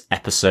this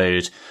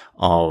episode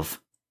of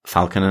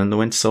Falcon and the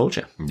Winter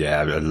Soldier? Yeah,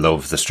 I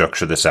love the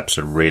structure of this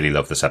episode. Really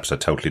love this episode.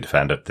 Totally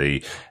defend it.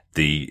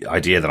 The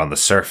idea that on the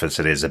surface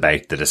it is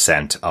about the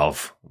descent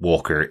of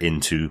Walker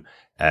into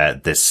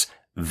this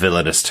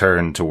villainous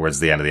turn towards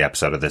the end of the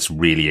episode, or this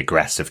really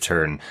aggressive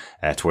turn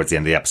towards the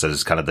end of the episode,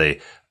 is kind of the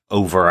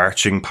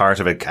overarching part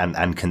of it,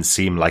 and can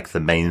seem like the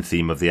main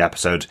theme of the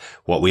episode.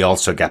 What we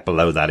also get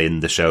below that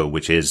in the show,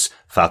 which is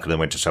Falcon and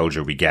Winter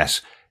Soldier, we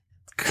get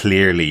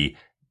clearly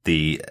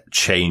the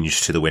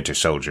change to the Winter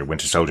Soldier.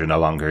 Winter Soldier no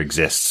longer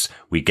exists.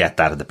 We get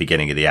that at the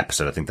beginning of the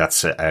episode. I think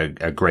that's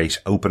a great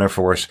opener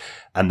for it.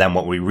 And then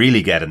what we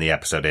really get in the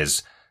episode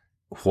is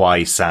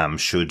why Sam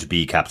should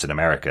be Captain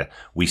America.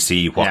 We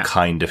see what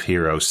kind of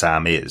hero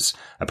Sam is.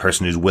 A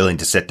person who's willing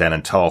to sit down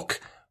and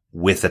talk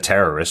with a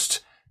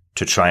terrorist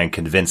to try and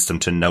convince them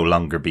to no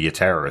longer be a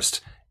terrorist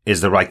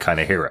is the right kind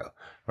of hero,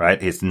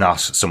 right? It's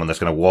not someone that's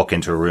going to walk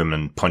into a room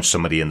and punch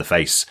somebody in the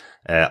face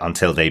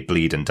until they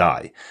bleed and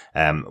die.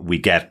 We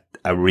get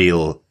a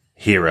real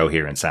hero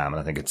here in Sam, and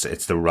I think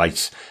it's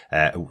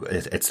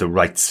the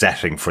right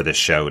setting for this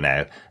show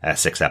now.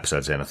 6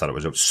 episodes in, I thought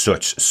it was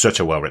such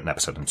a well written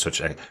episode, and such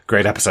a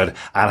great episode.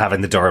 And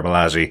having the Dora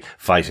Milaje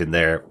fight in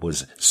there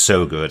was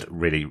so good.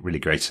 Really, really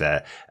great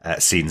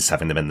scenes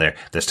having them in there.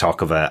 There's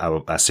talk of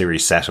a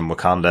series set in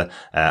Wakanda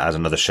as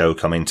another show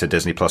coming to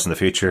Disney Plus in the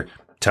future.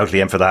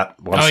 Totally in for that.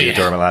 Want to see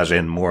Dora Milaje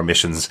in more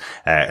missions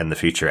in the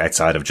future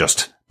outside of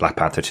just Black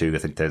Panther 2. I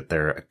think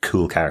they're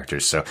cool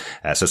characters. So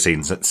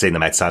seeing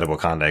them outside of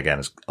Wakanda again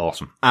is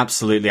awesome.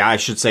 Absolutely. I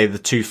should say the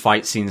 2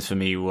 fight scenes for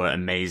me were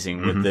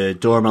amazing, with the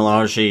Dora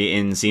Milaje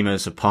in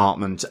Zemo's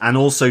apartment, and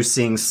also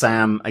seeing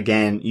Sam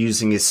again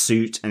using his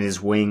suit and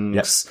his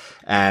wings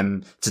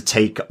to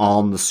take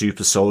on the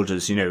super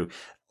soldiers. You know,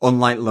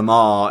 unlike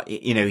Lamar,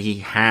 you know, he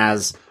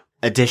has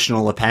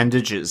additional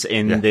appendages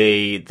in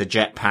the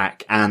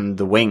jetpack and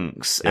the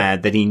wings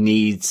that he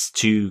needs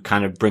to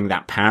kind of bring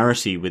that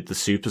parity with the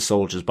super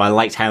soldiers. But I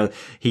liked how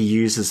he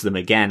uses them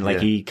again. Like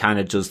he kind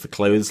of does the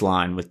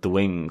clothesline with the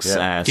wings. So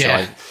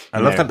I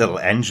love that little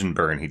engine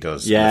burn he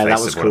does. Yeah, that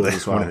was cool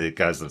as well. One of the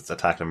guys that's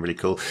attacking him, really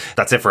cool.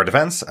 That's it for our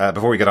defense.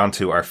 Before we get on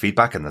to our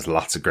feedback, and there's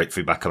lots of great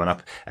feedback coming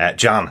up,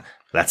 John,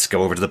 let's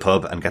go over to the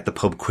pub and get the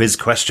pub quiz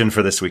question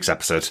for this week's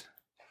episode.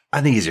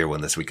 An easier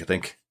one this week, I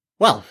think.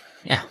 Well,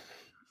 yeah.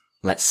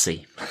 Let's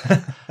see.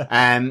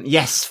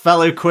 Yes,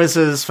 fellow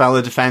quizzers,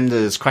 fellow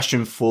defenders,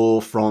 question 4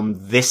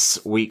 from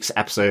this week's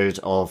episode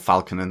of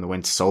Falcon and the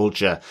Winter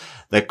Soldier.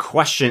 The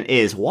question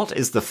is, what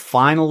is the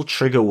final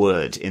trigger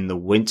word in the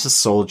Winter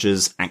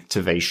Soldier's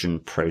activation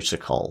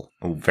protocol?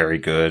 Oh, very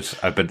good.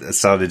 I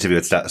saw an interview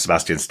with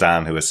Sebastian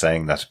Stan, who was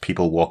saying that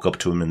people walk up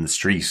to him in the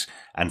street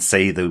and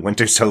say the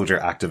Winter Soldier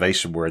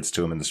activation words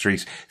to him in the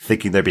street,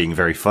 thinking they're being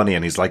very funny,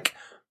 and he's like,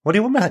 what do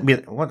you want me?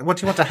 What do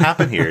you want to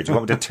happen here? Do you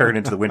want me to turn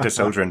into the Winter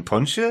Soldier and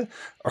punch you,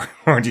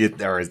 or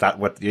is that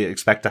what you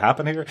expect to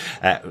happen here?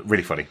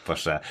 Really funny.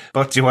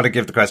 But do you want to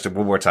give the question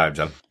one more time,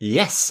 John?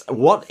 Yes.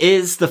 What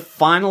is the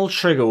final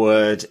trigger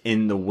word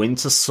in the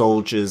Winter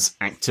Soldier's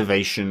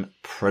activation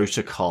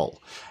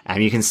protocol?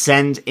 You can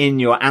send in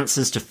your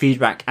answers to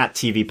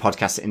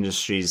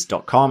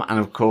feedback@tvpodcastindustries.com, and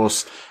of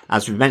course,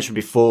 as we've mentioned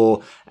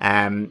before,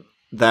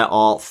 there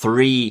are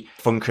 3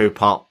 Funko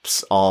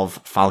Pops of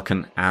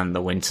Falcon and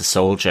the Winter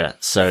Soldier.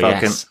 So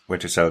Falcon,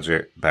 Winter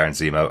Soldier, Baron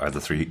Zemo are the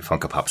 3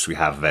 Funko Pops we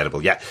have available.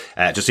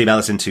 Just email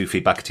us into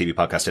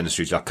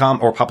feedback@tvpodcastindustries.com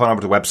or pop on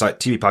over to the website,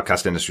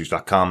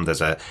 tvpodcastindustries.com.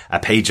 There's a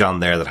page on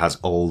there that has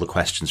all the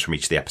questions from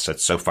each of the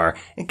episodes so far,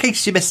 in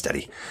case you missed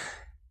any.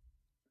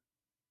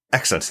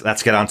 Excellent.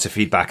 Let's get on to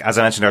feedback. As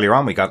I mentioned earlier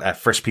on, we got a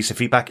first piece of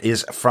feedback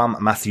is from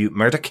Matthew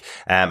Murdoch,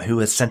 who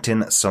has sent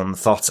in some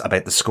thoughts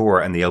about the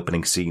score and the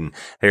opening scene.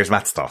 Here's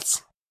Matt's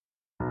thoughts.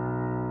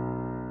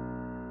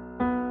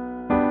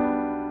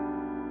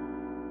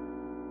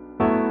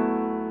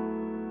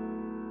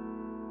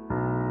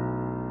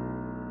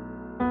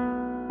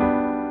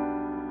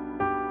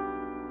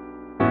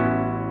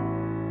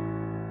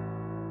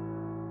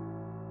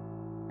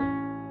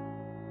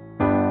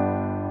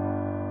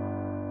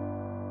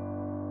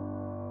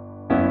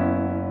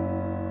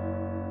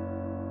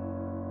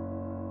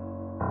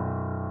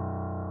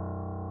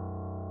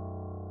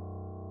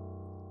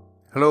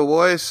 Hello,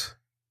 boys.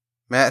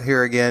 Matt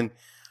here again.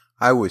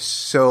 I was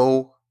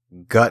so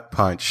gut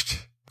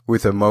punched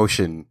with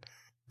emotion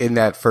in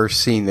that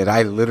first scene that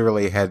I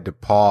literally had to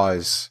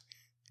pause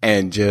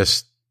and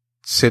just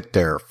sit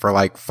there for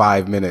like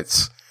 5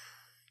 minutes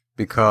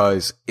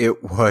because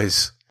it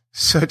was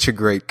such a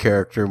great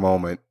character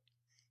moment.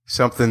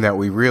 Something that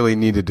we really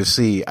needed to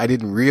see. I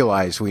didn't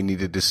realize we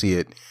needed to see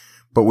it,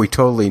 but we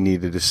totally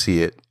needed to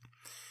see it.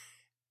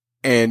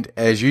 And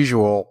as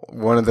usual,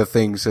 one of the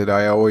things that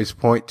I always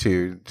point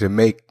to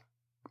make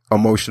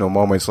emotional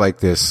moments like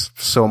this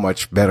so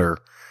much better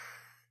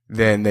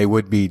than they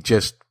would be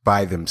just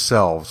by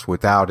themselves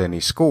without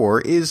any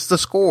score is the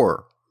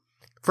score.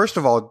 First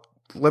of all,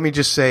 let me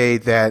just say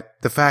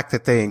that the fact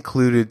that they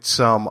included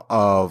some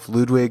of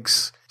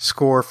Ludwig's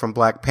score from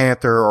Black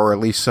Panther, or at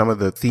least some of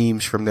the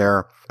themes from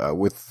there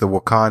with the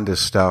Wakanda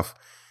stuff,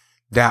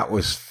 that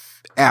was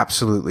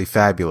absolutely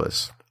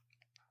fabulous.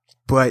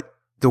 But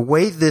the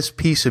way this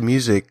piece of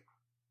music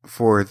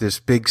for this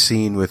big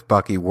scene with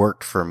Bucky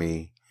worked for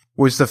me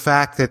was the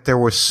fact that there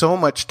was so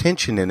much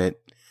tension in it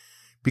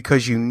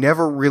because you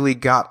never really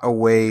got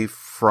away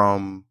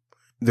from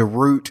the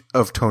root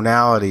of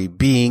tonality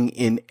being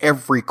in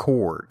every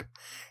chord.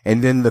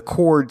 And then the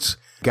chords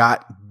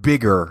got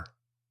bigger.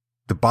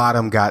 The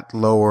bottom got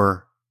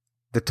lower.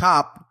 The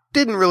top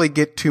didn't really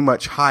get too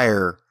much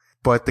higher,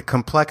 but the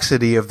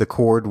complexity of the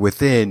chord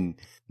within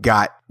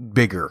got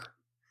bigger.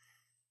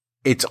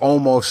 It's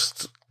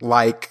almost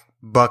like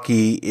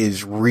Bucky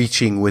is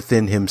reaching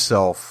within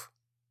himself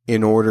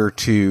in order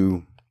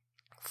to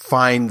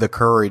find the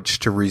courage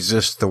to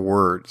resist the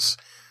words.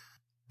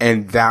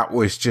 And that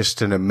was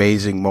just an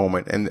amazing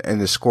moment,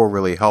 and the score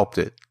really helped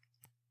it.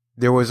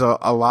 There was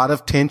a lot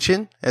of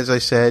tension, as I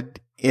said,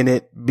 in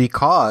it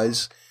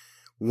because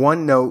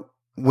one note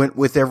went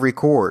with every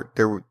chord.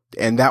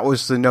 And that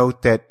was the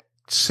note that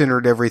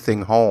centered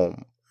everything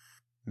home.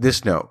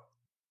 This note.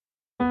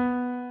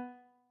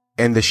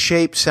 And the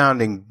shape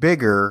sounding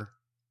bigger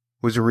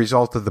was a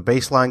result of the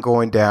bass line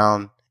going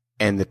down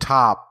and the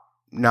top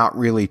not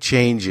really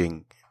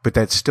changing, but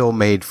that still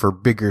made for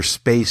bigger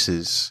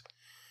spaces,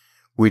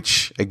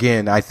 which,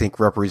 again, I think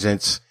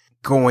represents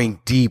going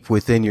deep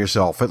within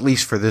yourself, at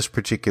least for this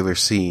particular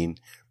scene.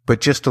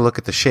 But just to look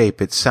at the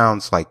shape, it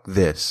sounds like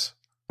this.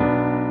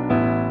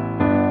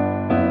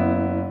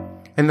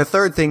 And the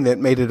third thing that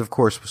made it, of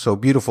course, so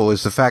beautiful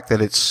is the fact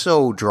that it's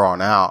so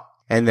drawn out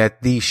and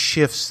that these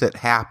shifts that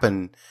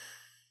happen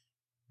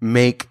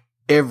make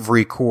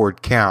every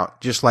chord count,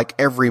 just like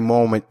every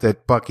moment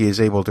that Bucky is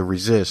able to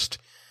resist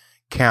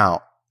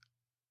count.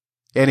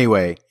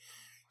 Anyway,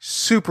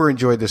 super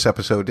enjoyed this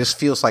episode. This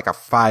feels like a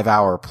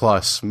 5-hour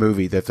plus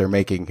movie that they're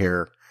making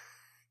here.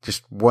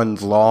 just one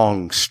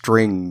long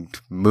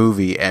stringed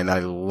movie, and I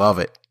love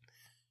it.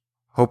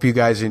 Hope you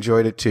guys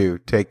enjoyed it too.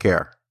 Take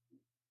care.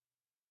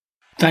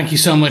 Thank you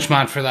so much,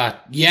 Matt, for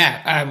that.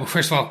 Yeah,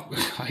 first of all,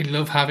 I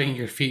love having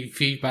your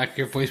feedback,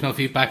 your voicemail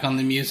feedback on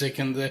the music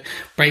and the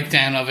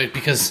breakdown of it,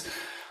 because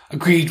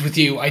agreed with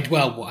you. I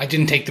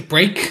didn't take the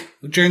break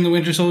during the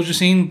Winter Soldier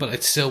scene, but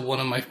it's still one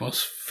of my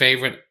most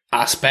favorite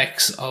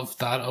aspects of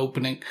that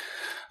opening,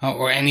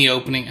 or any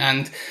opening.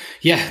 And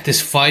yeah,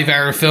 this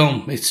 5-hour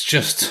film, it's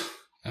just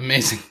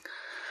amazing.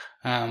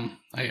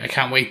 I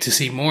can't wait to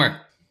see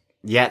more.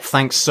 Yeah,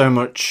 thanks so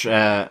much,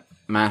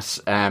 Matt.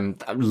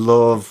 I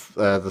love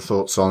the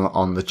thoughts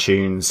on the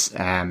tunes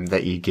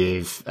that you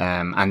give.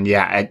 And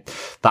yeah,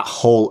 that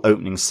whole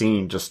opening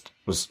scene just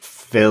was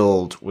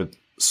filled with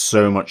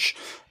so much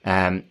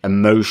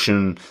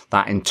emotion,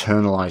 that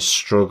internalized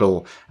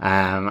struggle.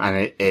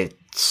 And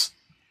it's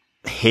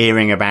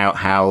hearing about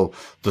how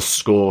the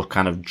score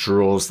kind of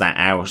draws that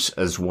out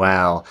as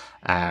well.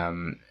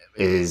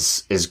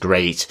 Is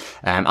great.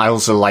 I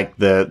also like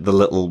the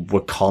little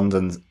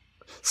Wakandan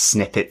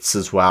snippets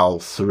as well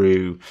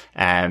through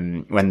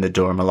when the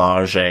Dora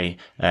Milaje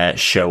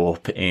show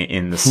up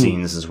in the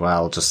scenes as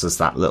well, just as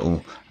that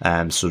little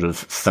sort of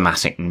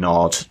thematic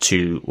nod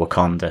to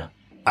Wakanda.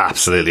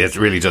 Absolutely, it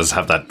really does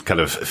have that kind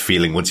of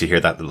feeling once you hear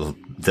that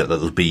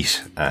little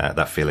beat.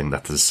 That feeling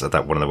that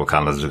one of the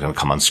Wakandas is going to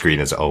come on screen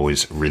is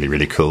always really,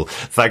 really cool.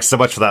 Thanks so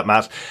much for that,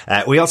 Matt.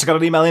 We also got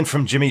an email in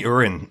from Jimmy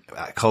Urin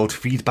called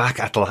 "Feedback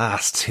at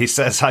Last." He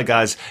says, "Hi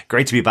guys,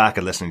 great to be back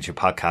and listening to your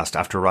podcast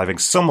after arriving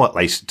somewhat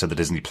late to the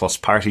Disney Plus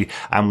party.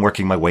 I'm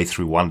working my way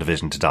through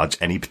WandaVision to dodge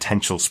any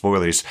potential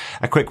spoilers.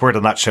 A quick word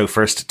on that show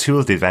first. 2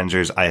 of the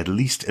Avengers I had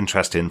least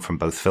interest in from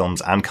both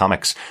films and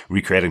comics,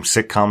 recreating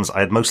sitcoms I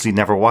had mostly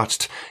never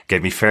watched.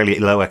 Gave me fairly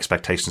low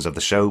expectations of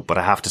the show, but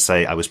I have to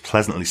say I was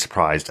pleasantly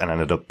surprised and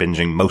ended up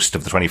binging most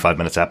of the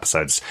 25-minute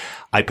episodes.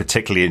 I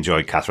particularly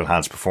enjoyed Catherine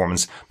Hahn's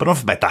performance, but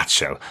enough about that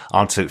show.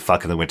 On to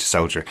Falcon and the Winter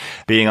Soldier.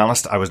 Being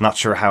honest, I was not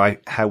sure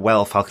how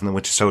well Falcon and the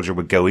Winter Soldier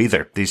would go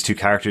either. These 2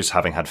 characters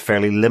having had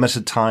fairly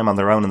limited time on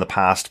their own in the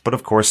past, but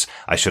of course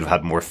I should have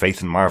had more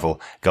faith in Marvel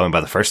going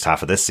by the first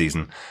half of this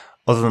season.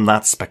 Other than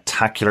that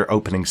spectacular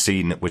opening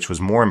scene, which was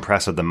more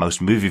impressive than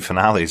most movie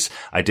finales,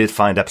 I did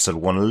find episode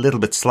 1 a little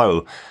bit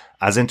slow.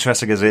 As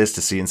interesting as it is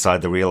to see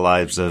inside the real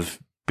lives of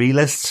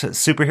B-list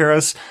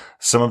superheroes,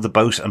 some of the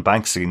boat and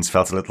bank scenes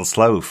felt a little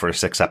slow for a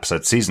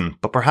 6-episode season,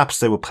 but perhaps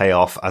they will pay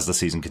off as the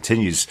season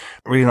continues.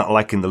 Really not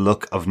liking the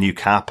look of New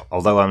Cap,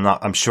 although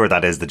I'm sure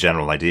that is the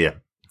general idea.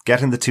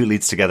 Getting the 2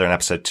 leads together in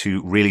episode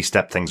 2 really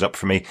stepped things up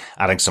for me,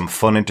 adding some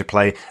fun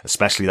interplay,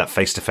 especially that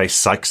face-to-face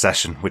psych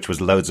session, which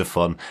was loads of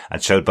fun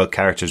and showed both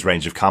characters'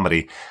 range of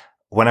comedy.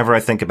 Whenever I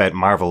think about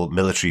Marvel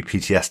military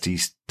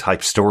PTSD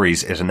type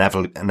stories, it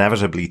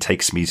inevitably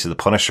takes me to the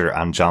Punisher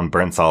and Jon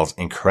Bernthal's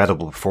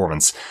incredible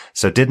performance.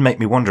 So it did make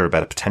me wonder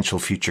about a potential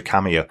future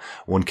cameo.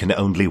 One can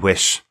only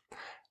wish.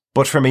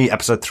 But for me,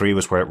 episode 3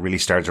 was where it really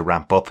started to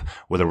ramp up,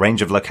 with a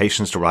range of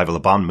locations to rival a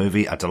Bond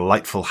movie, a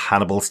delightful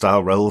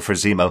Hannibal-style role for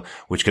Zemo,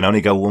 which can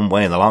only go one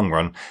way in the long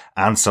run,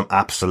 and some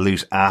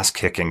absolute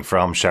ass-kicking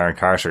from Sharon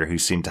Carter, who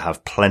seemed to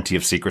have plenty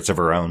of secrets of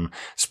her own.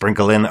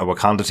 Sprinkle in a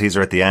Wakanda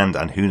teaser at the end,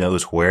 and who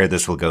knows where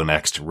this will go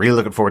next. Really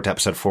looking forward to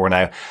episode 4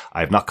 now.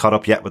 I've not caught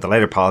up yet with the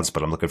later pods,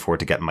 but I'm looking forward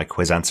to getting my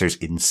quiz answers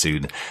in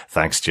soon.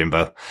 Thanks,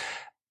 Jimbo.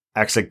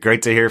 Excellent.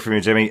 Great to hear from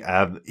you, Jimmy.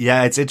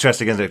 Yeah, it's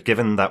interesting, isn't it?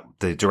 Given that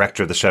the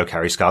director of the show,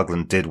 Carrie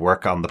Scoglin, did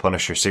work on the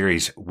Punisher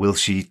series, will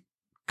she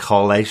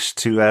call out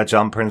to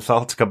Jon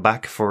Bernthal to come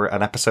back for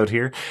an episode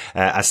here?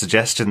 A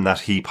suggestion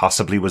that he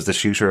possibly was the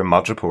shooter in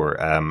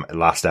Madripoor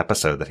last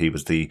episode, that he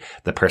was the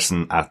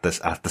person at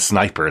the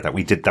sniper that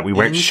we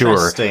weren't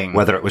sure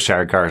whether it was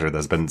Sharon Carter.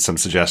 There's been some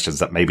suggestions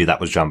that maybe that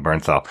was Jon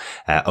Bernthal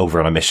over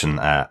on a mission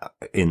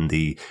in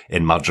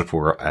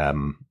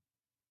Madripoor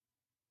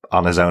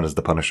on his own as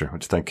the Punisher.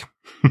 What do you think?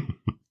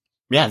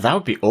 Yeah, that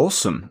would be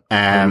awesome.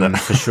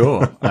 For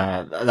sure.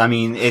 I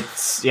mean,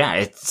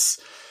 it's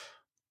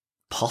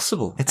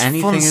possible. It's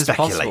anything fun is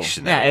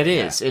speculation. Possible. Yeah, it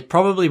is. It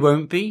probably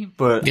won't be,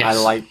 but Yes.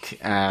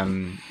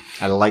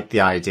 I like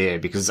the idea,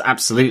 because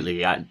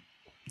absolutely,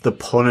 the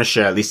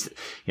Punisher, at least,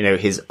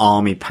 his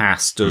army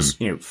past does,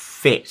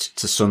 fit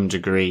to some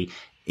degree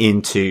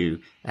into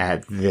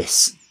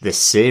this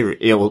series,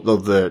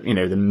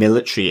 the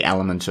military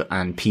element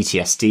and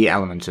PTSD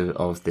element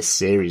of this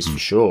series for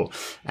sure.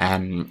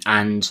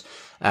 And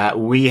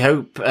we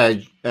hope,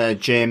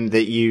 Jim,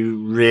 that you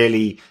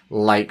really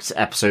liked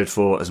episode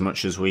 4 as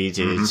much as we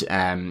did,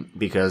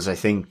 because I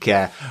think,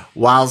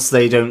 whilst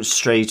they don't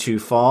stray too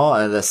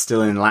far, they're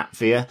still in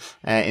Latvia,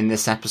 in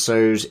this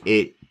episode,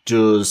 it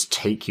does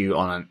take you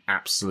on an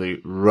absolute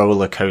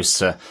roller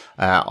coaster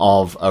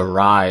of a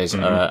ride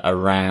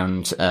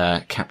around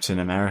Captain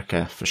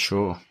America for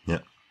sure.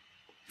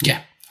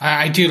 Yeah,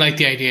 I do like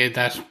the idea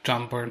that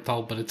Jon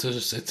Bernthal, but it's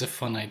a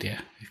fun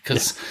idea,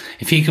 because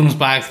if he comes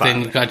back, then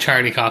you've got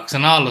Charlie Cox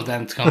and all of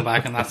them to come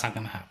back, and that's not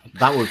going to happen.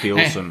 That would be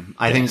awesome.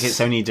 I think it's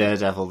only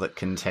Daredevil that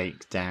can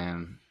take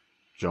down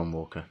John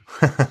Walker.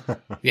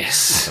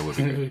 Yes. That would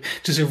be good.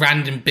 Just a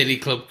random Billy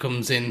Club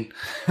comes in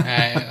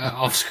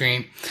off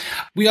screen.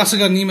 We also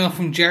got an email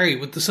from Jerry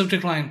with the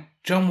subject line,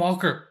 John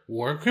Walker,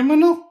 war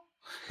criminal?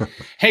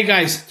 Hey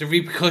guys, the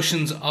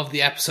repercussions of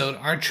the episode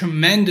are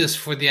tremendous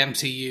for the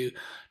MCU.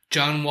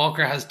 John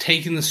Walker has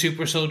taken the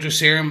super soldier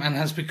serum and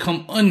has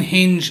become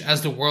unhinged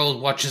as the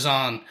world watches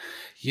on.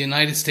 The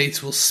United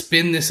States will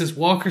spin this as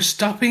Walker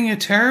stopping a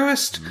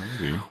terrorist.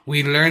 Maybe.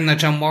 We learn that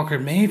John Walker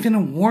may have been a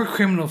war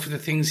criminal for the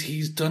things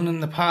he's done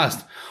in the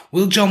past.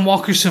 Will John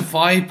Walker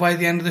survive by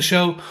the end of the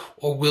show,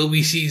 or will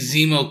we see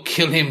Zemo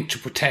kill him to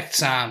protect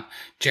Sam?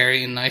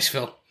 Jerry in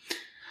Niceville.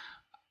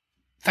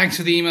 Thanks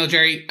for the email,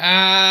 Jerry.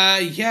 I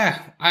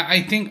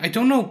think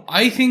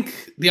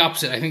the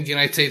opposite. I think the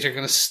United States are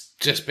going to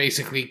just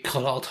basically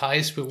cut all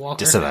ties with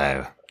Walker.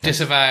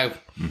 Disavow.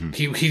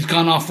 Mm-hmm. He's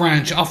gone off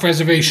ranch, off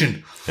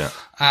reservation. Yeah.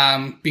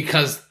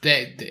 Because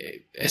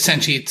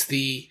essentially it's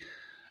the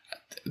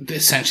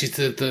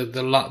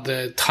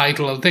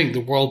title of the thing,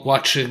 the world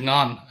watching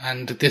on,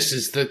 and this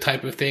is the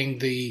type of thing,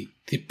 the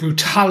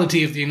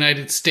brutality of the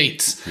United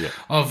States,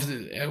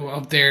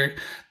 of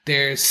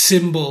their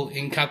symbol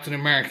in Captain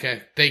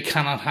America. They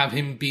cannot have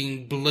him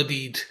being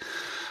bloodied,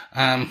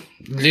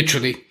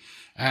 literally,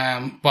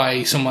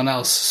 by someone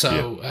else.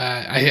 So,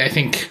 I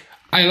think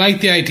I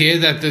like the idea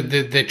that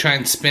they try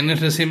and spin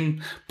it as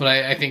him, but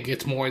I think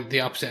it's more the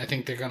opposite. I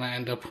think they're going to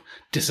end up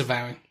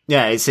disavowing.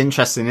 Yeah, it's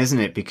interesting, isn't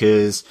it?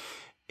 Because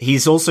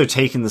he's also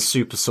taken the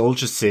super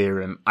soldier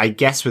serum, I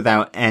guess,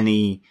 without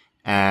any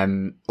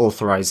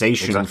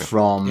authorization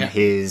from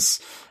his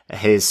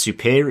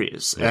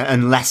superiors,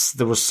 unless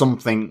there was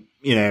something,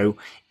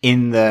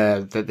 in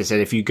that they said,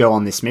 if you go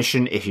on this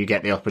mission, if you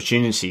get the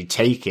opportunity,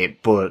 take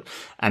it. But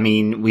I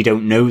mean, we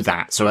don't know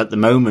that. So at the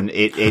moment,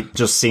 it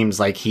just seems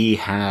like he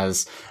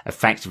has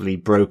effectively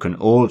broken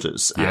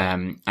orders.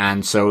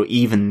 And so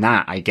even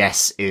that, I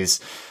guess, is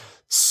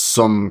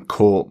some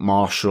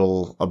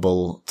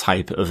court-martialable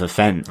type of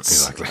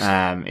offense. Exactly.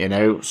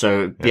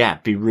 So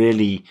be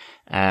really,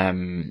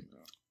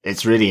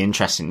 it's really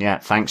interesting. Yeah.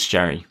 Thanks,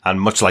 Jerry.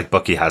 And much like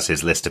Bucky has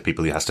his list of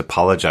people he has to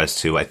apologize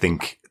to, I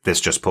think this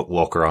just put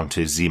Walker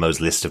onto Zemo's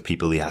list of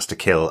people he has to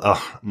kill.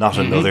 Oh, not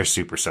another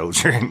super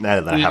soldier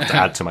now that I have to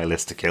add to my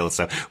list to kill.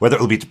 So whether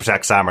it'll be to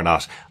protect Sam or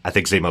not, I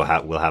think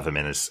Zemo will have him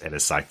in his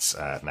sights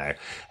now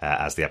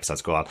as the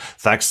episodes go on.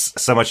 Thanks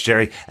so much,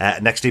 Jerry.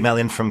 Next email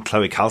in from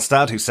Chloe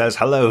Kalstad, who says,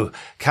 hello,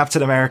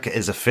 Captain America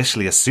is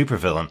officially a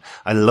supervillain.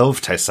 I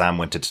loved how Sam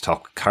wanted to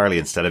talk Carly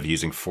instead of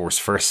using force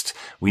first.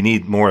 We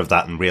need more of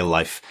that in real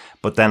life.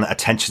 But then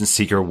attention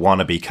seeker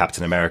wannabe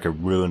Captain America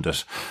ruined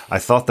it. I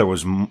thought there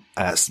was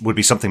would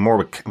be something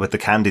more with the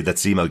candy that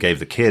Zemo gave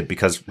the kid,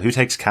 because who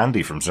takes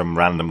candy from some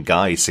random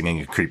guy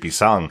singing a creepy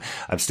song?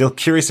 I'm still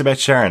curious about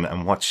Sharon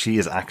and what she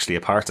is actually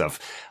a part of.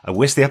 I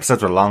wish the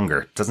episodes were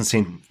longer. Doesn't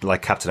seem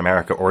like Captain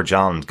America or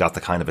John got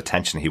the kind of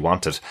attention he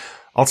wanted.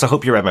 Also,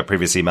 hope you read my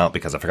previous email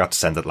because I forgot to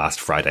send it last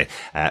Friday,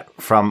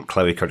 from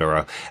Chloe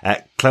Cordero.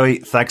 Chloe,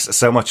 thanks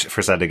so much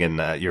for sending in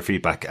your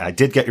feedback. I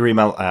did get your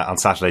email on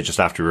Saturday just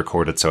after we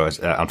recorded, so I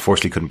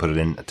unfortunately couldn't put it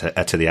in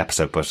to the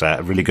episode, but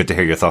really good to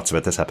hear your thoughts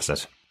about this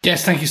episode.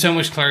 Yes, thank you so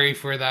much, Chloe,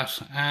 for that.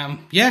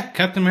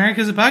 Captain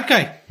America's a bad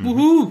guy.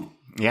 Woohoo!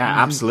 Yeah,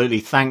 absolutely.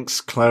 Thanks,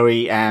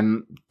 Chloe.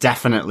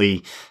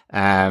 Definitely,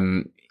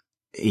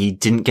 he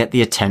didn't get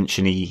the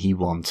attention he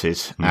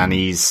wanted, and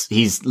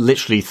he's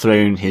literally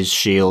thrown his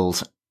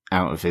shield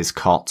out of his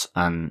cot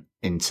and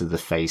into the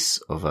face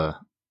of a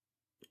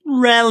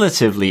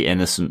relatively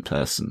innocent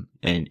person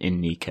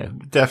in Nico.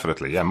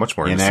 Definitely, yeah, much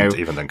more innocent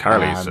even than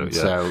Carly.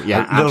 So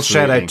yeah, a little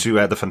shout out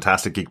to the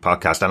Fantastic Geek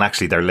podcast and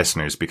actually their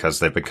listeners, because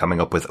they've been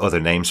coming up with other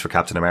names for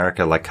Captain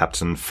America, like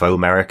Captain Faux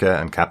America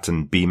and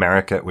Captain B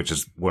America, which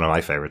is one of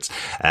my favorites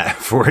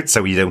for it.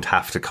 So you don't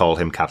have to call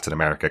him Captain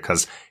America,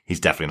 because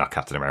he's definitely not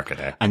Captain America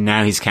now. And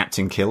now he's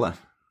Captain Killer.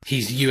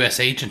 He's US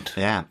agent.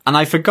 Yeah. And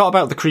I forgot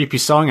about the creepy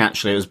song,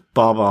 actually. It was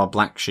Baba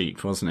Black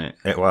Sheep, wasn't it?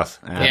 It was.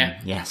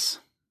 Yes.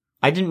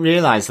 I didn't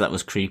realise that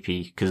was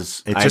creepy,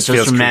 because it just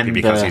feels creepy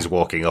because he's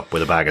walking up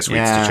with a bag of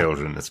sweets to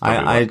children. It's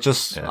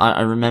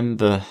I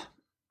remember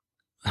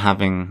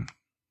having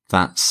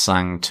that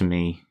sang to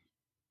me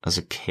as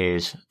a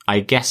kid. I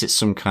guess it's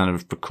some kind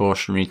of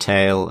precautionary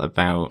tale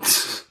about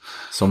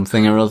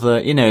something or other.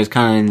 It's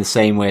kind of in the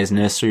same way as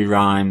nursery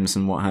rhymes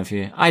and what have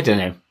you. I don't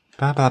know.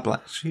 Baba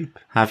Black Sheep.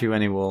 Have you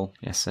any wool?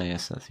 Yes,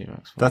 that's your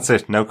rocks. That's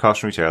it. No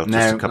cautionary tale.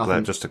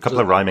 Just a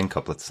couple of rhyming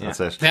couplets. Yeah. That's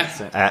it.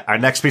 That's it. Our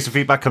next piece of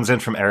feedback comes in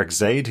from Eric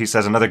Zaid. He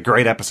says, another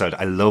great episode.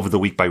 I love the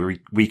week by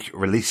week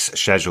release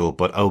schedule,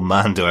 but oh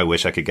man, do I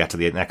wish I could get to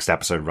the next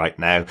episode right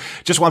now.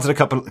 Just wanted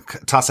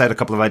toss out a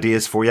couple of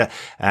ideas for you.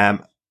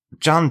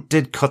 John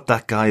did cut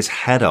that guy's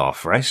head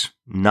off, right?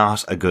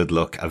 Not a good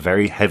look. A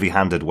very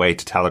heavy-handed way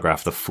to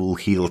telegraph the full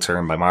heel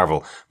turn by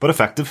Marvel, but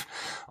effective.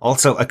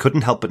 Also, I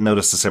couldn't help but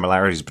notice the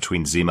similarities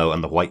between Zemo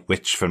and the White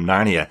Witch from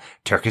Narnia.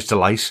 Turkish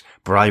delight,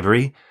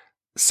 bribery,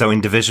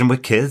 sowing division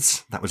with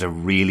kids. That was a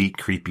really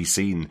creepy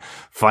scene.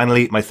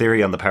 Finally, my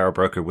theory on the power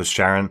broker was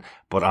Sharon,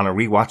 but on a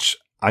rewatch,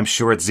 I'm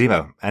sure it's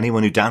Zemo.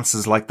 Anyone who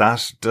dances like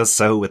that does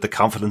so with the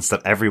confidence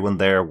that everyone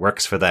there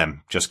works for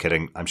them. Just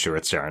kidding. I'm sure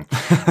it's Sharon.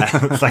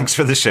 Thanks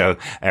for the show,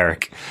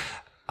 Eric.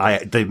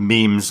 The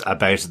memes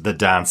about the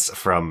dance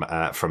from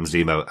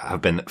Zemo have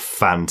been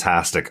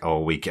fantastic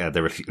all week. They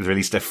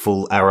released a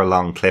full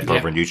hour-long clip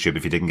over on YouTube.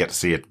 If you didn't get to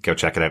see it, go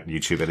check it out on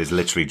YouTube. It is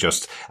literally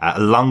just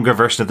a longer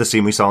version of the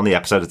scene we saw in the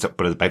episode. It's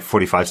about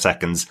 45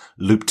 seconds,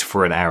 looped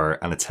for an hour,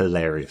 and it's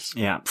hilarious.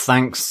 Yeah,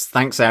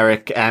 thanks,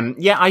 Eric.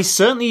 I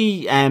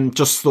certainly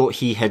just thought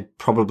he had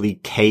probably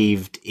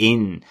caved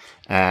in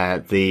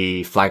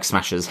the Flag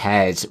Smasher's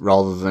head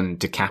rather than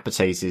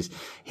decapitated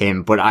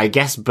him. But I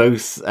guess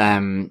both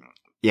aren't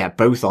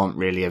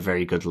really a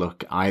very good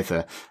look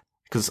either.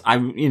 Because I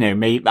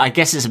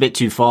guess it's a bit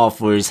too far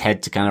for his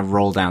head to kind of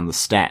roll down the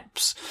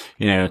steps,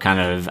 kind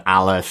of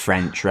a la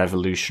French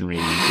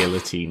Revolutionary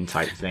guillotine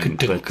type thing.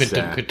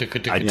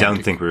 I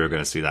don't think we were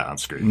going to see that on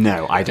screen.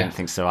 No, I don't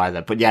think so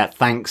either. But yeah,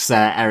 thanks,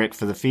 Eric,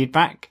 for the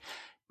feedback.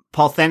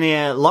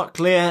 Parthenia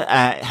Locklear,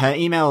 her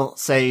email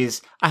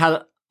says, I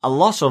had a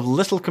lot of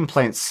little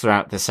complaints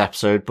throughout this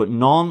episode, but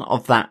none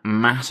of that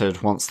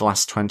mattered once the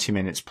last 20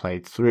 minutes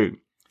played through.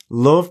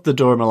 Loved the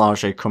Dora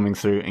Milaje coming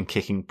through and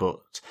kicking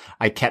butt.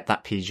 I kept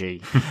that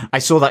PG. I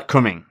saw that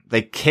coming.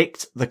 They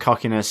kicked the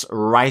cockiness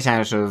right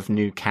out of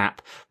New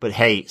Cap, but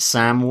hey,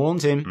 Sam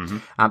warned him. Mm-hmm.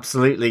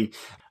 Absolutely.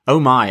 Oh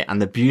my, and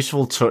the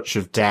beautiful touch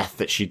of death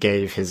that she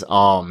gave his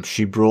arm.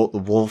 She brought the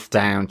wolf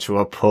down to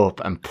a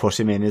pup and put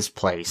him in his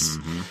place.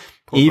 Mm-hmm.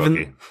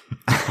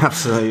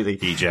 Absolutely.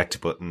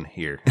 Eject button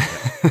here.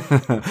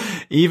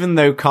 Even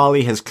though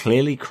Carly has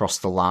clearly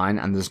crossed the line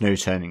and there's no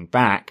turning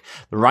back,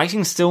 the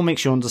writing still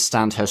makes you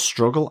understand her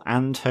struggle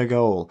and her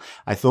goal.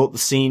 I thought the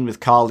scene with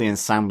Carly and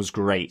Sam was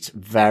great.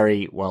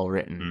 Very well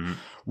written. Mm-hmm.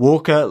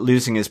 Walker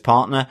losing his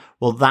partner,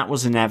 well, that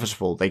was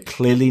inevitable. They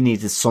clearly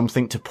needed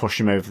something to push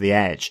him over the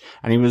edge.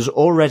 And he was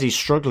already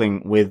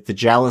struggling with the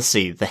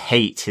jealousy, the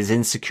hate, his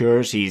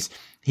insecurities.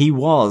 He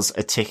was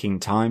a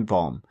ticking time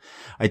bomb.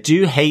 I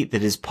do hate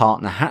that his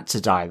partner had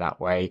to die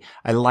that way.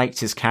 I liked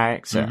his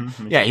character.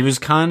 Mm-hmm. Yeah, he was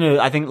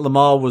I think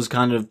Lamar was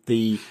kind of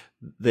the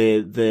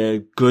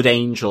good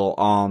angel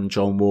on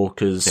John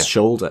Walker's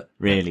shoulder,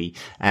 really,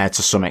 to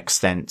some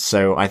extent.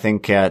 So I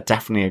think,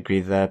 definitely agree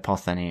there,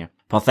 Parthenia.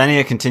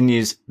 Parthenia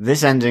continues,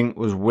 this ending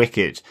was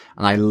wicked,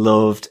 and I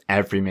loved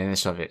every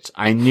minute of it.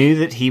 I knew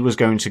that he was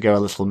going to go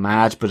a little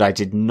mad, but I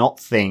did not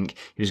think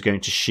he was going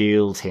to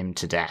shield him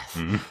to death.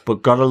 Mm-hmm.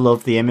 But gotta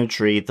love the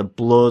imagery, the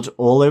blood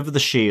all over the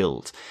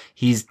shield.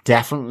 He's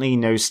definitely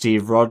no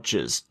Steve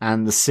Rogers,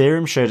 and the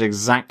serum showed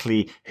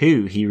exactly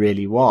who he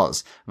really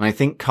was, and I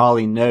think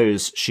Carly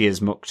knows she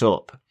is mucked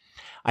up.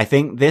 I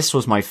think this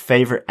was my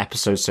favourite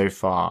episode so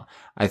far.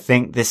 I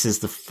think this is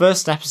the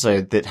first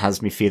episode that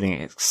has me feeling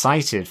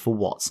excited for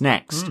what's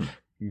next.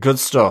 Good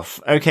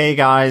stuff. Okay,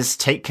 guys,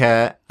 take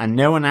care. And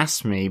no one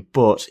asked me,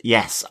 but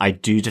yes, I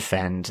do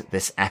defend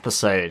this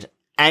episode.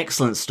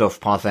 Excellent stuff,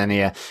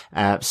 Parthenia.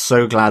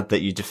 So glad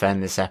that you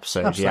defend this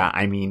episode. Absolutely. Yeah,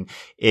 I mean,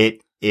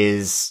 it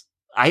is...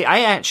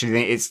 I actually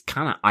think it's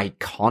kind of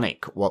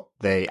iconic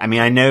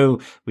I know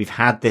we've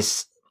had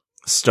this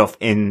stuff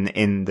in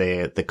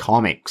the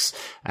comics,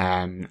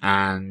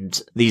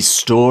 and these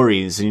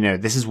stories,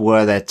 this is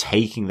where they're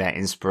taking their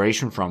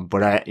inspiration from.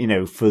 But,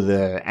 for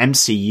the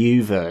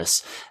MCU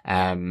verse,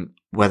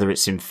 whether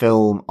it's in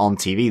film, on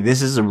TV,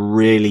 this is a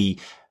really,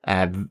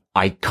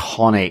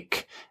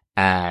 iconic,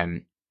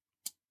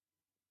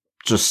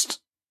 just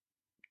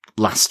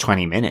last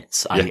 20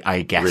 minutes,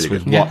 I guess, really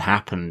with what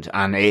happened.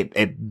 And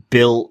it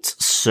built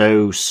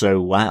so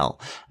well,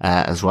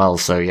 as well.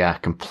 So yeah,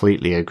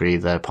 completely agree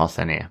there,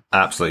 Parthenia.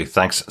 Absolutely.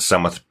 Thanks so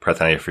much,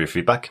 Parthenia, for your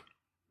feedback.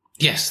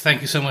 Yes,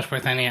 thank you so much,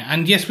 Parthenia.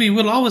 And yes, we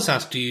will always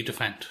ask, do you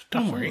defend?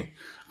 Don't worry.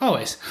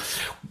 Always.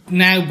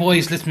 Now,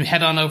 boys, let's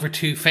head on over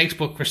to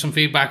Facebook for some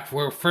feedback.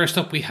 Where first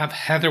up, we have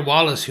Heather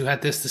Wallace, who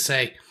had this to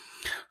say.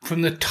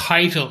 From the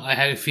title, I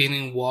had a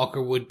feeling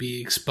Walker would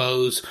be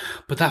exposed,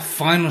 but that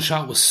final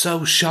shot was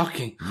so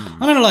shocking.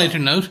 On a lighter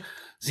note,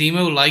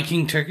 Zemo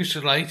liking Turkish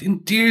Delight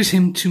endears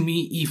him to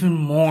me even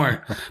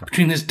more.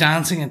 Between his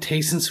dancing and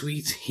tasting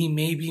sweets, he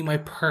may be my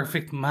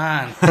perfect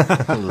man.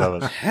 I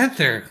love it.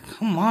 Heather,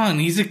 come on,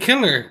 he's a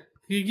killer.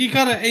 You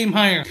gotta aim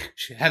higher.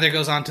 Heather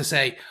goes on to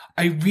say,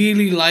 I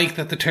really like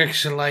that the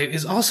Turkish Delight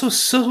is also a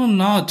subtle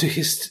nod to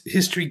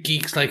history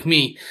geeks like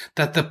me,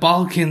 that the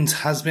Balkans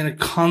has been a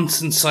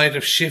constant site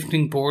of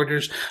shifting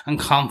borders and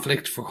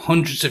conflict for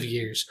hundreds of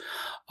years.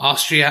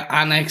 Austria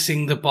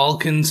annexing the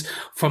Balkans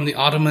from the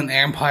Ottoman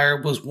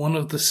Empire was one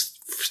of the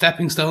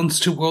stepping stones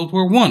to World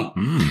War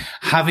I.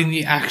 Having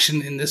the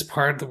action in this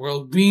part of the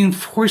world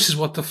reinforces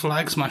what the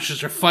Flag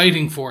Smashers are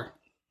fighting for.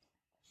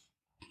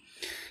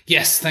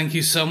 Yes, thank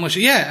you so much.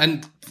 Yeah,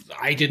 and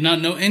I did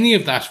not know any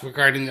of that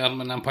regarding the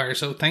Ottoman Empire,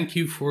 so thank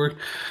you for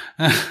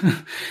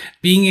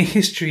being a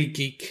history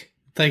geek,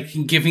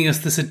 giving us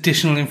this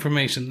additional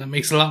information. That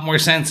makes a lot more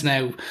sense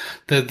now,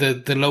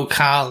 the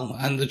locale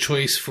and the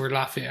choice for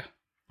Latvia.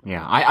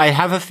 Yeah, I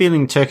have a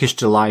feeling Turkish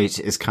Delight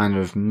is kind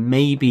of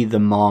maybe the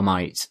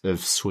Marmite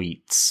of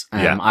sweets.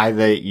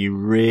 Either you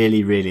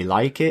really, really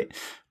like it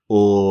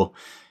or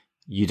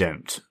you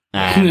don't.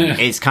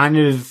 It's kind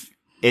of,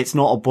 it's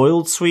not a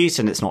boiled sweet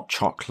and it's not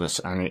chocolate,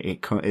 and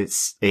it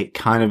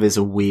kind of is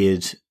a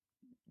weird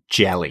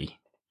jelly.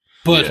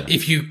 But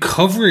if you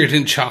cover it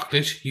in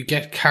chocolate, you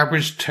get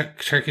Cadbury's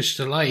Turkish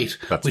Delight,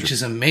 which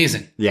is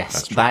amazing.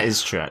 Yes, that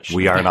is true, actually.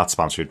 We are not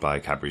sponsored by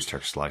Cadbury's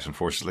Turkish Delight,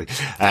 unfortunately.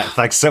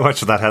 Thanks so much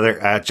for that,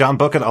 Heather. John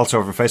Bucket, also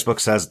over Facebook,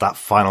 says that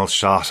final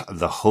shot,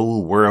 the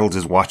whole world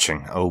is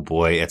watching. Oh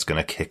boy, it's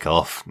going to kick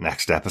off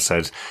next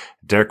episode.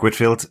 Derek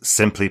Whitfield,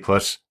 simply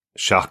put,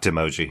 shocked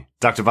emoji.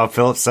 Dr. Bob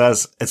Phillips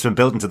says, it's been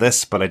built into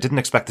this, but I didn't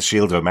expect the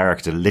Shield of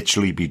America to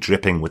literally be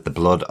dripping with the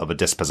blood of a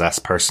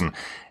dispossessed person.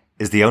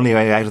 Is the only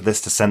way out of this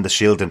to send the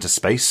shield into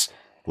space?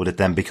 Would it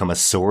then become a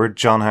sword,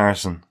 John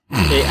Harrison?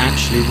 It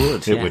actually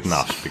would. It would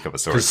not become a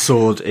sword. The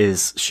sword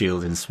is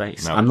shield in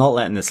space. No. I'm not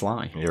letting this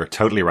lie. You're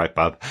totally right,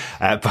 Bob.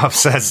 Bob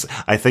says,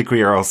 I think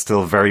we are all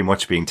still very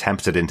much being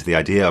tempted into the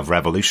idea of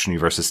revolutionary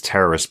versus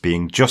terrorist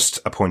being just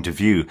a point of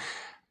view.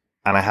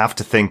 And I have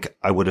to think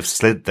I would have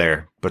slid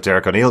there. But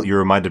Derek O'Neill, you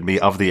reminded me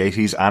of the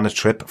 80s and a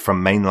trip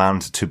from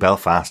mainland to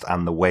Belfast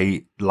and the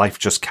way life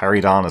just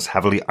carried on as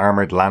heavily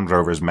armoured Land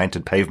Rovers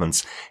mounted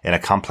pavements in a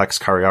complex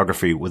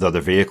choreography with other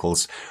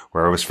vehicles,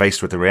 where I was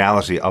faced with the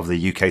reality of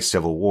the UK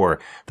Civil War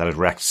that had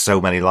wrecked so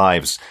many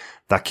lives.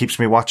 That keeps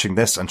me watching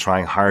this and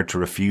trying hard to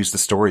refuse the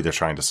story they're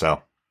trying to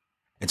sell.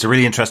 It's a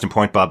really interesting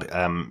point, Bob.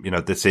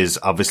 This is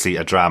obviously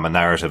a drama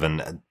narrative,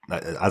 and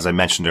as I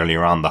mentioned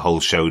earlier on, the whole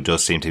show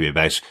does seem to be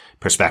about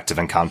perspective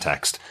and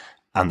context.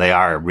 And they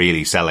are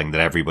really selling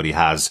that everybody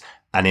has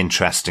an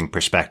interesting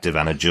perspective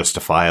and a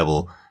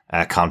justifiable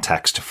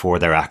context for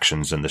their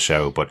actions in the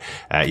show. But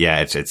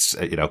it's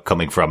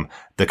coming from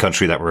the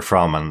country that we're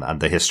from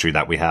and the history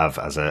that we have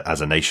as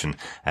a nation,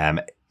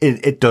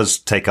 it does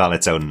take on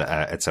its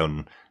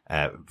own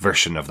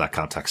version of that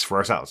context for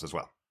ourselves as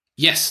well.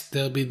 Yes,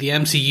 there'll be the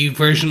MCU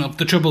version of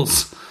the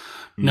Troubles,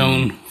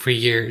 known for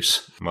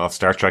years. Well,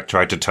 Star Trek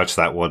tried to touch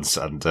that once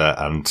and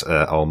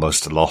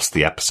almost lost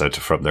the episode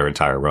from their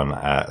entire run.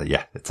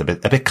 It's a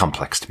bit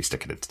complex to be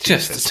sticking it to.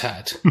 Just a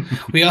tad.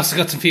 We also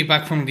got some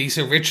feedback from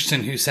Lisa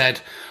Richardson, who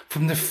said,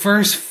 from the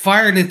first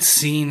firelit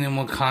scene in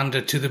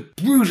Wakanda to the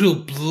brutal,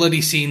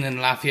 bloody scene in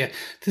Lafayette,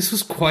 this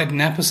was quite an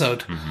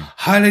episode. Mm-hmm.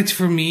 Highlights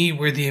for me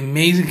were the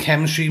amazing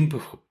chemistry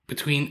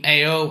between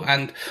Ao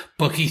and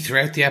Bucky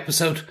throughout the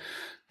episode,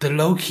 the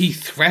low-key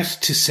threat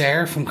to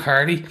Sarah from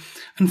Carly,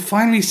 and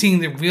finally seeing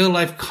the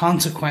real-life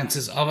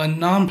consequences of a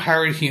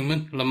non-powered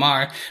human,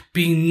 Lamar,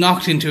 being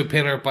knocked into a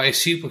pillar by a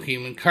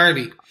superhuman,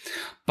 Carly.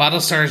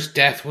 Battlestar's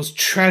death was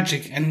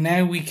tragic, and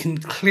now we can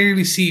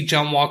clearly see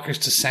John Walker's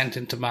descent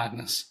into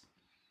madness.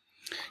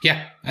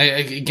 Yeah,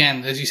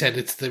 again, as you said,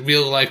 it's the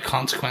real-life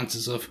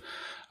consequences of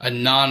a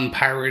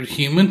non-powered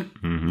human.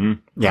 Mm-hmm.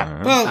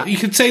 Yeah. Well, you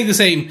could say the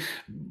same.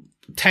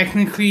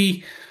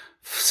 Technically,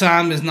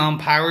 Sam is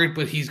non-powered,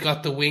 but he's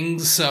got the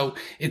wings, so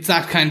it's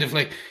that kind of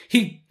like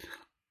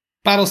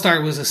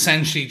Battlestar was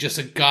essentially just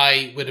a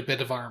guy with a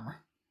bit of armor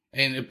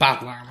in a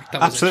battle armor.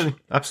 That was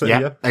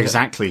absolutely, yeah,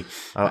 exactly.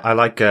 I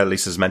like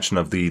Lisa's mention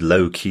of the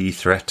low-key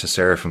threat to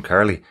Sarah from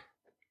Carly.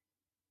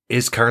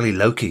 Is Carly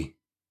Loki?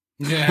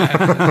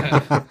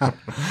 Yeah.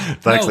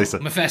 Thanks, Lisa.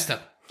 Mephisto.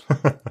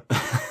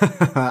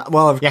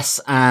 Well, yes,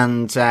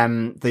 and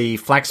the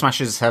Flag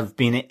Smashers have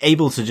been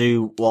able to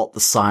do what the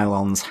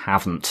Cylons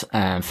haven't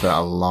for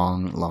a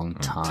long, long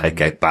time.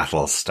 Take out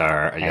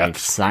Battlestar. Yep.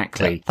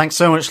 Exactly. Yep. Thanks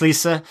so much,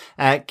 Lisa.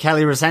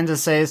 Kelly Resenda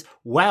says,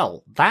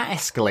 well, that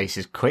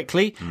escalated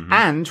quickly,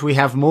 and we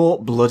have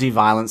more bloody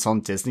violence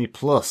on Disney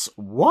Plus.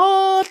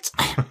 What?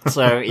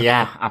 So,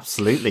 yeah,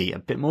 absolutely. A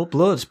bit more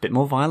blood, a bit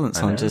more violence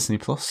on Disney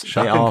Plus.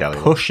 Shocking, they are Kelly.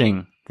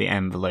 pushing the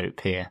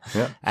envelope here.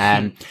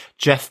 Yeah.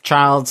 Jeff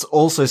Childs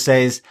also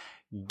says,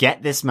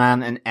 get this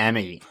man an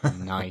Emmy.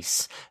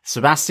 Nice.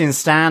 Sebastian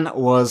Stan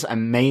was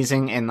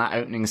amazing in that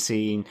opening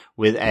scene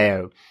with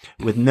Ao.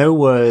 With no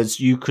words,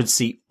 you could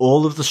see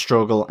all of the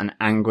struggle and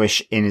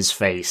anguish in his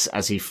face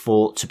as he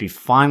fought to be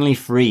finally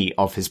free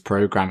of his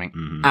programming.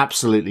 Mm-hmm.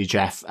 Absolutely,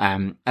 Jeff.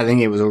 I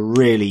think it was a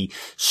really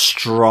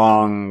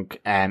strong,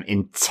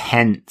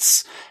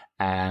 intense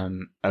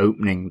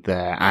opening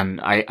there,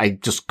 and I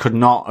just could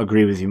not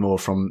agree with you more,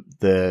 from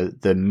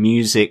the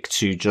music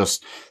to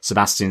just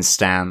Sebastian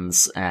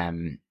Stan's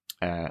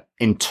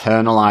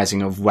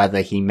internalizing of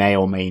whether he may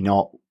or may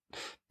not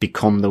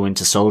become the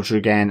Winter Soldier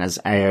again as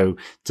Ao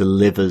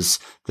delivers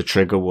the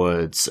trigger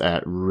words.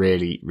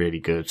 Really, really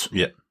good.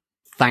 Yeah.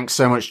 Thanks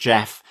so much,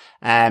 Jeff.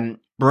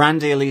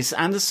 Brandy Elise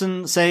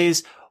Anderson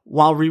says,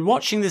 while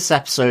rewatching this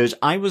episode,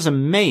 I was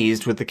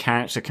amazed with the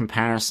character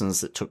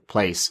comparisons that took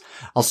place.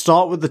 I'll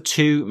start with the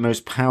two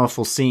most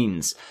powerful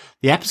scenes.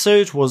 The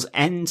episode was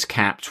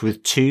end-capped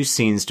with 2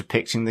 scenes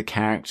depicting the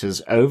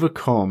characters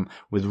overcome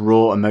with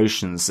raw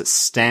emotions that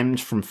stemmed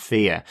from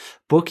fear.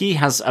 Bucky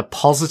has a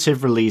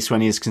positive release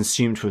when he is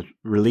consumed with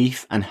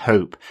relief and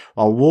hope,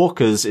 while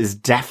Walker's is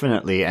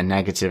definitely a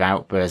negative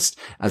outburst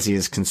as he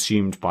is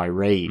consumed by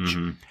rage.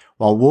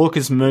 While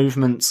Walker's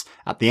movements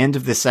at the end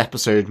of this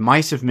episode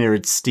might have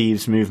mirrored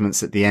Steve's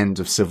movements at the end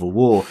of Civil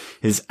War,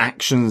 his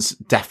actions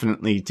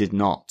definitely did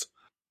not.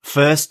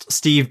 First,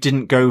 Steve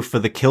didn't go for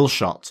the kill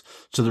shot,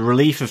 to the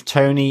relief of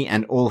Tony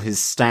and all his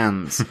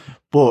stands.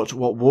 But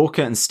what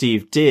Walker and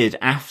Steve did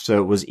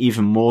after was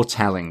even more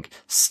telling.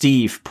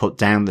 Steve put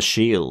down the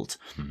shield.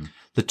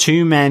 The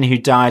 2 men who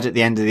died at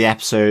the end of the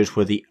episode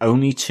were the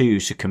only 2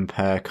 to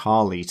compare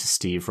Carly to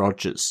Steve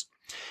Rogers.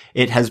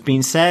 It has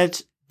been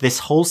said this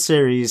whole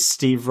series,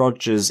 Steve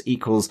Rogers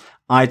equals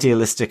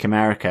idealistic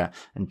America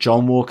and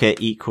John Walker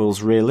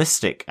equals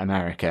realistic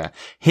America,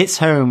 hits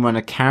home when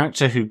a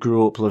character who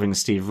grew up loving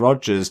Steve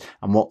Rogers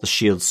and what the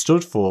shield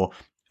stood for,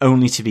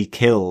 only to be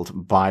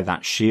killed by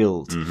that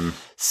shield.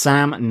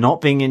 Sam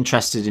not being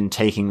interested in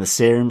taking the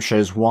serum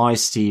shows why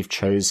Steve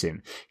chose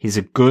him. He's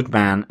a good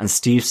man, and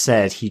Steve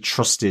said he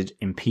trusted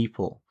in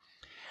people.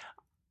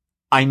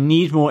 I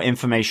need more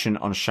information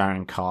on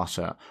Sharon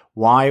Carter.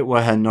 Why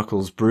were her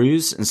knuckles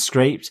bruised and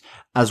scraped,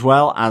 as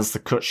well as the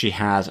cut she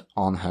had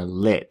on her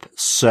lip?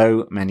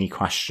 So many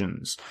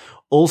questions.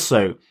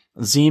 Also,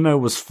 Zemo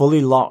was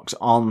fully locked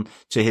on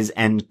to his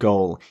end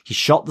goal. He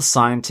shot the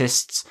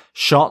scientists,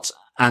 shot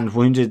and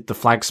wounded the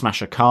flag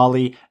smasher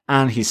Carly,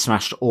 and he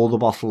smashed all the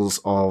bottles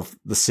of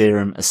the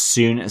serum as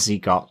soon as he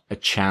got a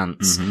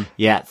chance.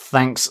 Yeah,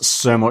 thanks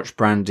so much,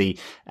 Brandy.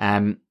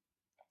 I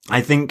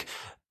think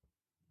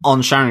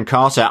on Sharon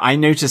Carter, I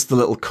noticed the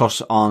little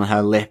cut on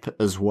her lip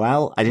as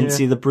well. I didn't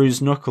see the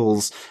bruised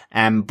knuckles,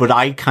 but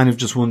I kind of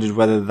just wondered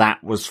whether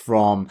that was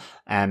from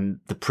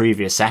the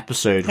previous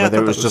episode, whether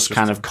it was just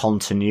kind of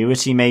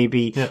continuity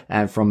maybe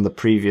from the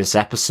previous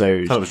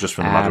episode. I thought it was just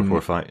from the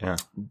Madripoor fight, yeah.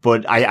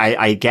 But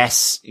I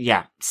guess,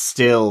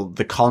 still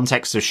the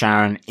context of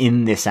Sharon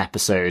in this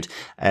episode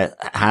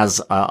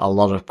has a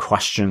lot of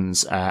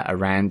questions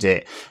around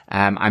it.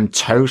 I'm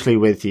totally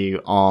with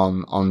you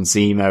on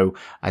Zemo.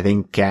 I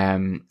think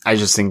I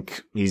just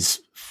think he's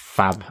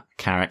fab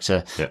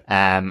character.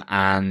 I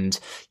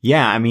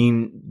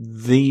mean,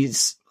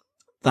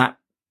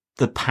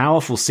 the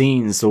powerful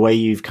scenes, the way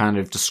you've kind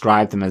of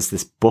described them as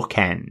this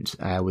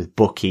bookend, with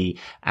Bucky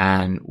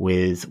and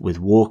with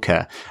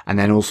Walker, and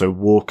then also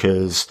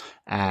Walker's,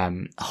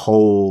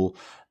 whole,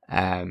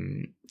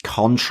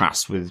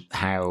 contrast with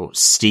how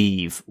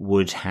Steve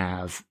would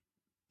have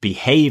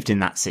behaved in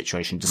that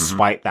situation,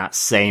 despite that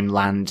same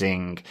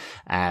landing,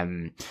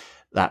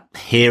 that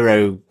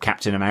hero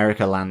Captain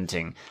America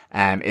landing.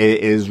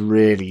 It is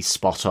really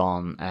spot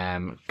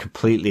on.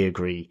 Completely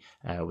agree,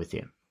 with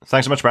you.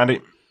 Thanks so much,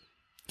 Brandy.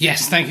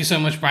 Yes, thank you so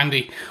much,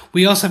 Brandy.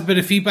 We also have a bit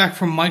of feedback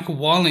from Michael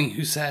Walling,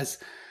 who says,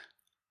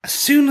 as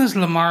soon as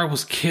Lamar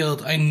was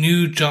killed, I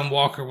knew John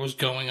Walker was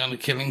going on a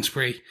killing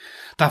spree.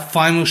 That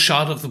final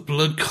shot of the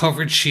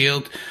blood-covered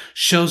shield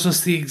shows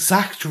us the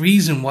exact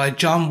reason why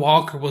John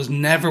Walker was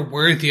never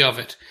worthy of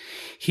it.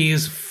 He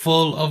is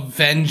full of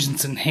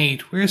vengeance and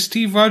hate, whereas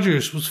Steve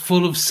Rogers was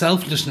full of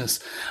selflessness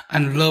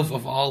and love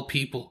of all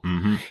people.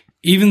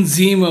 Even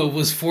Zemo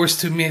was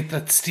forced to admit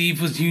that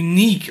Steve was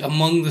unique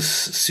among the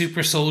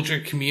super soldier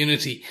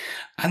community,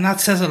 and that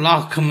says a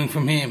lot coming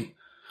from him.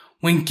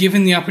 When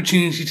given the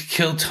opportunity to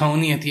kill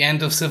Tony at the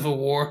end of Civil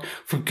War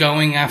for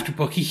going after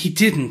Bucky, he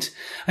didn't,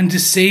 and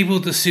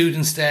disabled the suit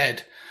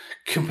instead.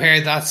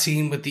 Compare that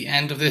scene with the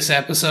end of this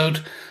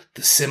episode,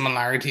 the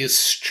similarity is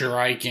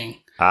striking.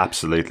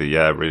 Absolutely,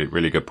 yeah, really,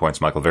 really good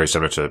points, Michael. Very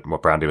similar to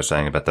what Brandy was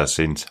saying about those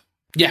scenes.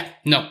 Yeah,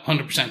 no,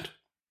 100%.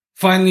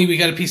 Finally, we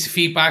got a piece of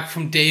feedback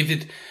from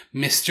David,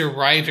 Mr.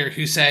 Ryder,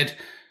 who said,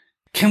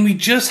 can we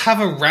just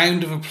have a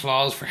round of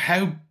applause for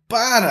how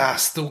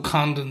badass the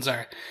Wakandans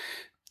are?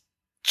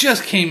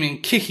 Just came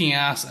in kicking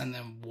ass and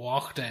then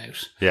walked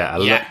out. I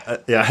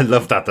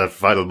love that the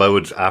final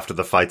mode after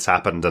the fights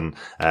happened and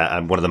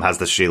one of them has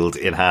the shield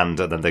in hand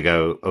and then they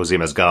go,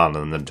 Zemo's gone,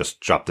 and then just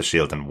drop the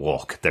shield and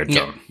walk. They're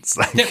done. It's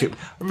like,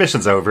 our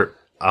mission's over.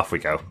 Off we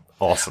go.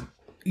 Awesome.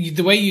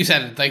 The way you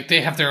said it, like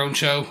they have their own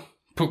show.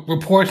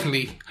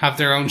 Reportedly have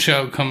their own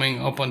show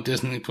coming up on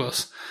Disney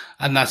Plus,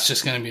 and that's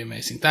just going to be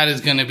amazing. That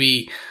is going to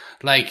be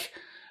like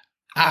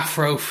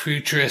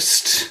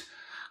Afrofuturist,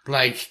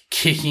 like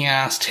kicking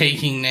ass,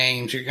 taking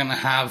names. You're going to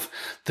have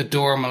the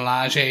Dora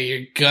Milaje.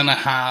 You're going to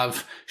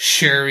have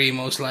Shuri,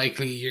 most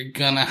likely. You're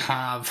going to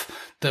have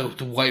the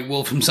White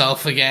Wolf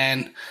himself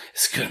again.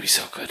 It's going to be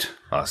so good.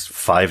 Well, it's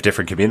 5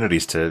 different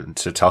communities to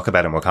talk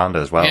about in Wakanda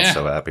as well. Yeah.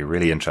 So it'd be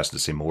really interesting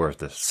to see more of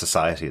the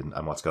society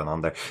and what's going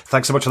on there.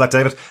 Thanks so much for that,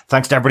 David.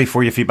 Thanks to everybody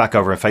for your feedback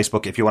over on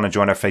Facebook. If you want to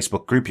join our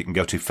Facebook group, you can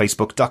go to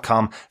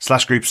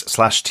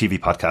facebook.com/groups/TV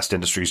Podcast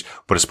Industries.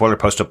 Put a spoiler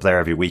post up there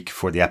every week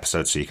for the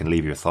episode so you can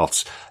leave your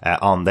thoughts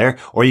on there.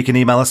 Or you can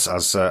email us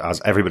as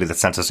everybody that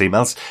sent us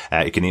emails.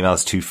 You can email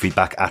us to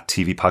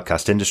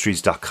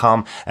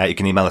feedback@tvpodcastindustries.com. You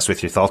can email us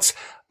with your thoughts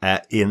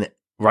in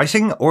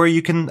writing, or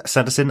you can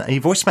send us in a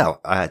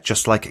voicemail,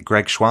 just like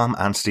Greg Schwam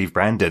and Steve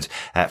Brown did.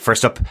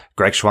 First up,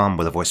 Greg Schwam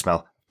with a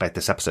voicemail about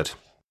this episode.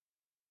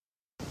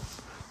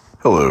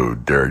 Hello,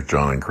 Derek,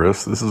 John, and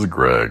Chris. This is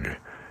Greg.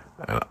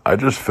 And I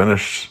just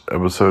finished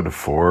episode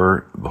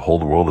 4, The Whole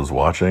World is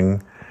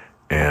Watching,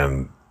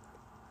 and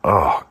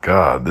oh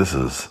god, this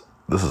is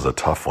a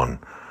tough one.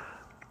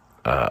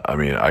 I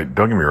mean,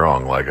 don't get me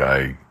wrong, like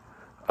I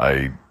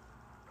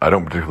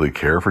don't particularly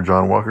care for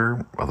John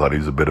Walker. I thought he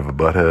was a bit of a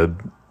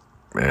butthead,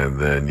 and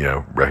then, you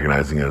know,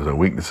 recognizing his own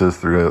weaknesses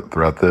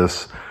throughout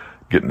this,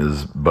 getting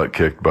his butt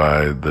kicked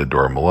by the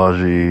Dora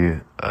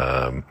Milaje,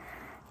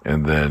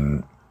 and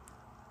then,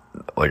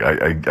 like,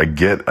 I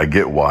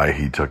get why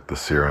he took the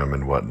serum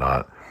and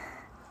whatnot,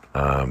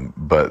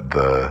 but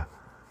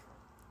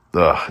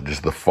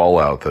just the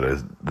fallout that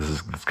is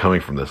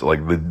coming from this.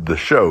 Like, the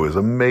show is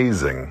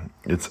amazing.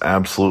 It's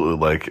absolutely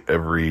like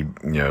every, you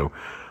know,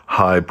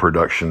 high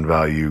production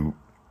value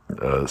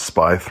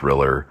spy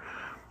thriller,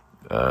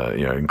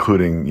 you know,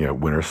 including, you know,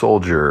 Winter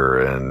Soldier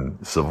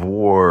and Civil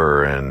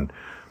War, and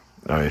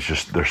I mean,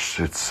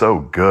 it's so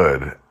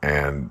good.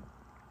 And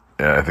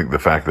I think the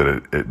fact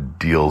that it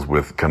deals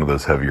with kind of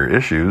those heavier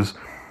issues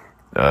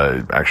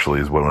actually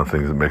is one of the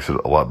things that makes it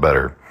a lot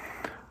better.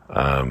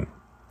 And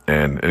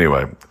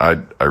anyway,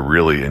 I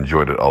really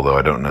enjoyed it, although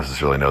I don't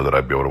necessarily know that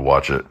I'd be able to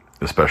watch it,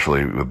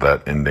 especially with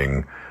that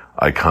ending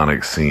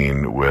iconic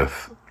scene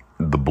with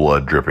the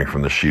blood dripping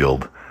from the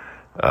shield.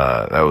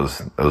 That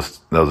was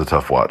a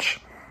tough watch.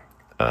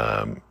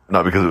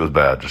 Not because it was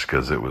bad, just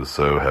because it was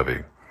so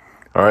heavy.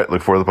 All right,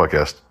 look forward to the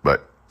podcast. Bye.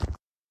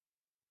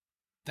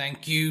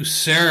 Thank you,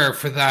 sir,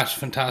 for that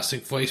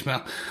fantastic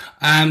voicemail.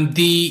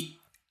 The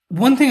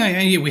one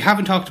thing we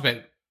haven't talked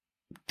about,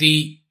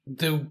 the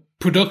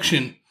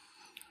production.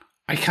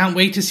 I can't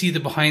wait to see the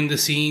behind the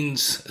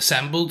scenes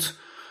assembled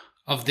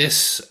of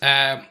this.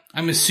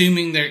 I'm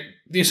assuming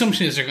the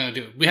assumption is they're going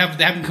to do it.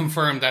 They haven't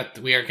confirmed that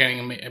we are getting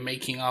a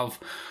making of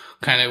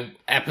kind of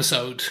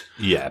episode.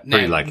 Yeah,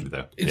 pretty likely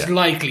though. It's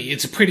likely.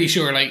 It's pretty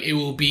sure like it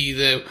will be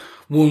the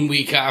 1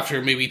 week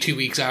after, maybe 2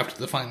 weeks after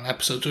the final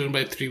episode. So in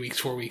about 3 weeks,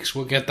 4 weeks,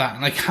 we'll get that.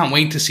 And I can't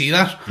wait to see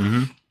that.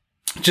 Mm-hmm.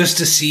 Just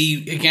to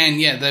see, again,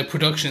 the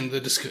production, the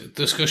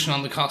discussion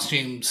on the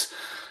costumes,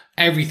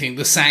 everything,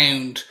 the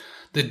sound,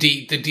 the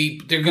deep,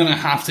 they're going to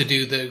have to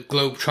do the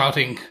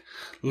globe-trotting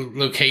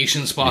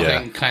location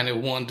spotting kind of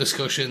one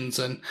discussions,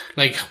 and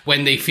like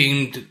when they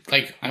filmed,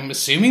 like I'm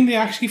assuming they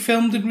actually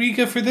filmed in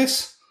Riga for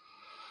this.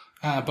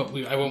 But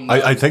I won't know.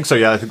 I think so.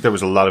 Yeah, I think there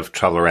was a lot of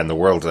travel around the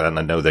world, and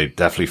I know they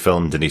definitely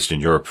filmed in Eastern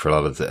Europe for a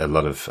lot of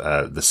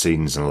the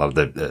scenes and a lot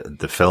of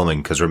the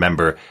filming. Because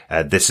remember,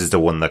 this is the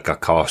one that got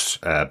caught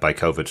by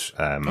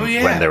COVID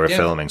when they were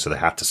filming, so they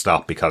had to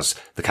stop because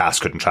the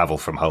cast couldn't travel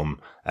from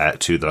home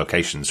to the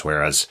locations.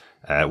 Whereas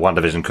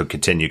WandaVision could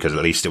continue because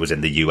at least it was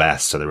in the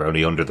US, so they were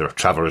only under the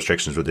travel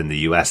restrictions within the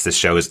US. This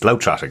show is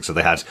globetrotting, so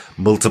they had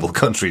multiple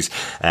countries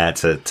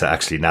to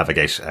actually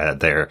navigate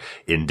their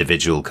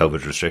individual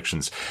COVID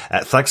restrictions.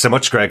 Thanks so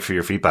much, Greg, for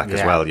your feedback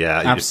as well.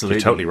 Yeah, absolutely.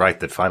 You're totally right.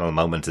 The final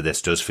moment of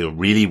this does feel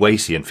really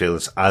weighty and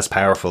feels as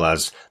powerful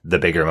as the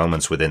bigger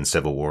moments within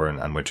Civil War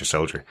and Winter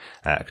Soldier.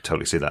 I could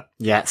totally see that.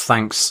 Yeah,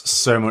 thanks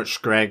so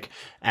much, Greg.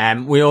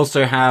 We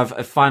also have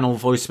a final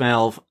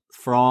voicemail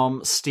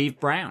from Steve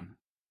Brown.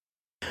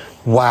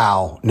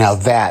 Wow. Now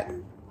that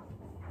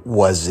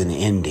was an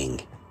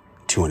ending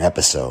to an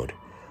episode.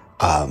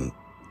 I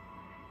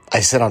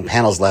said on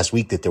panels last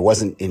week that there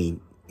wasn't any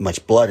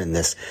much blood in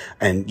this,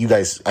 and you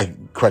guys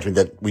correct me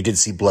that we did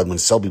see blood when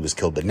Selby was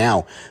killed, but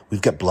now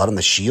we've got blood on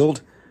the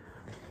shield.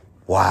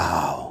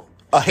 Wow.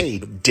 Hey,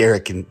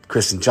 Derek and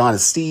Chris and John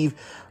and Steve.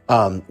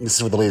 This is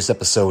for the latest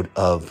episode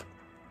of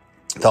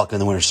Falcon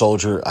and the Winter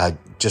Soldier. I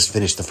just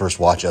finished the first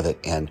watch of it,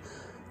 and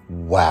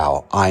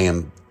wow, I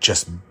am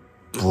just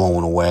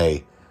blown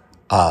away.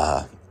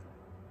 A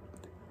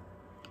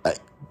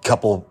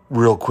couple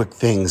real quick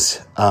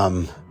things.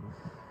 I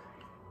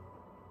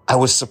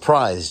was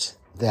surprised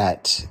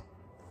that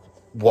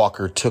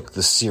Walker took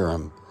the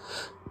serum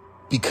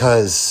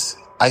because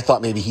I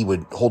thought maybe he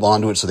would hold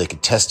on to it so they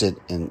could test it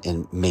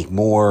and make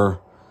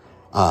more.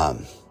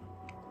 And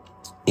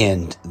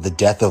the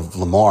death of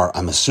Lamar,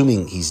 I'm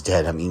assuming he's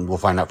dead. I mean, we'll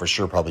find out for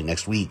sure probably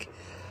next week.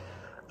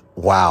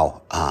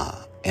 Wow.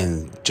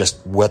 And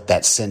just what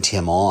that sent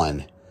him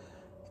on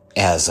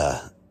as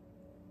a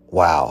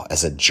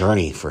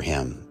journey for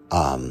him.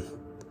 And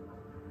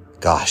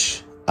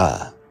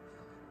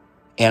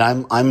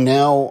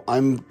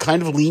I'm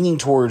kind of leaning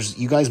towards,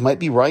 you guys might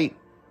be right.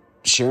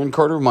 Sharon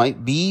Carter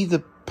might be the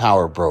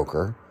power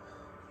broker.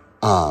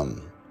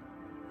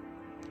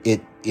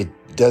 It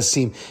does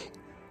seem,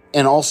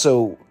 and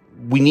also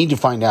we need to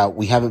find out,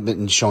 we haven't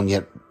been shown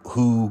yet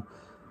who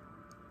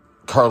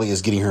Carly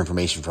is getting her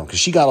information from, because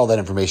she got all that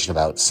information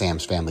about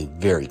Sam's family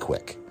very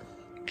quick.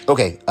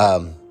 Okay,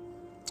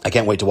 I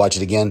can't wait to watch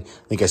it again.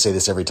 I think I say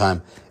this every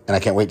time, and I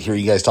can't wait to hear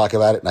you guys talk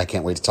about it, and I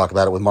can't wait to talk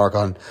about it with Mark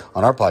on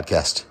our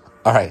podcast.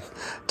 All right,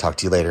 talk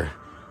to you later.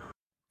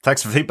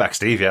 Thanks for the feedback,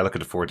 Steve. Yeah,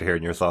 looking forward to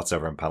hearing your thoughts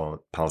over on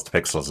Panels to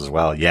Pixels as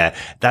well. Yeah,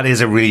 that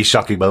is a really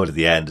shocking moment at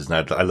the end,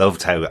 isn't it? I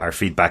loved how our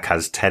feedback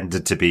has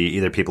tended to be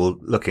either people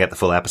looking at the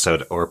full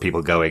episode or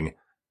people going,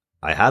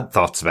 I had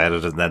thoughts about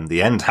it and then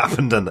the end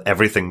happened and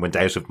everything went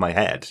out of my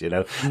head, you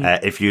know?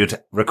 If you'd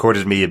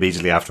recorded me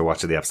immediately after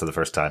watching the episode the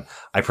first time,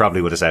 I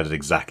probably would have sounded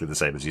exactly the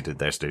same as you did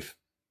there, Steve.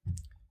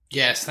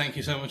 Yes, thank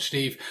you so much,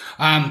 Steve.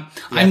 I'm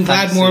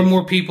glad more and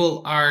more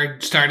people are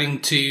starting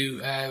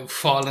to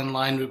fall in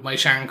line with my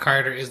Sharon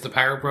Carter is the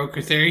power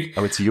broker theory.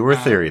 Oh, it's your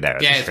theory now.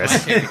 Yeah, it's my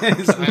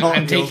theory.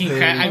 I'm taking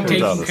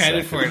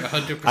credit for it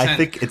 100%. I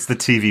think it's the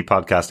TV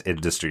podcast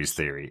industry's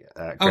theory.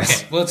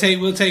 Okay,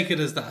 we'll take it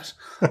as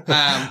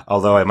that.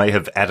 Although I may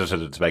have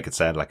edited it to make it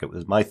sound like it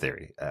was my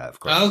theory, of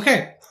course.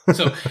 Okay,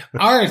 so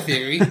our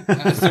theory,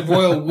 the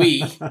royal we,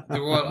 the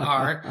royal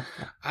R,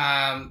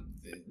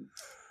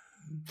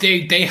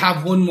 They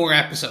have one more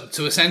episode.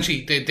 So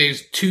essentially,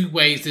 there's two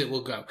ways that it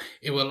will go.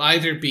 It will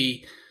either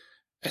be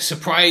a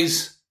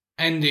surprise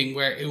ending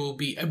where it will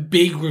be a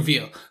big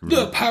reveal.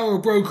 The power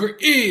broker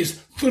is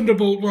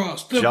Thunderbolt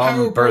Ross. The John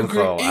power broker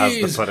Bernthal as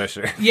is the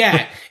Punisher.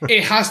 Yeah,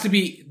 it has to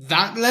be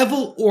that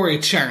level, or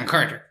it's Sharon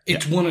Carter.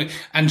 It's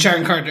and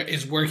Sharon Carter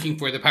is working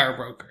for the power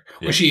broker,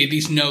 or she at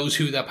least knows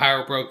who the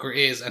power broker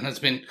is, and has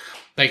been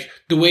like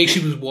the way she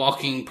was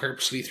walking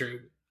purposely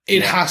through.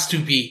 It has to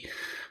be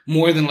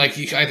more than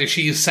likely either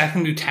she is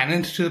second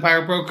lieutenant to the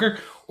power broker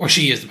or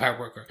she is the power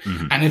broker.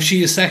 And if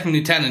she is second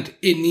lieutenant,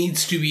 it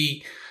needs to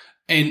be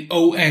an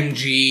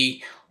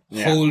OMG,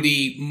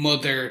 holy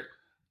mother.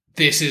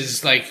 This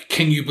is like,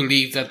 can you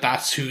believe that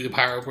that's who the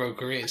power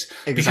broker is?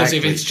 Exactly.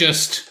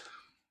 Because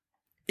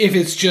if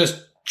it's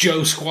just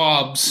Joe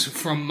Squabs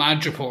from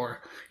Madripoor,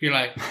 you're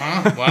like,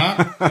 huh?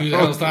 What? Who the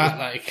hell's that?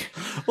 Like,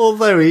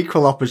 although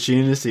equal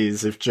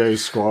opportunities, if Joe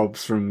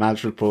Squabs from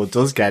Madripoor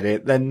does get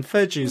it, then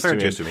fair dues to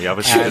him. Me.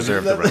 Obviously,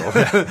 deserve the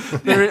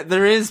role.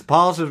 there is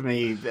part of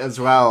me as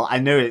well. I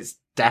know it's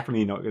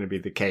definitely not going to be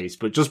the case,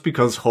 but just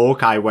because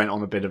Hawkeye went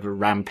on a bit of a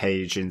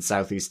rampage in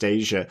Southeast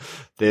Asia,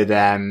 that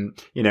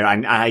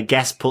I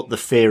guess put the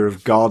fear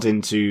of God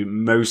into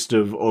most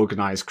of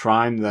organized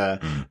crime there.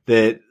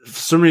 That for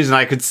some reason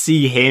I could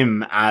see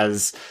him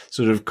as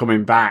sort of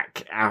coming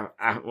back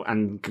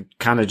and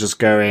kind of just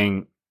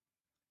going,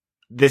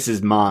 "This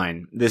is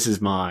mine. This is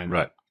mine.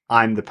 Right.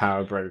 I'm the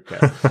power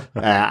broker."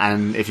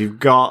 And if you've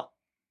got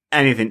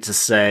anything to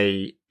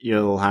say,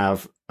 you'll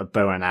have a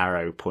bow and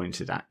arrow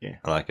pointed at you.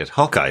 I like it.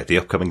 Hawkeye, the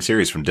upcoming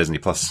series from Disney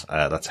Plus.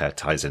 That's how it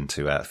ties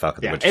into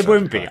Falcon the Winter Soldier. It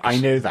won't be. I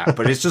know that,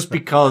 but it's just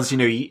because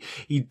he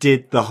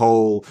did the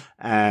whole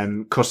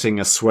cutting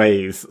a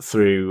swathe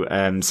through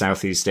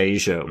Southeast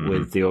Asia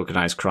with the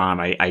organized crime.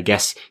 I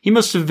guess he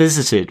must have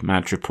visited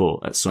Madripoor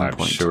at some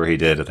point. I'm sure he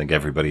did. I think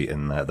everybody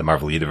in the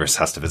Marvel Universe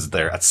has to visit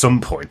there at some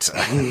point.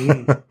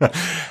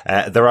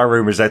 There are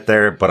rumors out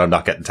there, but I'm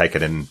not getting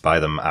taken in by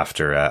them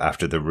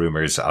after the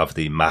rumors of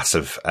the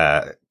massive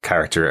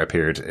character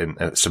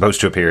supposed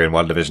to appear in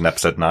WandaVision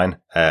episode 9,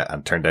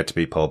 and turned out to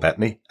be Paul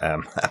Bettany,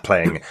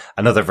 playing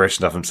another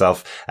version of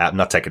himself. I'm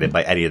not taken in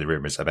by any of the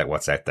rumors about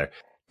what's out there,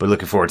 but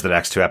looking forward to the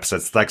next two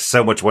episodes. Thanks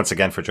so much once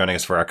again for joining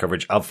us for our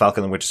coverage of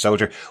Falcon and Winter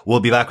Soldier.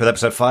 We'll be back with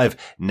episode 5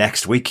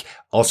 next week,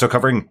 also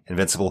covering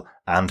Invincible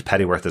and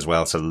Pennyworth as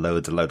well. So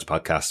loads and loads of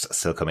podcasts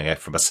still coming out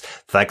from us.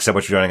 Thanks so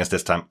much for joining us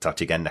this time. Talk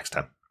to you again next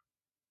time.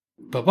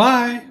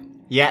 Bye-bye.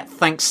 Yeah,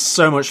 thanks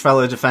so much,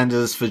 fellow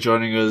Defenders, for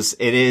joining us.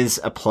 It is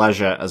a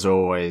pleasure, as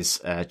always,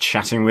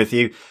 chatting with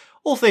you.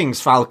 All things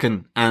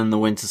Falcon and the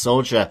Winter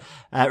Soldier.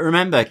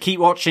 Remember,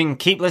 keep watching,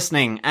 keep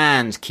listening,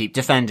 and keep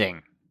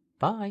defending.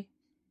 Bye.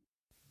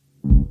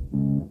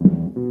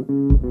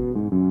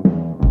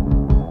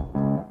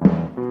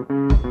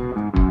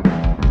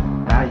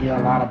 I hear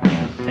a lot of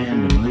people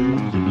saying the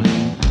blues,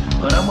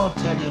 but I'm gonna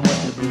tell you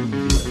what the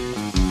blues is.